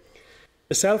self-isolate.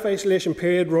 The self-isolation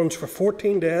period runs for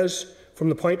 14 days from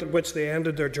the point at which they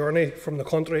ended their journey from the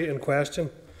country in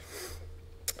question.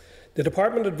 The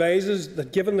Department advises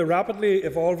that given the rapidly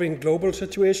evolving global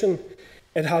situation,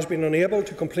 it has been unable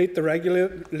to complete the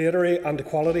regulatory and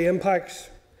equality impacts.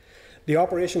 The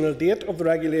operational date of the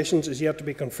regulations is yet to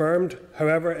be confirmed.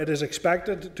 However, it is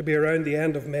expected to be around the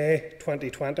end of May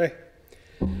 2020.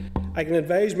 I can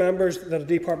advise members that a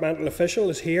departmental official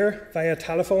is here via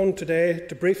telephone today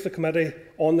to brief the committee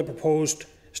on the proposed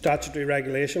statutory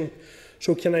regulation.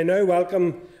 So can I now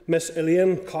welcome Ms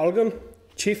Elaine Colgan,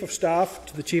 Chief of Staff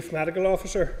to the Chief Medical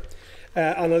Officer.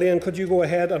 And Elaine, could you go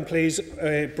ahead and please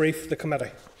brief the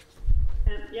committee?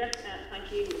 Yes,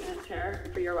 thank you, Chair,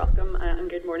 for your welcome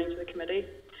and good morning to the committee.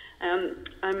 As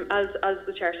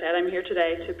the Chair said, I'm here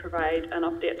today to provide an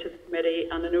update to the committee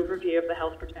and an overview of the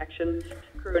Health Protection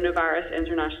Coronavirus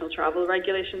International Travel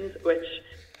Regulations, which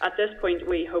at this point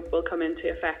we hope will come into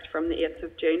effect from the 8th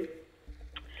of June.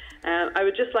 I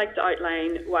would just like to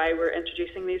outline why we're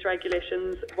introducing these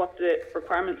regulations, what the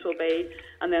requirements will be,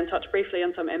 and then touch briefly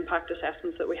on some impact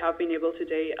assessments that we have been able to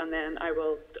do, and then I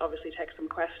will obviously take some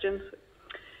questions.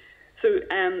 So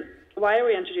why are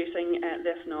we introducing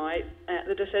this now?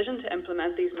 The decision to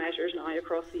implement these measures now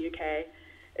across the UK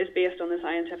is based on the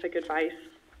scientific advice.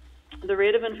 The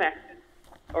rate of infection,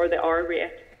 or the R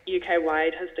rate,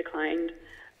 UK-wide has declined,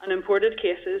 and imported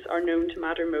cases are known to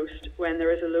matter most when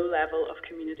there is a low level of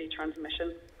community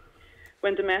transmission.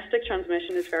 When domestic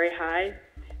transmission is very high,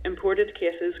 imported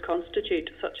cases constitute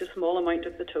such a small amount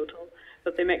of the total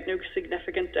that they make no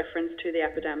significant difference to the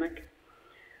epidemic.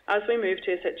 As we move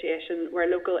to a situation where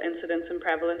local incidence and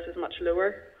prevalence is much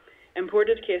lower,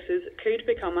 imported cases could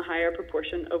become a higher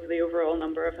proportion of the overall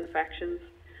number of infections,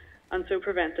 and so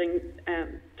preventing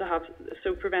them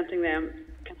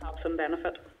can have some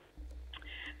benefit.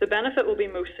 The benefit will be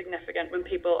most significant when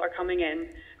people are coming in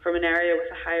from an area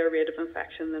with a higher rate of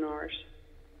infection than ours.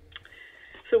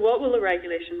 So what will the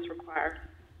regulations require?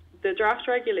 The draft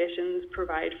regulations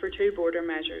provide for 2 border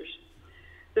measures.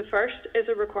 The first is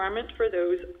a requirement for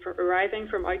those arriving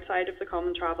from outside of the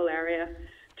common travel area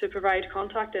to provide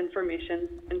contact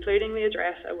information, including the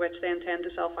address at which they intend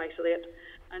to self-isolate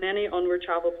and any onward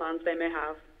travel plans they may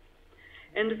have.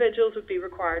 Individuals would be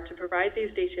required to provide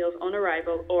these details on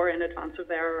arrival or in advance of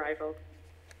their arrival.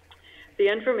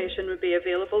 The information would be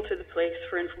available to the police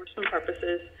for enforcement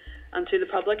purposes and to the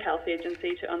Public Health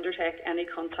Agency to undertake any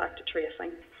contact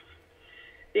tracing.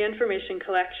 The information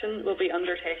collection will be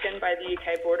undertaken by the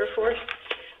UK Border Force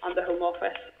and the Home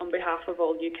Office on behalf of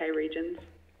all UK regions.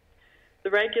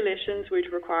 The regulations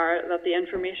would require that the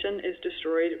information is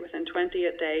destroyed within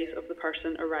 28 days of the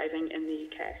person arriving in the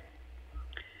UK.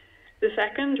 The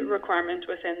second requirement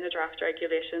within the draft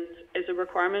regulations is a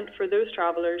requirement for those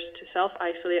travellers to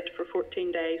self-isolate for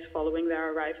 14 days following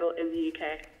their arrival in the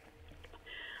UK.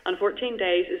 And 14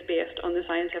 days is based on the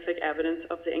scientific evidence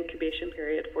of the incubation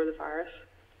period for the virus.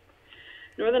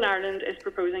 Northern Ireland is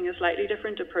proposing a slightly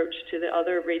different approach to the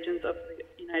other regions of the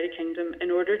United Kingdom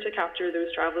in order to capture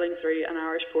those travelling through an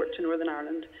Irish port to Northern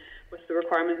Ireland with the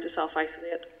requirement to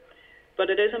self-isolate. But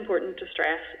it is important to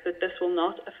stress that this will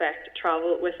not affect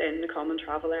travel within the common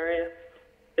travel area.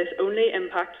 This only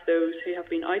impacts those who have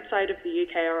been outside of the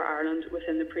UK or Ireland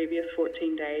within the previous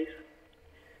 14 days.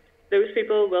 Those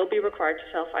people will be required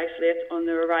to self-isolate on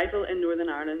their arrival in Northern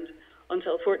Ireland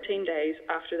until 14 days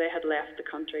after they had left the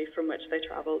country from which they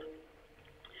travelled.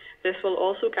 This will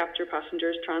also capture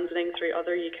passengers transiting through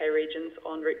other UK regions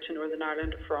en route to Northern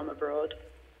Ireland from abroad.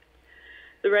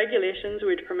 The regulations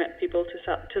would permit people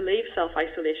to leave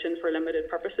self-isolation for limited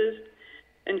purposes,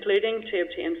 including to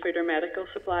obtain food or medical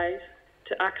supplies,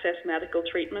 to access medical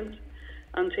treatment,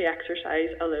 and to exercise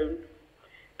alone.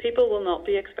 People will not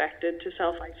be expected to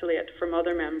self-isolate from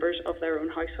other members of their own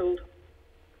household.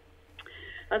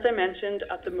 As I mentioned,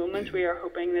 at the moment we are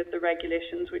hoping that the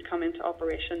regulations would come into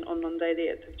operation on Monday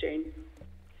the 8th of June.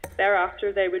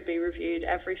 Thereafter they would be reviewed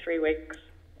every 3 weeks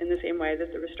in the same way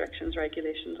that the restrictions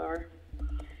regulations are.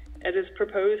 It is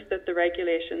proposed that the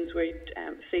regulations would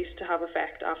cease to have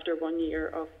effect after 1 year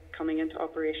of coming into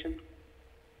operation.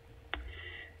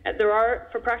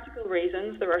 For practical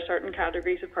reasons, there are certain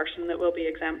categories of person that will be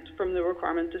exempt from the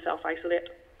requirement to self-isolate.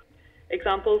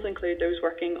 Examples include those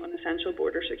working on essential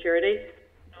border security,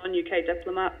 non-UK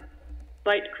diplomat,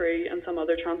 flight crew and some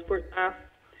other transport staff,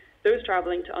 those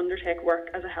travelling to undertake work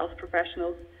as a health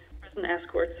professional, prison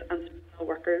escorts and seasonal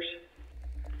workers.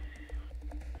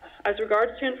 As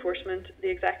regards to enforcement, the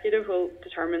Executive will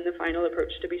determine the final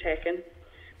approach to be taken,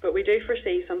 but we do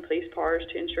foresee some police powers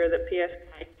to ensure that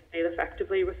PSI deal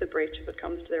effectively with the breach if it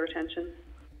comes to their attention.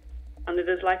 And it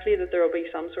is likely that there will be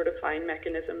some sort of fine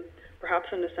mechanism, perhaps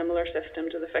in a similar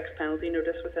system to the fixed penalty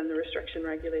notice within the restriction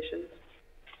regulations.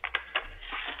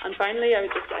 And finally, I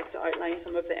would just like to outline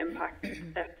some of the impact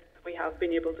that we have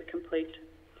been able to complete.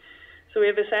 So we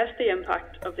have assessed the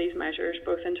impact of these measures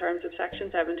both in terms of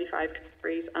Section 75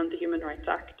 categories and the Human Rights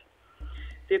Act.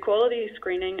 The equality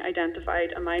screening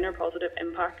identified a minor positive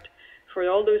impact for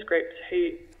all those groups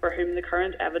for whom the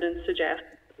current evidence suggests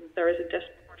that there is a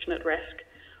disproportionate risk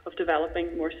of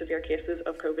developing more severe cases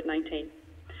of COVID-19.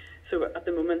 So at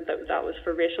the moment that was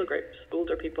for racial groups,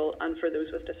 older people and for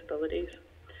those with disabilities.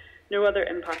 No other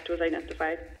impact was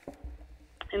identified.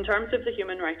 In terms of the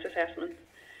human rights assessment,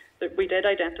 we did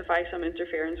identify some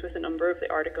interference with a number of the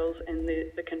articles in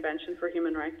the Convention for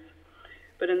Human Rights,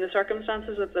 but in the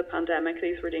circumstances of the pandemic,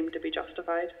 these were deemed to be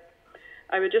justified.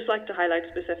 I would just like to highlight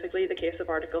specifically the case of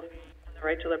Article 4 on the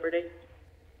right to liberty.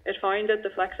 It found that the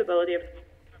flexibility of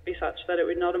would be such that it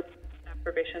would not impose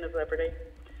deprivation of liberty.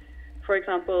 For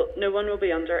example, no one will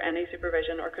be under any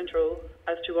supervision or control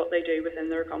as to what they do within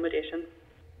their accommodation.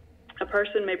 A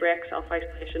person may break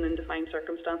self-isolation in defined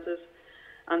circumstances,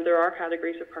 and there are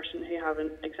categories of person who have an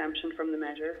exemption from the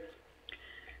measure.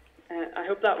 I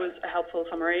hope that was a helpful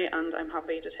summary, and I'm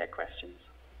happy to take questions.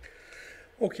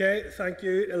 Okay, thank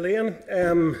you, Elaine.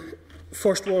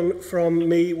 First one from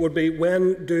me would be,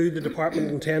 when do the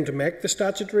Department intend to make the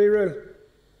statutory rule?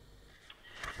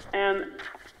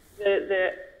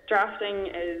 The drafting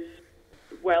is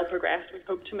well progressed. We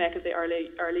hope to make it the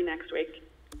early next week,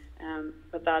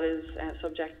 but that is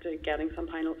subject to getting some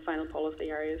final policy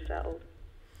areas settled.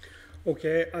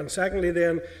 Okay, and secondly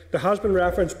then, there has been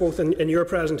reference both in your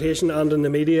presentation and in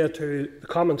the media to the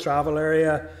common travel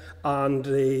area and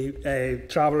the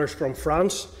travellers from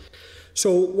France.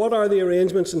 So what are the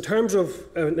arrangements in terms of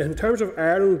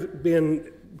Ireland being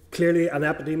clearly an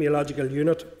epidemiological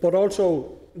unit, but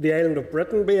also the island of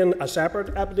Britain being a separate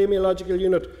epidemiological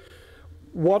unit?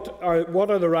 What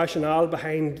are the rationale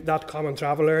behind that common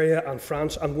travel area and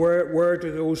France, and where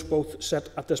do those both sit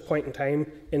at this point in time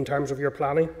in terms of your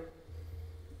planning?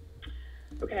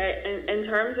 Okay, in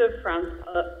terms of France,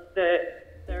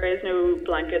 there is no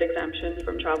blanket exemption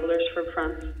from travellers from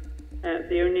France.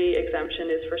 The only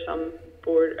exemption is for some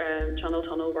Channel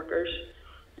Tunnel workers.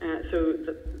 So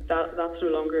that's no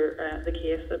longer the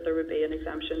case, that there would be an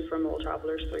exemption from all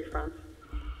travellers through France.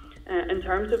 In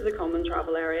terms of the common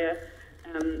travel area,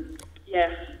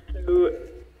 yes, so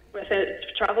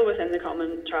travel within the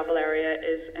common travel area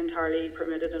is entirely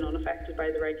permitted and unaffected by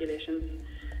the regulations.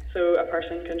 So a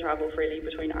person can travel freely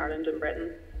between Ireland and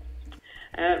Britain.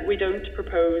 We don't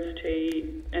propose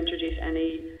to introduce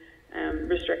any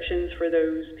restrictions for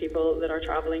those people that are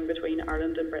travelling between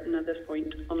Ireland and Britain at this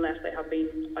point, unless they have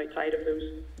been outside of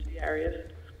those two areas.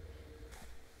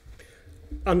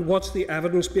 And what's the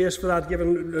evidence base for that?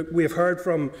 Given we've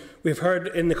heard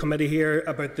in the committee here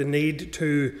about the need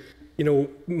to,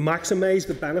 maximise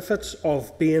the benefits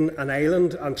of being an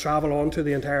island and travel onto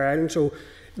the entire island. So,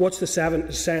 what's the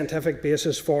scientific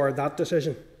basis for that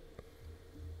decision?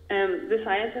 The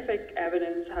scientific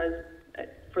evidence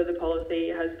for the policy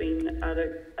has been at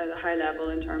a high level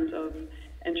in terms of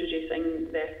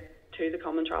introducing this to the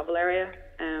common travel area.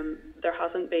 There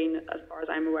hasn't been, as far as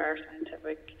I'm aware,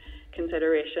 scientific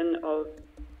consideration of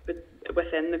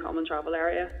within the common travel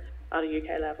area at a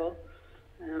UK level.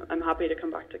 I'm happy to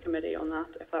come back to committee on that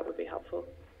if that would be helpful.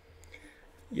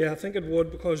 Yeah, I think it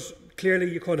would, because clearly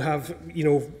you could have,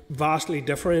 vastly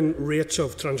differing rates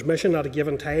of transmission at a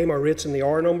given time, or rates in the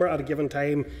hour number at a given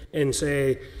time in,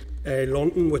 say,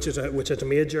 London, which is a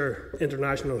major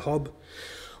international hub.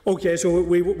 Okay, so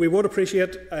we would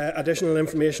appreciate additional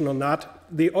information on that.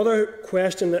 The other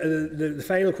question, the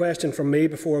final question from me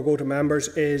before I go to members,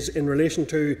 is in relation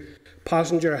to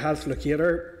passenger health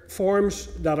locator forms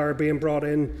that are being brought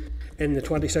in in the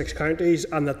 26 counties,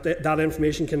 and that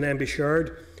information can then be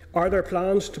shared. Are there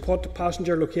plans to put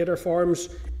passenger locator forms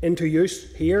into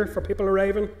use here for people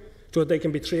arriving so that they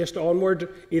can be traced onward,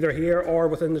 either here or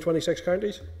within the 26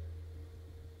 counties?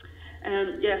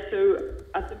 Yeah, so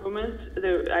at the moment,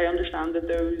 I understand that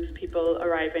those people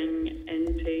arriving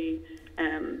into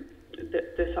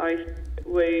the south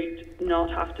would not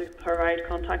have to provide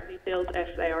contact details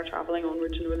if they are travelling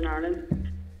onward to Northern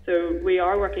Ireland. So we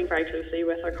are working very closely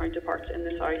with our counterparts in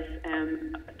the south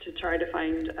to try to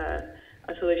find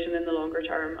a solution in the longer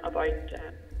term about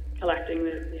collecting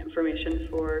the information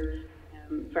for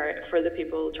the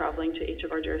people travelling to each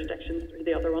of our jurisdictions through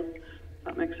the other one. If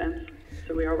that makes sense.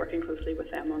 So we are working closely with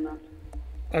them on that.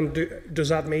 And does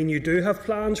that mean you do have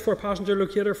plans for passenger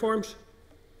locator forms?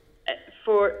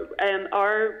 For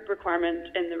our requirement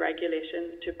in the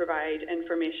regulation to provide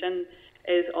information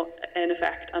is in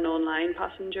effect an online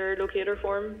passenger locator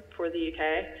form for the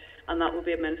UK, and that will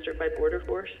be administered by Border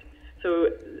Force. So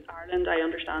Ireland, I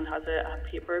understand, has a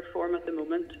paper form at the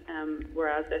moment,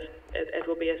 whereas it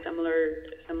will be a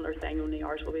similar thing, only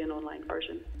ours will be an online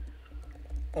version.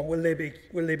 And will they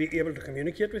be able to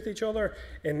communicate with each other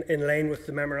in line with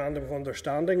the memorandum of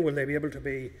understanding? Will they be able to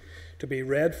be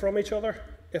read from each other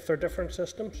if they're different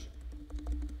systems?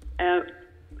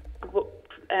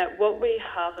 What we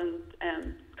haven't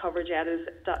covered yet is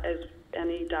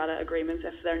any data agreements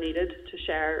if they're needed to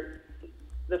share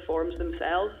the forms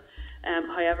themselves.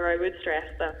 However, I would stress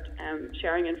that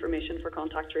sharing information for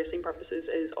contact tracing purposes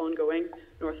is ongoing,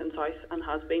 north and south, and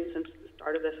has been since the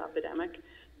start of this epidemic.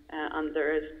 And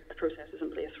there is processes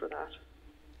in place for that.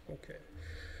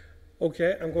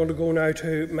 Okay, I'm going to go now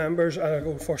to members. I'll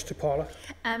go first to Paula.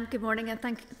 Good morning and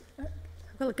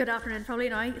good afternoon probably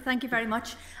now. Thank you very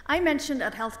much. I mentioned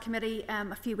at Health Committee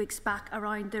a few weeks back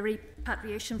around the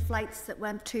repatriation flights that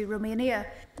went to Romania,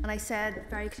 and I said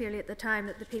very clearly at the time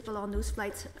that the people on those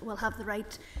flights will have the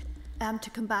right to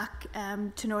come back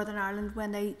to Northern Ireland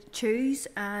when they choose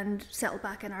and settle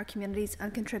back in our communities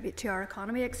and contribute to our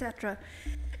economy, etc.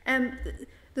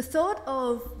 The thought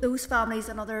of those families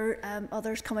and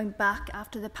others coming back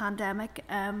after the pandemic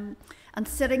and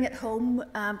sitting at home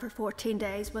for 14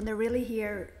 days when they're really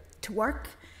here to work,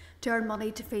 to earn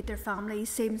money to feed their families,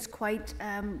 seems quite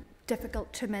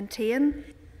difficult to maintain.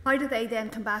 How do they then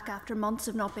come back after months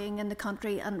of not being in the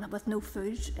country and with no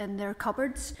food in their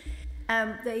cupboards?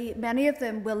 Many of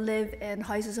them will live in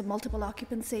houses of multiple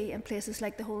occupancy in places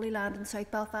like the Holy Land in South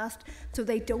Belfast, so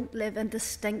they don't live in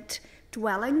distinct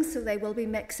dwellings, so they will be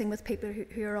mixing with people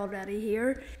who are already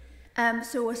here.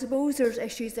 So I suppose there's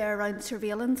issues there around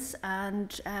surveillance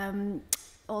and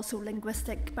also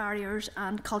linguistic barriers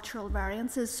and cultural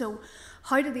variances. So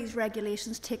how do these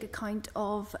regulations take account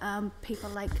of people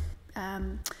like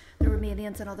the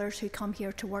Romanians and others who come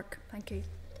here to work? Thank you.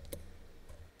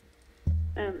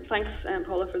 Thanks,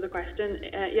 Paula, for the question.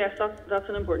 Yes, that's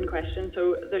an important question.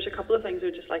 So there's a couple of things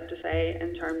I'd just like to say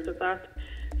in terms of that.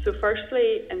 So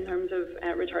firstly, in terms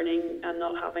of returning and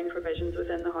not having provisions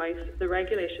within the house, the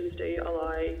regulations do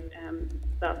allow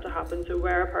that to happen. So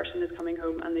where a person is coming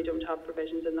home and they don't have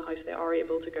provisions in the house, they are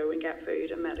able to go and get food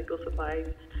and medical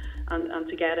supplies and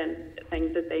to get in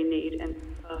things that they need in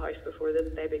the house before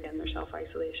they begin their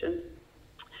self-isolation.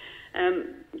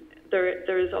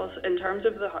 There is also, in terms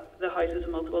of the houses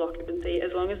of multiple occupancy,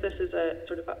 as long as this is a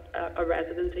sort of a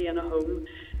residency and a home,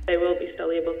 they will be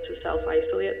still able to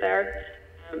self-isolate there.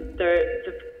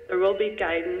 There will be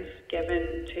guidance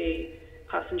given to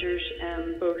passengers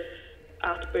both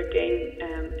at booking,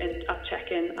 at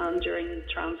check-in and during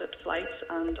transit flights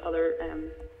and other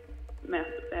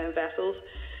vessels,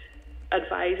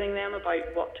 advising them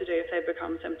about what to do if they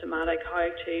become symptomatic, how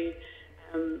to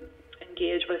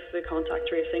engage with the contact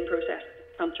tracing process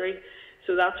in the country.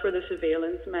 So that's where the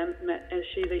surveillance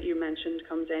issue that you mentioned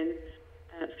comes in.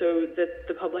 So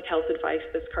the public health advice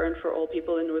that's current for all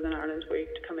people in Northern Ireland would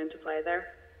come into play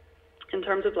there. In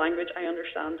terms of language, I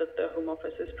understand that the Home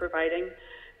Office is providing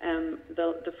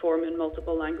the form in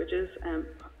multiple languages.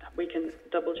 We can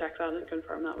double check that and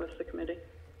confirm that with the committee.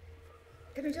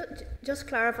 Can we just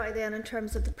clarify then in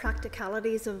terms of the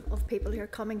practicalities of people who are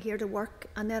coming here to work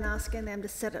and then asking them to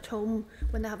sit at home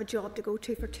when they have a job to go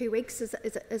to for 2 weeks? Is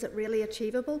it really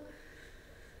achievable?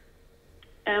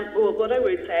 Well, what I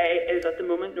would say is at the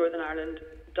moment Northern Ireland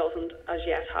doesn't as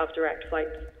yet have direct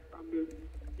flights from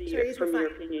the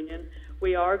European Union.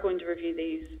 We are going to review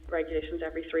these regulations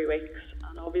every 3 weeks,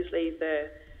 and obviously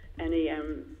any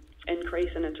increase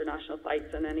in international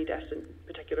flights and any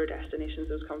particular destinations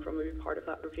those come from will be part of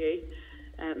that review.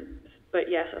 But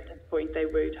yes, at this point they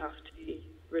would have to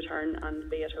return and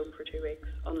be at home for 2 weeks,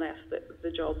 unless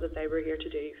the job that they were here to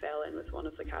do fell in with one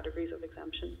of the categories of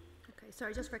exemption. Okay,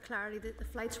 sorry, just for clarity, the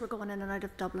flights were going in and out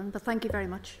of Dublin, but thank you very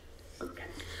much. Okay.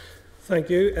 Thank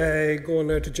you. Going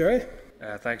now to Jerry.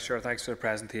 Thanks, Chair. Thanks for the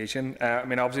presentation. I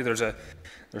mean, obviously, there's a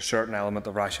certain element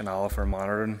of rationale for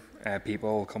monitoring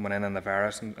people coming in and the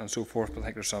virus and so forth, but I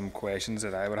think there's some questions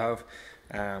that I would have.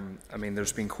 I mean,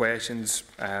 there's been questions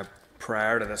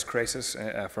prior to this crisis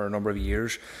for a number of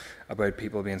years about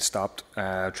people being stopped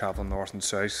travelling north and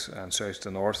south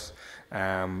to north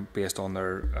based on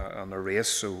their race.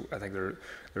 So I think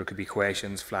there could be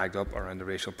questions flagged up around the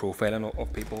racial profiling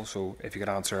of people. So if you could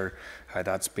answer how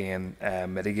that's being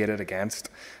mitigated against.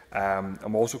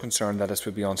 I'm also concerned that this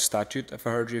would be on statute, if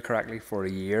I heard you correctly, for a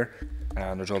year.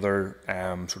 And there's other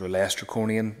sort of less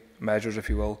draconian measures, if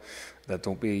you will, that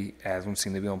don't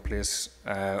seem to be on place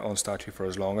on statute for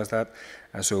as long as that.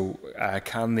 And so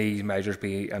can these measures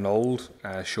be annulled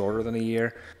shorter than a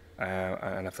year?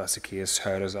 And if that's the case,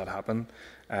 how does that happen?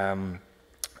 And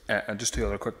just 2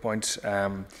 other quick points.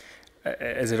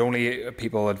 Is it only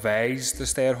people advised to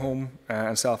stay at home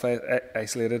and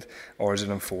self-isolated, or is it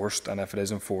enforced? And if it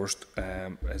is enforced,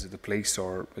 is it the police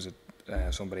or is it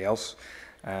somebody else?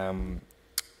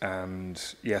 And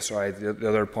yeah, sorry, the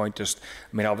other point, just,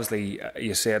 I mean, obviously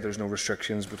you said there's no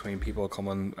restrictions between people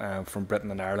coming from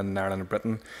Britain and Ireland and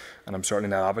Britain, and I'm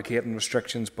certainly not advocating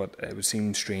restrictions, but it would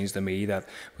seem strange to me that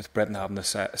with Britain having the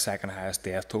second highest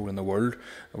death toll in the world,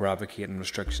 we're advocating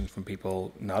restrictions from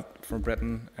people not from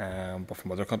Britain, but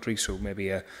from other countries. So maybe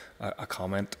a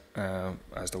comment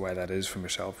as to why that is from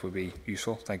yourself would be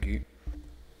useful. Thank you.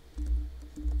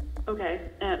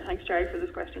 Okay, thanks, Jerry, for this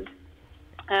question.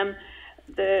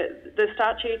 The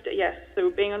statute, yes, so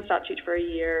being on statute for a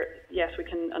year, yes, we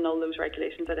can annul those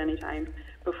regulations at any time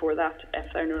before that if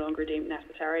they're no longer deemed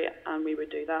necessary, and we would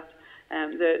do that.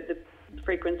 The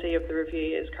frequency of the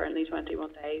review is currently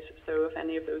 21 days, so if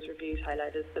any of those reviews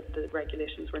highlighted that the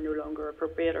regulations were no longer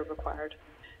appropriate or required,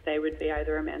 they would be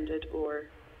either amended or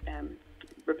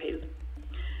repealed.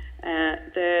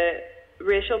 The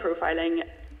racial profiling,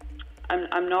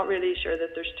 I'm not really sure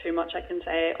that there's too much I can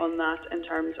say on that in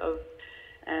terms of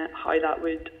how that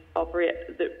would operate.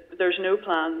 There's no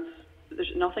plans,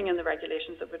 there's nothing in the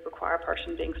regulations that would require a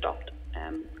person being stopped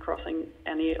crossing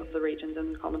any of the regions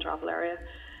in the common travel area.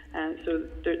 So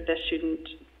this shouldn't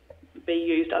be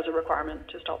used as a requirement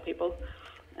to stop people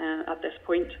at this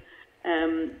point.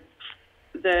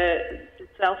 The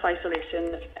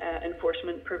self-isolation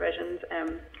enforcement provisions,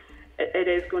 it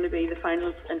is going to be the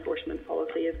final enforcement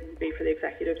policy is going to be for the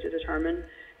executive to determine.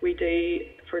 We do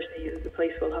foresee that the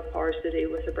police will have powers to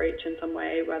deal with a breach in some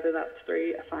way, whether that's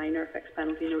through a fine or a fixed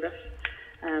penalty notice.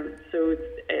 So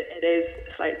it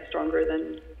is slightly stronger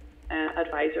than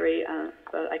advisory,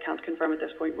 but I can't confirm at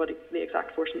this point what the exact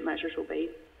enforcement measures will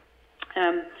be.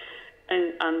 And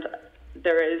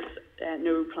there is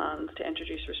no plans to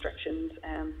introduce restrictions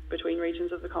between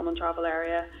regions of the common travel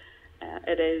area.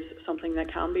 It is something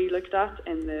that can be looked at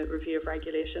in the review of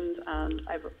regulations, and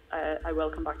I will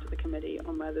come back to the committee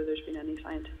on whether there's been any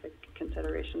scientific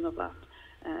consideration of that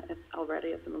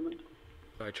already at the moment.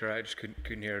 Sorry, Chair, I just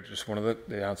couldn't hear just one of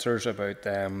the answers about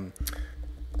the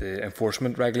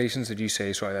enforcement regulations. Did you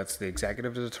say, sorry, that's the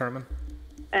executive to determine?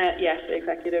 Yes, the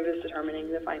executive is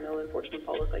determining the final enforcement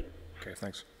policy. Okay,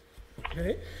 thanks.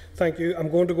 Okay, thank you. I'm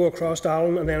going to go across to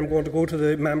Alan, and then I'm going to go to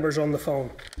the members on the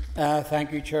phone.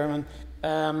 Thank you, Chairman.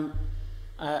 I'm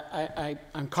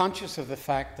conscious of the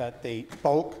fact that the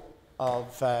bulk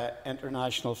of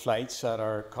international flights that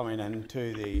are coming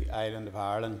into the island of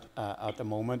Ireland at the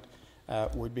moment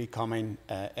would be coming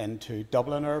into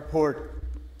Dublin Airport.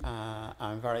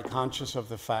 I'm very conscious of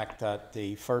the fact that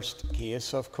the first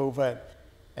case of COVID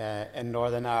in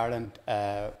Northern Ireland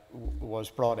was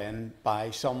brought in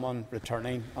by someone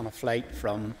returning on a flight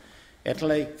from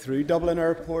Italy through Dublin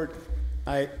Airport.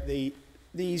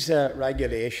 These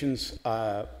regulations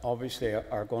obviously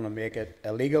are going to make it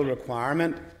a legal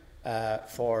requirement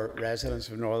for residents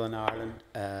of Northern Ireland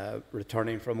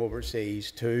returning from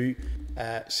overseas to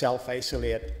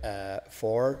self-isolate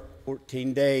for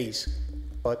 14 days.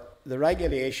 But the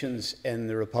regulations in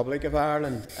the Republic of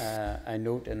Ireland, I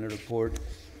note in the report,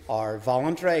 are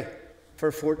voluntary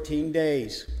for 14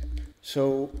 days.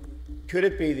 So could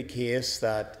it be the case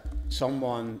that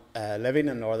someone living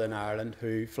in Northern Ireland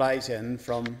who flies in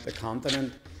from the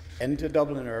continent into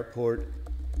Dublin Airport,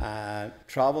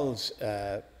 travels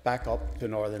back up to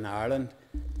Northern Ireland,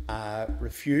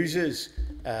 refuses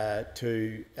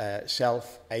to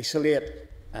self-isolate,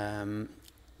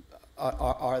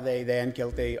 are they then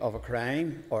guilty of a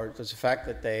crime? Or does the fact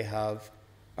that they have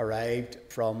arrived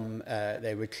from,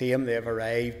 they would claim they have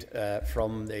arrived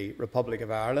from the Republic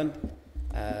of Ireland.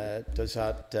 Does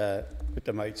that put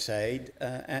them outside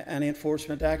any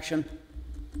enforcement action?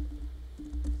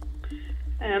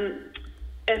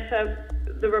 If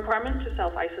the requirement to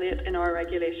self-isolate in our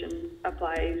regulation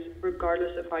applies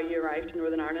regardless of how you arrived in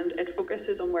Northern Ireland, it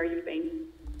focuses on where you've been.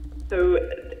 So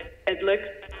it looks,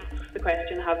 the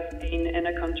question, have you been in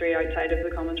a country outside of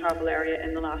the common travel area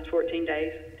in the last 14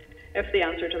 days? If the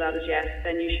answer to that is yes,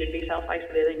 then you should be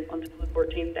self-isolating until the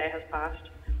 14th day has passed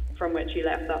from which you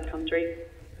left that country.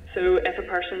 So if a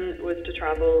person was to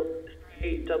travel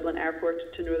through Dublin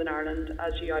Airport to Northern Ireland,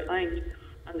 as you outlined,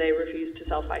 and they refused to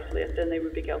self-isolate, then they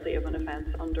would be guilty of an offence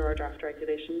under our draft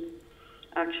regulations.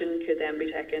 Action could then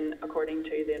be taken according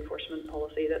to the enforcement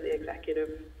policy that the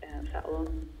Executive settle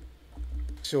on.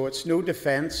 So it's no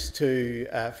defence to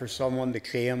for someone to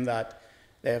claim that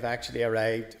they have actually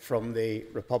arrived from the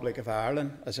Republic of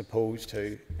Ireland as opposed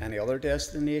to any other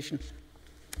destination?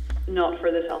 Not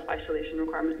for the self-isolation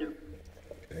requirement, no.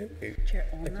 Okay. Chair,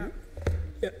 on that.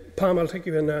 Yeah, Pam, I'll take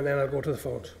you in there and then I'll go to the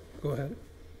phones. Go ahead.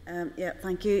 Yeah,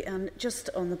 thank you. And just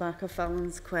on the back of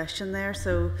Fallon's question there,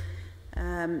 so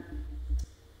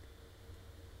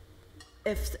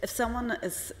if someone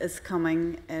is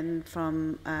coming in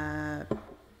from,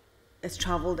 is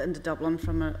travelled into Dublin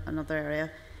from another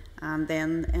area and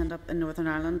then end up in Northern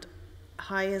Ireland,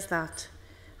 how is that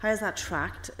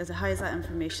tracked? How is that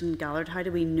information gathered? How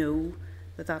do we know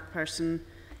that that person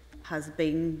has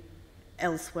been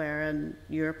elsewhere in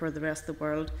Europe or the rest of the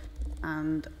world?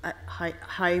 And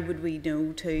how would we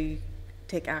know to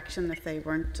take action if they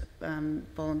weren't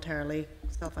voluntarily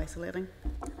self-isolating?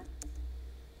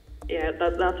 Yeah,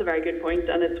 that's a very good point,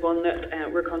 and it's one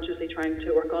that we're consciously trying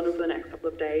to work on over the next couple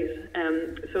of days.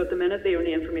 So at the minute, the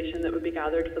only information that would be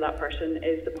gathered for that person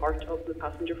is the part of the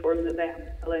passenger form that they have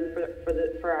to fill in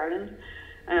for Ireland.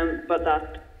 But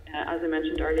that, as I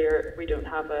mentioned earlier, we don't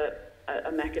have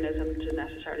a mechanism to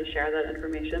necessarily share that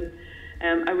information.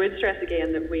 I would stress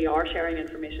again that we are sharing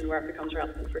information where it becomes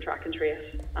relevant for track and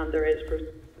trace, and there is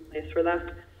process in place for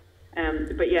that.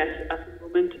 But yes, at the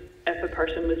moment, if a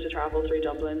person was to travel through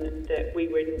Dublin, that we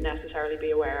wouldn't necessarily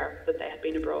be aware that they had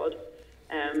been abroad.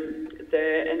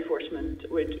 The enforcement the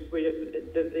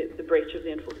breach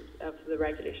of the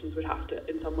regulations would have to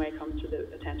in some way come to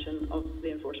the attention of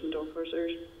the enforcement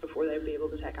officers before they would be able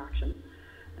to take action.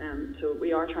 So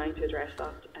we are trying to address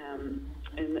that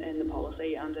in the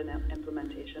policy and in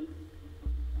implementation.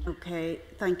 Okay,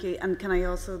 thank you. And can I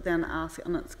also then ask,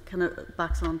 and it kind of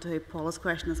backs on to Paula's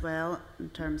question as well, in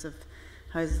terms of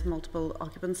houses multiple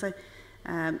occupancy.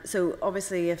 So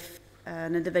obviously if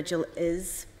an individual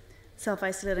is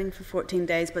self-isolating for 14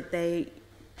 days, but you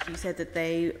said that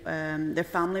their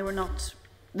family were not,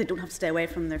 they don't have to stay away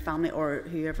from their family or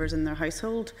whoever's in their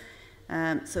household.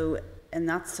 So in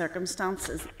that circumstance,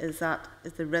 is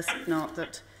the risk not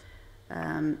that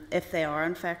if they are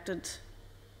infected,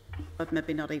 but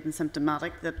maybe not even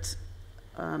symptomatic, that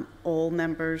all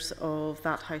members of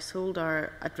that household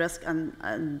are at risk,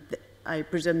 and I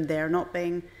presume they're not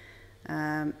being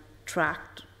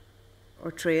tracked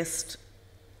or traced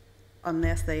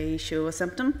unless they show a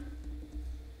symptom?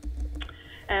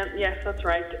 Yes, that's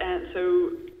right.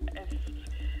 So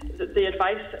if the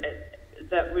advice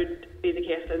that would be the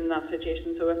case in that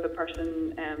situation, so if a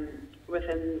person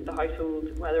within the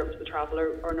household, whether it was the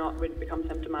traveller or not, would become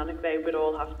symptomatic, they would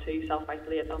all have to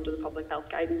self-isolate under the public health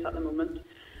guidance at the moment,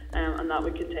 and that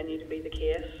would continue to be the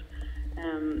case.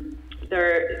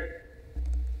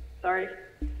 Sorry,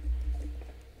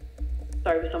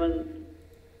 was someone...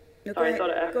 No, sorry, I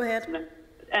thought go ahead. No.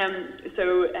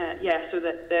 So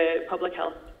that the public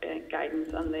health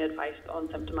guidance and the advice on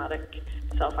symptomatic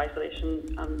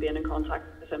self-isolation and being in contact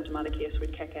with a symptomatic case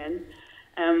would kick in.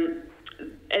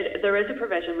 There is a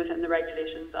provision within the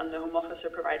regulations, and the Home Office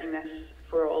are providing this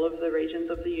for all of the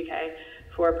regions of the UK,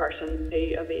 for a person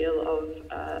to avail of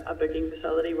a booking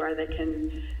facility where they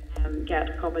can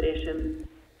get accommodation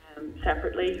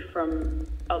separately from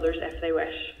others if they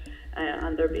wish,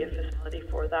 and there'll be a facility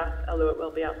for that, although it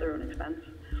will be at their own expense.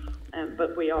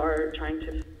 But we are trying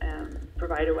to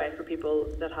provide a way for people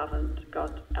that haven't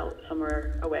got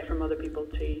somewhere away from other people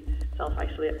to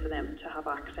self-isolate, for them to have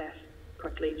access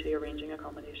quickly to arranging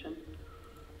accommodation.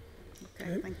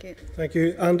 Okay, thank you. Thank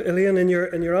you. And Elaine, in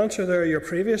your answer there, your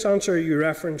previous answer, you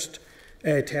referenced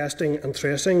testing and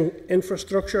tracing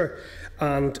infrastructure.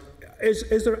 And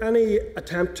is there any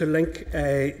attempt to link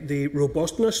the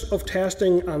robustness of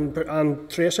testing and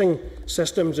tracing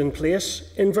systems in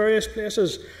place in various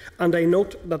places? And I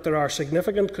note that there are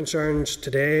significant concerns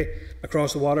today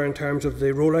across the water in terms of the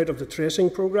rollout of the tracing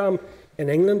programme in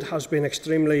England has been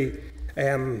extremely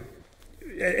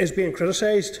is being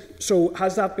criticised. So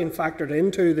has that been factored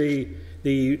into the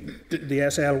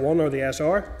SL1 or the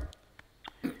SR?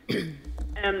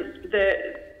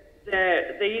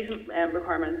 These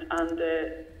requirements and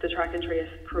the track and trace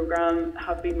programme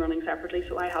have been running separately,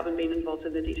 so I haven't been involved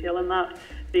in the detail in that.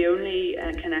 The only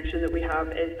connection that we have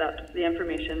is that the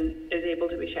information is able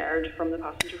to be shared from the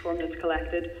passenger form that's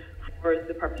collected for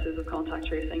the purposes of contact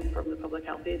tracing from the Public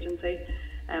Health Agency.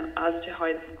 As to how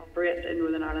this operates in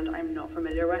Northern Ireland, I'm not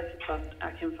familiar with, but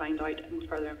I can find out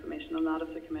further information on that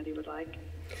if the committee would like.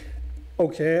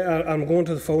 Okay, I'm going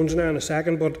to the phones now in a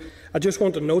second, but I just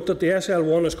want to note that the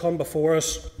SL1 has come before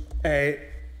us.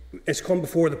 It's come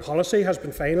before the policy has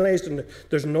been finalised, and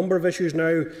there's a number of issues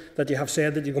now that you have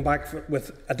said that you come back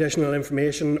with additional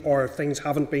information or things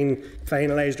haven't been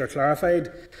finalised or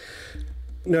clarified.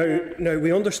 Now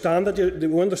we understand that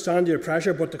we understand your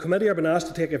pressure, but the committee have been asked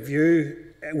to take a view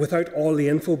without all the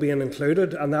info being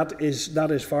included, and that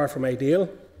is far from ideal.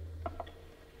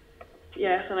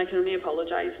 Yes, and I can only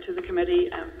apologise to the committee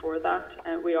for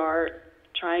that. We are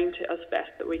trying to, as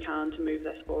best that we can, to move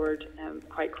this forward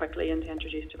quite quickly and to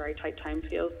introduce a very tight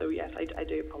timescale. So yes, I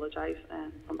do apologise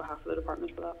on behalf of the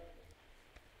department for that.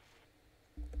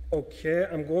 Okay,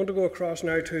 I'm going to go across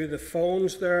now to the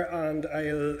phones there, and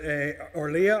I'll.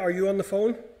 Orlia, are you on the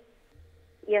phone?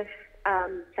 Yes,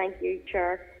 thank you,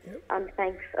 Chair, yep. And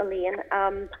thanks, Elaine.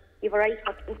 You've already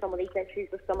touched on some of these issues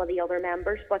with some of the other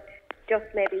members, but just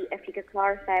maybe if you could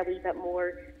clarify a wee bit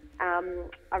more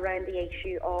around the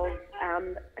issue of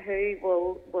who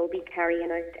will be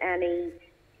carrying out any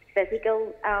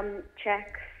physical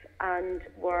checks, and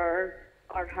where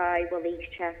or how will these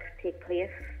checks take place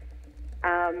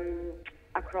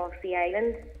across the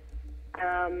island.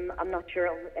 I'm not sure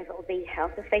if it will be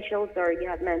health officials, or you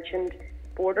had mentioned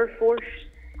border force.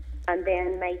 And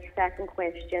then my second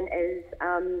question is,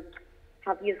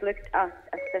 have you looked at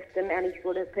a system,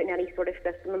 putting any sort of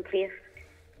system in place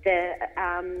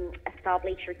to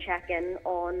establish or check in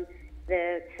on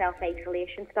the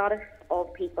self-isolation status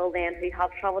of people then who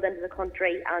have travelled into the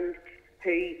country and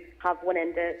who have went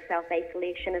into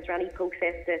self-isolation? Is there any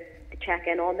process to check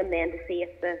in on them then to see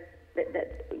if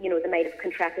they might have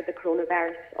contracted the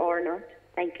coronavirus or not?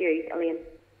 Thank you, Elaine.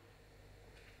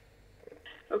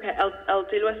 Okay, I'll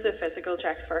deal with the physical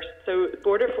checks first. So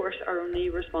Border Force are only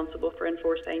responsible for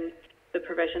enforcing the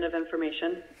provision of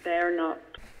information. They are not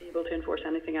able to enforce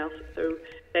anything else, so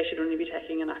they should only be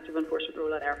taking an active enforcement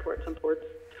role at airports and ports.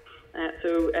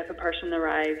 So if a person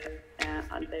arrives,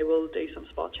 and they will do some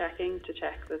spot checking to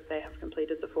check that they have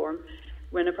completed the form.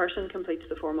 When a person completes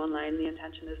the form online, the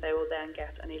intention is they will then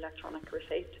get an electronic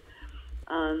receipt,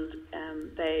 and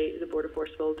the Border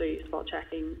Force will do spot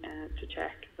checking to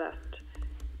check that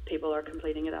people are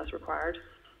completing it as required,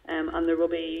 and there will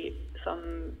be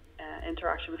some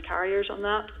interaction with carriers on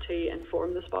that to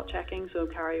inform the spot checking. So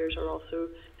carriers are also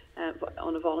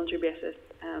on a voluntary basis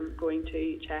going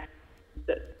to check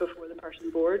that before the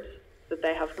person boards that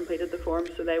they have completed the form,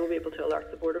 so they will be able to alert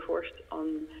the Border Force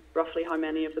on roughly how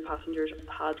many of the passengers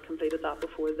had completed that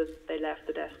before they left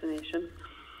the destination,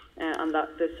 and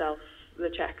that the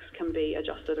checks can be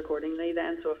adjusted accordingly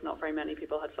then. So if not very many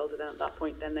people had filled it in at that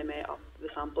point, then they may up the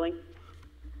sampling.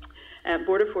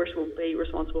 Border Force won't be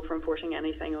responsible for enforcing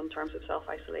anything on terms of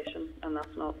self-isolation, and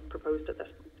that's not proposed at this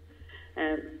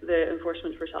point. The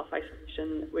enforcement for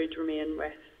self-isolation would remain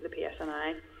with the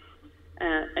PSNI.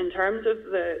 In terms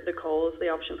of the calls, the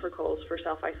option for calls for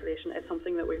self-isolation, it's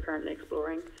something that we're currently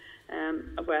exploring,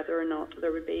 whether or not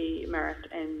there would be merit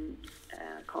in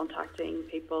contacting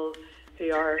people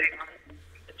who are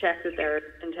to check that they're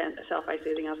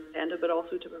self-isolating as intended, but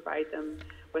also to provide them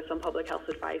with some public health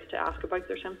advice to ask about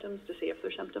their symptoms, to see if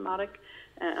they're symptomatic,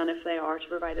 and if they are, to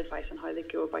provide advice on how they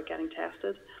go about getting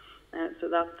tested. So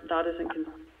that is in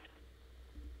consideration.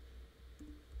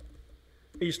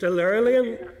 Are you still there,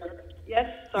 Elaine?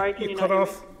 Yes, sorry, can you cut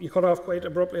off? You cut off quite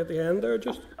abruptly at the end there,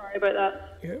 just. Sorry about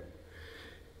that. Yeah.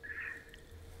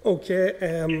 Okay.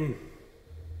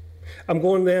 I'm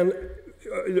going then,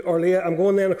 Orlia. I'm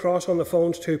going then across on the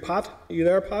phones to Pat. Are you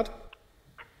there, Pat?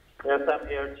 Yes, I'm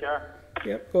here, Chair.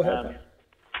 Yeah, go ahead.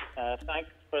 Thanks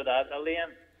for that,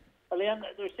 Elaine. Elaine,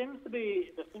 there seems to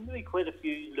be quite a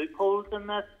few loopholes in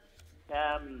this.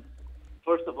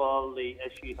 First of all, the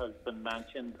issue has been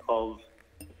mentioned of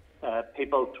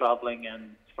people travelling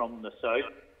in from the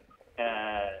south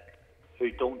who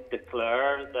don't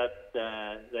declare that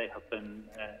they have been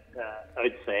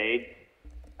outside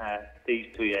these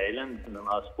two islands in the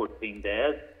last 14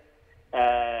 days.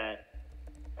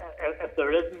 If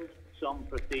there isn't some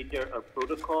procedure or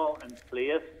protocol in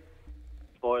place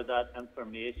for that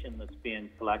information that's being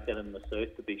collected in the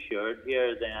south to be shared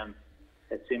here, then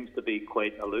it seems to be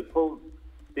quite a loophole.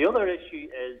 The other issue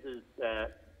is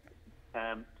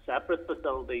separate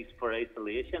facilities for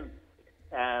isolation.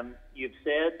 You've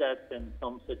said that in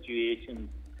some situations,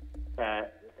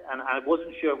 and I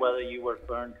wasn't sure whether you were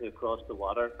referring to across the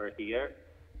water or here,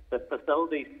 that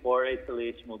facilities for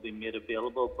isolation will be made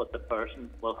available, but the person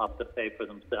will have to pay for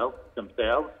themselves.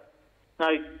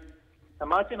 Now,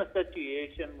 imagine a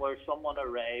situation where someone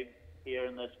arrives here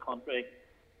in this country,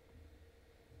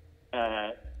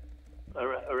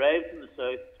 arrives in the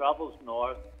south, travels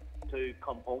north to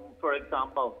come home, for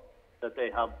example, that they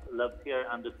have lived here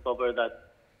and discover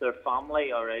that their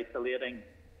family are isolating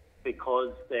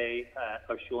because they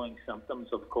are showing symptoms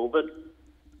of COVID,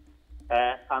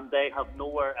 and they have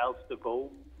nowhere else to go,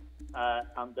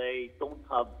 and they don't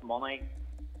have money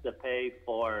to pay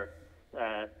for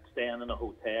staying in a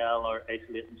hotel or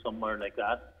isolating somewhere like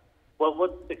that. Well,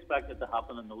 what's expected to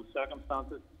happen in those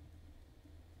circumstances?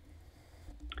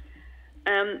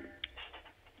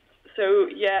 So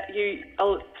yeah,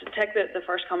 I'll take the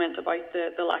first comment about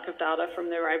the lack of data from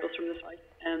the arrivals from the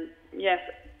south. Yes,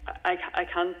 I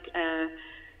can't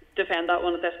defend that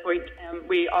one at this point.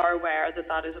 We are aware that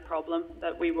that is a problem,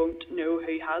 that we won't know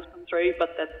who has come through,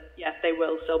 but that yes, they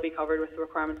will still be covered with the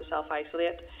requirement to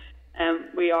self-isolate.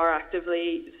 We are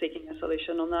actively seeking a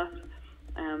solution on that.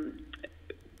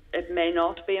 It may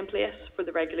not be in place for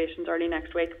the regulations early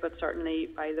next week, but certainly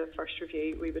by the first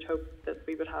review we would hope that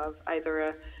we would have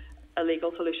either a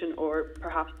legal solution or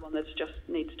perhaps one that just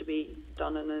needs to be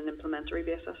done on an implementary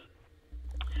basis.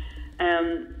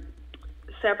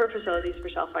 Separate facilities for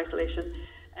self-isolation.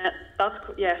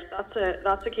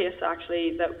 That's a case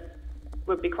actually that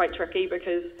would be quite tricky,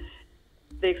 because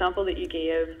the example that you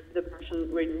gave, the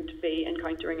person wouldn't be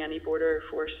encountering any border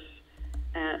force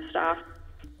staff.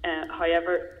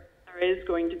 However, there is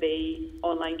going to be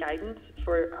online guidance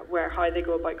for how they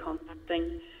go about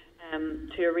contacting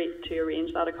to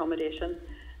arrange that accommodation.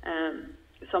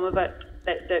 Some of it,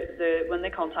 when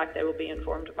they contact, they will be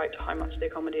informed about how much the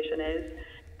accommodation is.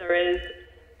 There is,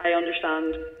 I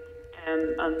understand,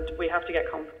 and we have to get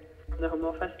comfort from the Home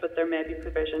Office, but there may be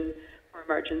provision for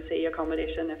emergency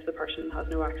accommodation if the person has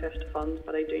no access to funds,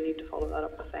 but I do need to follow that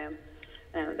up with them.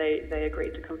 They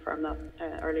agreed to confirm that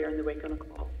earlier in the week on a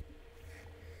call.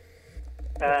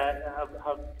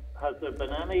 Has there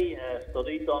been any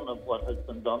study done of what has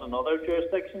been done in other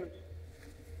jurisdictions?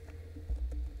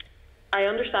 I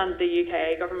understand the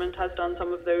UK government has done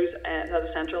some of those at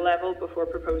a central level before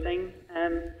proposing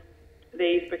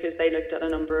these, because they looked at a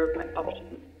number of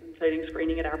options, including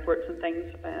screening at airports and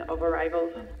things of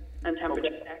arrivals and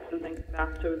temperature checks and things like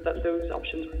that, so that those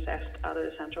options were assessed at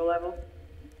a central level.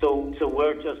 So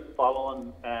we're just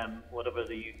following whatever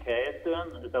the UK is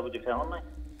doing? Is that what you're telling me?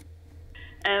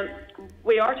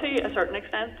 We are to a certain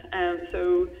extent.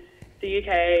 So the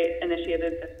UK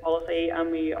initiated this policy,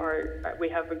 and the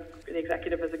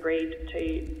executive has agreed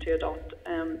to adopt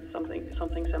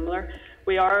something similar.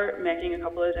 We are making a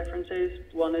couple of differences.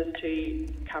 One is to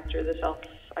capture the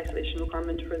self-isolation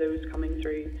requirement for those coming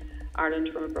through Ireland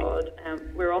from abroad.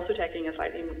 We're also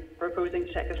proposing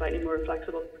to take a slightly more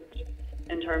flexible approach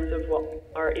in terms of what we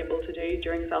are able to do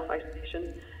during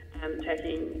self-isolation, and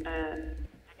taking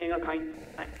account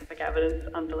scientific evidence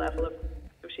and the level of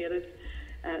associated.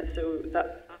 So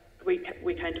that we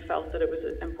kind of felt that it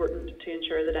was important to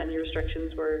ensure that any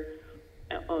restrictions were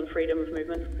on freedom of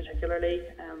movement, particularly,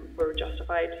 were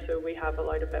justified. So we have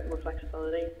allowed a bit more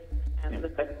flexibility in the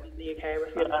UK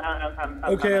with that.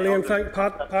 Okay, Liam. Thank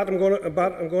Pat. I'm going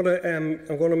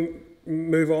to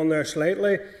move on there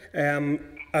slightly.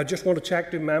 I just want to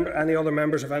check any other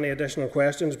members have any additional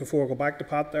questions before I go back to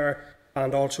Pat there,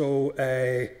 and also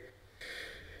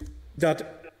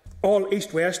that all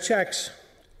east-west checks,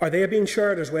 are they being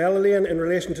shared as well, Elaine, in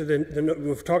relation to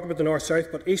we've talked about the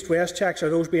north-south, but east-west checks, are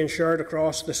those being shared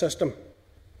across the system?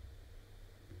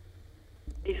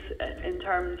 In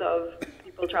terms of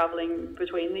people travelling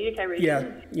between the UK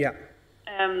regions? Yeah.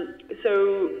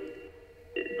 So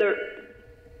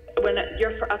when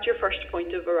you're at your first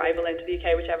point of arrival into the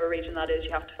UK, whichever region that is,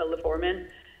 you have to fill the form in.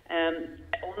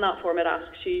 On that form, it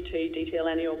asks you to detail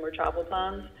any onward travel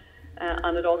plans,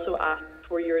 and it also asks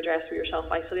for your address where you're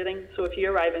self-isolating. So if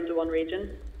you arrive into one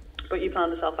region, but you plan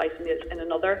to self-isolate in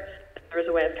another, there is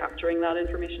a way of capturing that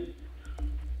information.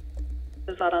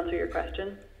 Does that answer your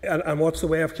question? And what's the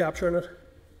way of capturing it?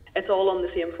 It's all on the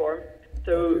same form.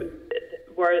 So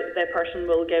where the person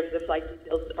will give the flight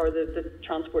details or the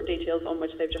transport details on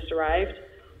which they've just arrived,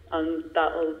 and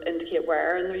that will indicate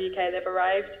where in the UK they've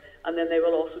arrived. and then they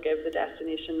will also give the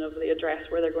destination of the address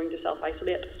where they're going to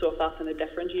self-isolate. So if that's in a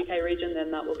different UK region,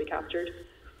 then that will be captured.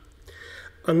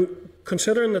 And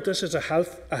considering that this is a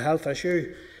health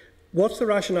issue, what's the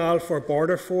rationale for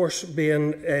Border Force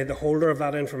being the holder of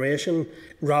that information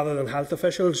rather than health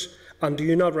officials? And do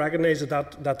you not recognise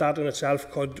that in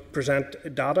itself could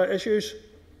present data issues?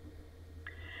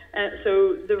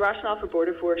 So the rationale for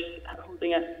Border Force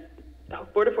holding it,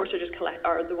 Border Force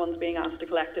are the ones being asked to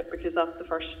collect it because that's the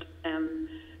first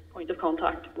point of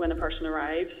contact when a person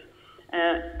arrives.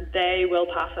 They will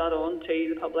pass that on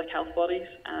to the public health bodies,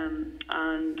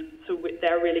 and so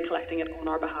they're really collecting it on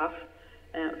our behalf.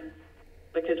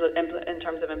 Because in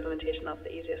terms of implementation, that's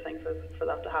the easiest thing for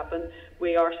that to happen.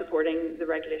 We are supporting the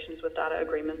regulations with data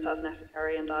agreements as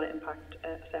necessary and data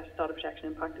protection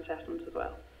impact assessments as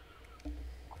well.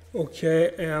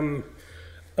 Okay,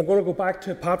 I'm going to go back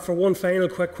to Pat for one final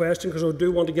quick question, because I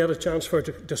do want to get a chance to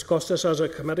discuss this as a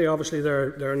committee. Obviously,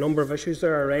 there are a number of issues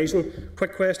there arising.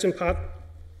 Quick question, Pat.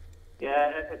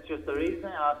 Yeah, it's just the reason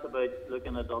I asked about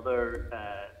looking at other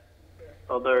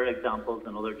examples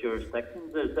in other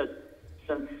jurisdictions is that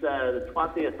since the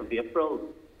 20th of April,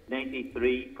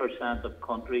 93% of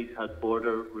countries had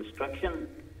border restrictions.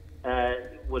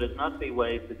 Would it not be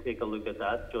wise to take a look at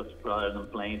that just rather than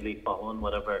blindly following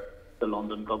whatever the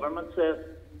London government says?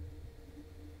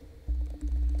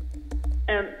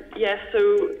 Yes,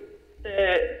 so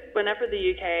whenever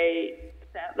the UK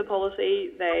set the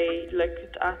policy, they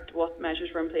looked at what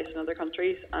measures were in place in other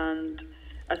countries and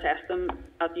assessed them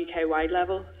at the UK-wide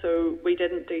level. So we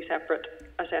didn't do separate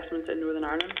assessments in Northern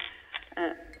Ireland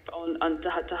and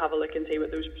to have a look and see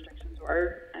what those restrictions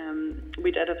were.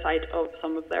 We did a sight of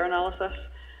some of their analysis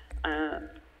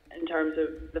in terms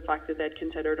of the fact that they'd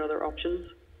considered other options.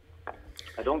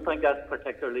 I don't think that's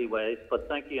particularly wise, but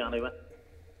thank you anyway.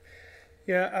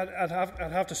 Yeah, I'd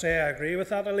have to say I agree with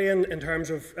that, Elaine. In terms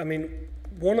of, I mean,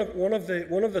 one of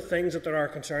the things that there are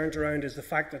concerns around is the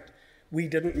fact that we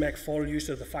didn't make full use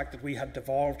of the fact that we had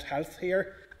devolved health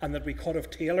here, and that we could have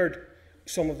tailored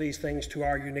some of these things to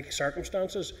our unique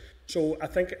circumstances. So I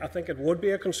think it would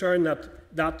be a concern that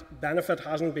that benefit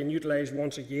hasn't been utilised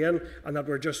once again, and that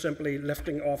we're just simply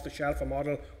lifting off the shelf a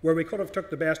model where we could have took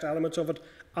the best elements of it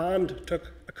and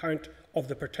took account of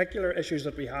the particular issues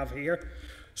that we have here.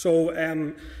 So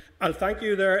I'll thank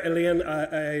you there, Elaine.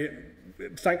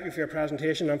 Thank you for your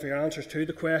presentation and for your answers to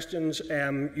the questions.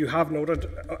 You have noted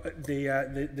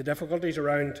the difficulties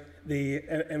around the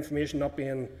information not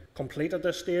being complete at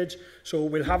this stage. So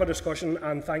we'll have a discussion,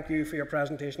 and thank you for your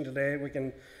presentation today. We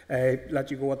can let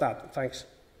you go at that. Thanks.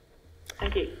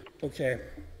 Thank you. Okay,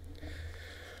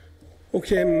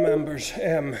 members.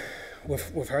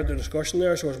 We've heard the discussion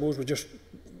there, so I suppose we just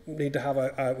need to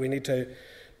have we need to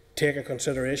take a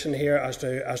consideration here as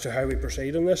to how we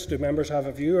proceed in this. Do members have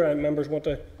a view, or members want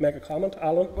to make a comment?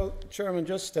 Alan? Well, Chairman,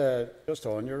 just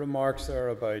on your remarks there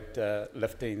about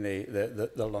lifting the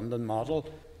London model.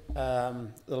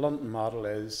 The London model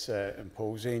is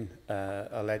imposing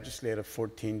a legislative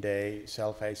 14-day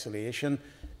self-isolation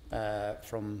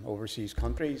from overseas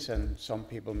countries, and some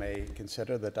people may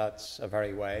consider that that's a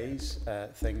very wise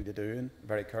thing to do and a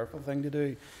very careful thing to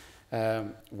do.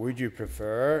 Would you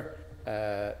prefer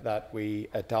that we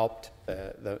adopt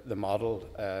the model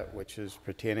which is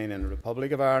pertaining in the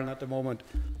Republic of Ireland at the moment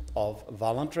of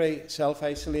voluntary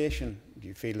self-isolation? Do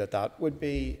you feel that would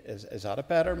be, is that a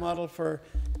better model for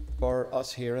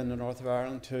us here in the north of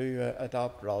Ireland to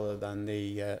adopt rather than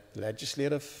the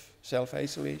legislative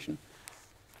self-isolation?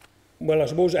 Well, I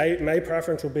suppose my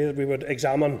preference would be that we would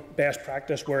examine best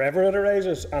practice wherever it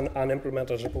arises and implement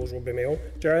it, I suppose, would be my own.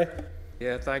 Jerry?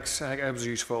 Yeah, thanks. I think it was a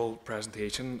useful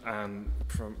presentation, and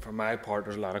from my part,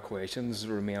 there's a lot of questions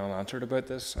that remain unanswered about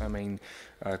this. I mean,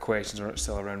 questions are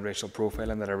still around racial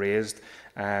profiling that are raised,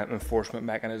 enforcement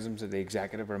mechanisms that the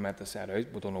executive are meant to set out.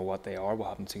 We don't know what they are. We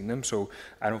haven't seen them, so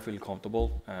I don't feel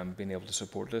comfortable being able to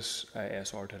support this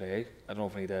SR today. I don't know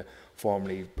if I need to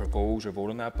formally propose or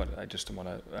vote on that, but I just want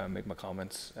to make my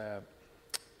comments.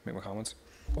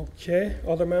 Okay.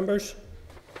 Other members?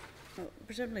 Well,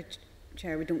 presumably,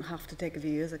 Chair, we don't have to take a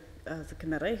view as a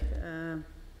committee,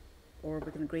 or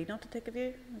we can agree not to take a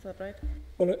view. Is that right?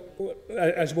 Well,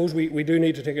 I suppose we do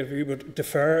need to take a view, but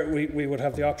defer. We would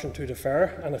have the option to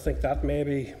defer, and I think that may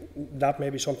be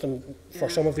something for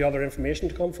some of the other information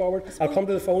to come forward. I'll come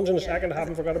to the phones in a second. I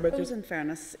haven't forgot about you. In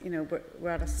fairness, we're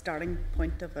at a starting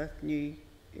point of a new,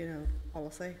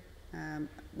 policy,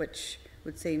 which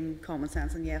would seem common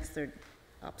sense. And yes, there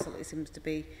absolutely seems to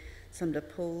be some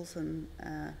loopholes and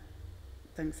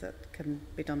things that can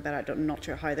be done better. I'm not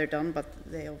sure how they're done, but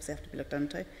they obviously have to be looked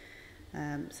into.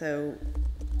 So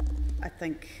I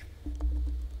think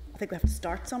think we have to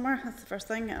start somewhere. That's the first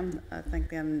thing, and I think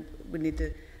then we need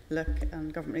to look,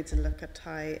 and government needs to look at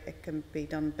how it can be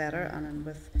done better, and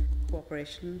with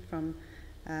cooperation from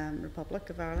Republic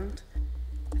of Ireland.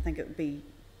 I think it would be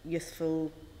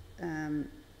useful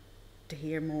to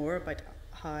hear more about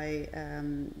how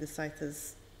the South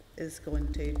is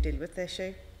going to deal with the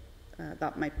issue.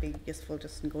 That might be useful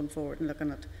just in going forward and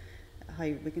looking at how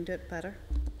we can do it better.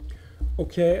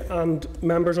 Okay, and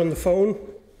members on the phone?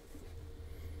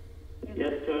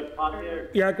 Yes, Chair, Pat here.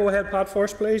 Yeah, go ahead, Pat,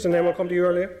 first, please, and then we'll come to you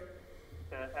earlier.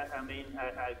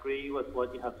 I agree with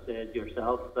what you have said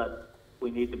yourself, that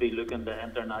we need to be looking to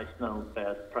international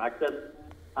best practice.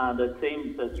 And it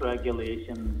seems this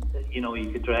regulation,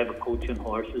 you could drive a coach and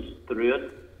horses through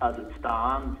it as it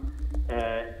stands,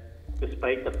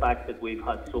 despite the fact that we've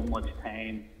had so much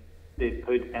time to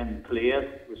put in place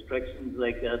restrictions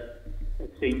like this.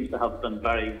 It seems to have been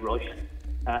very rushed,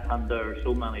 and there are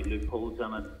so many loopholes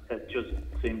in it. It just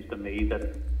seems to me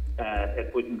that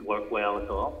it wouldn't work well at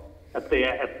all. If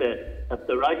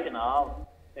the rationale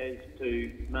is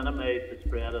to minimise the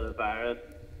spread of the virus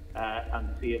and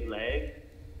save lives,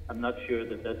 I'm not sure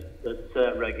that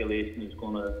this regulation is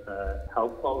going to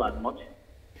help all that much.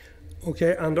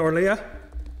 Okay, and Orlia?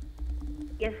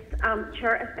 Yes,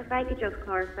 Chair, if I could just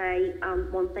clarify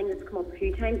one thing that's come up a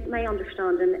few times. My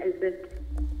understanding is that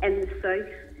in the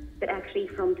South, that actually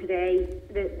from today,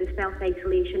 the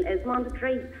self-isolation is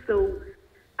mandatory. So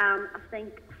I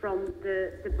think from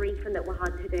the briefing that we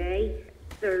had today,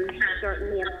 there's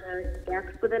certainly a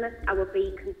gaps within it. I would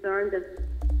be concerned if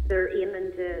they're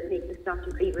aiming to make the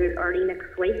statutory route early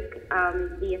next week.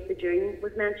 The 8th of June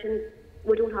was mentioned.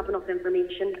 We don't have enough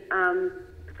information.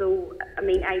 So,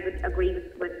 I would agree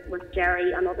with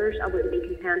Jerry and others. I wouldn't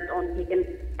be content on taking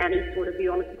any sort of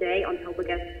view on it today until we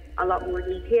get a lot more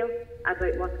detail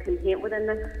about what's contained within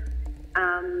this,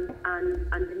 and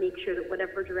to make sure that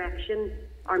whatever direction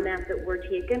or method we're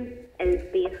taking is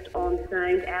based on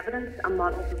sound evidence and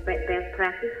models of best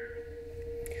practice.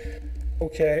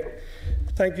 Okay,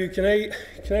 thank you. Can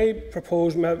I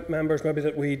propose, members, maybe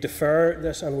that we defer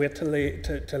this and wait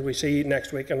till we see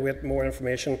next week and wait more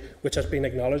information which has been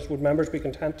acknowledged? Would members be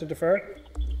content to defer?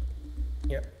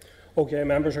 Yeah. Okay,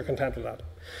 members are content with that.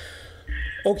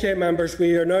 Okay, members,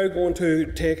 we are now going to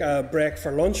take a break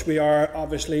for lunch. We are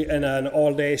obviously in an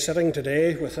all-day sitting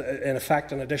today with, in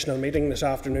effect, an additional meeting this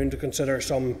afternoon to consider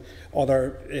some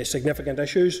other significant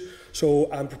issues. So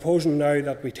I'm proposing now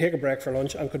that we take a break for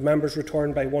lunch, and could members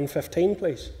return by 1:15,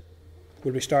 please?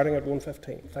 We'll be starting at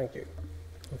 1:15. Thank you.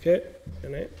 Okay.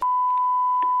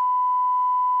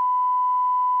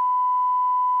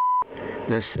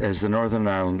 This is the Northern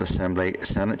Ireland Assembly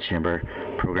Senate Chamber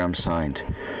Programme Sound.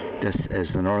 This is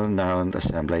the Northern Ireland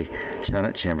Assembly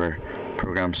Senate Chamber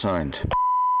Programme Sound.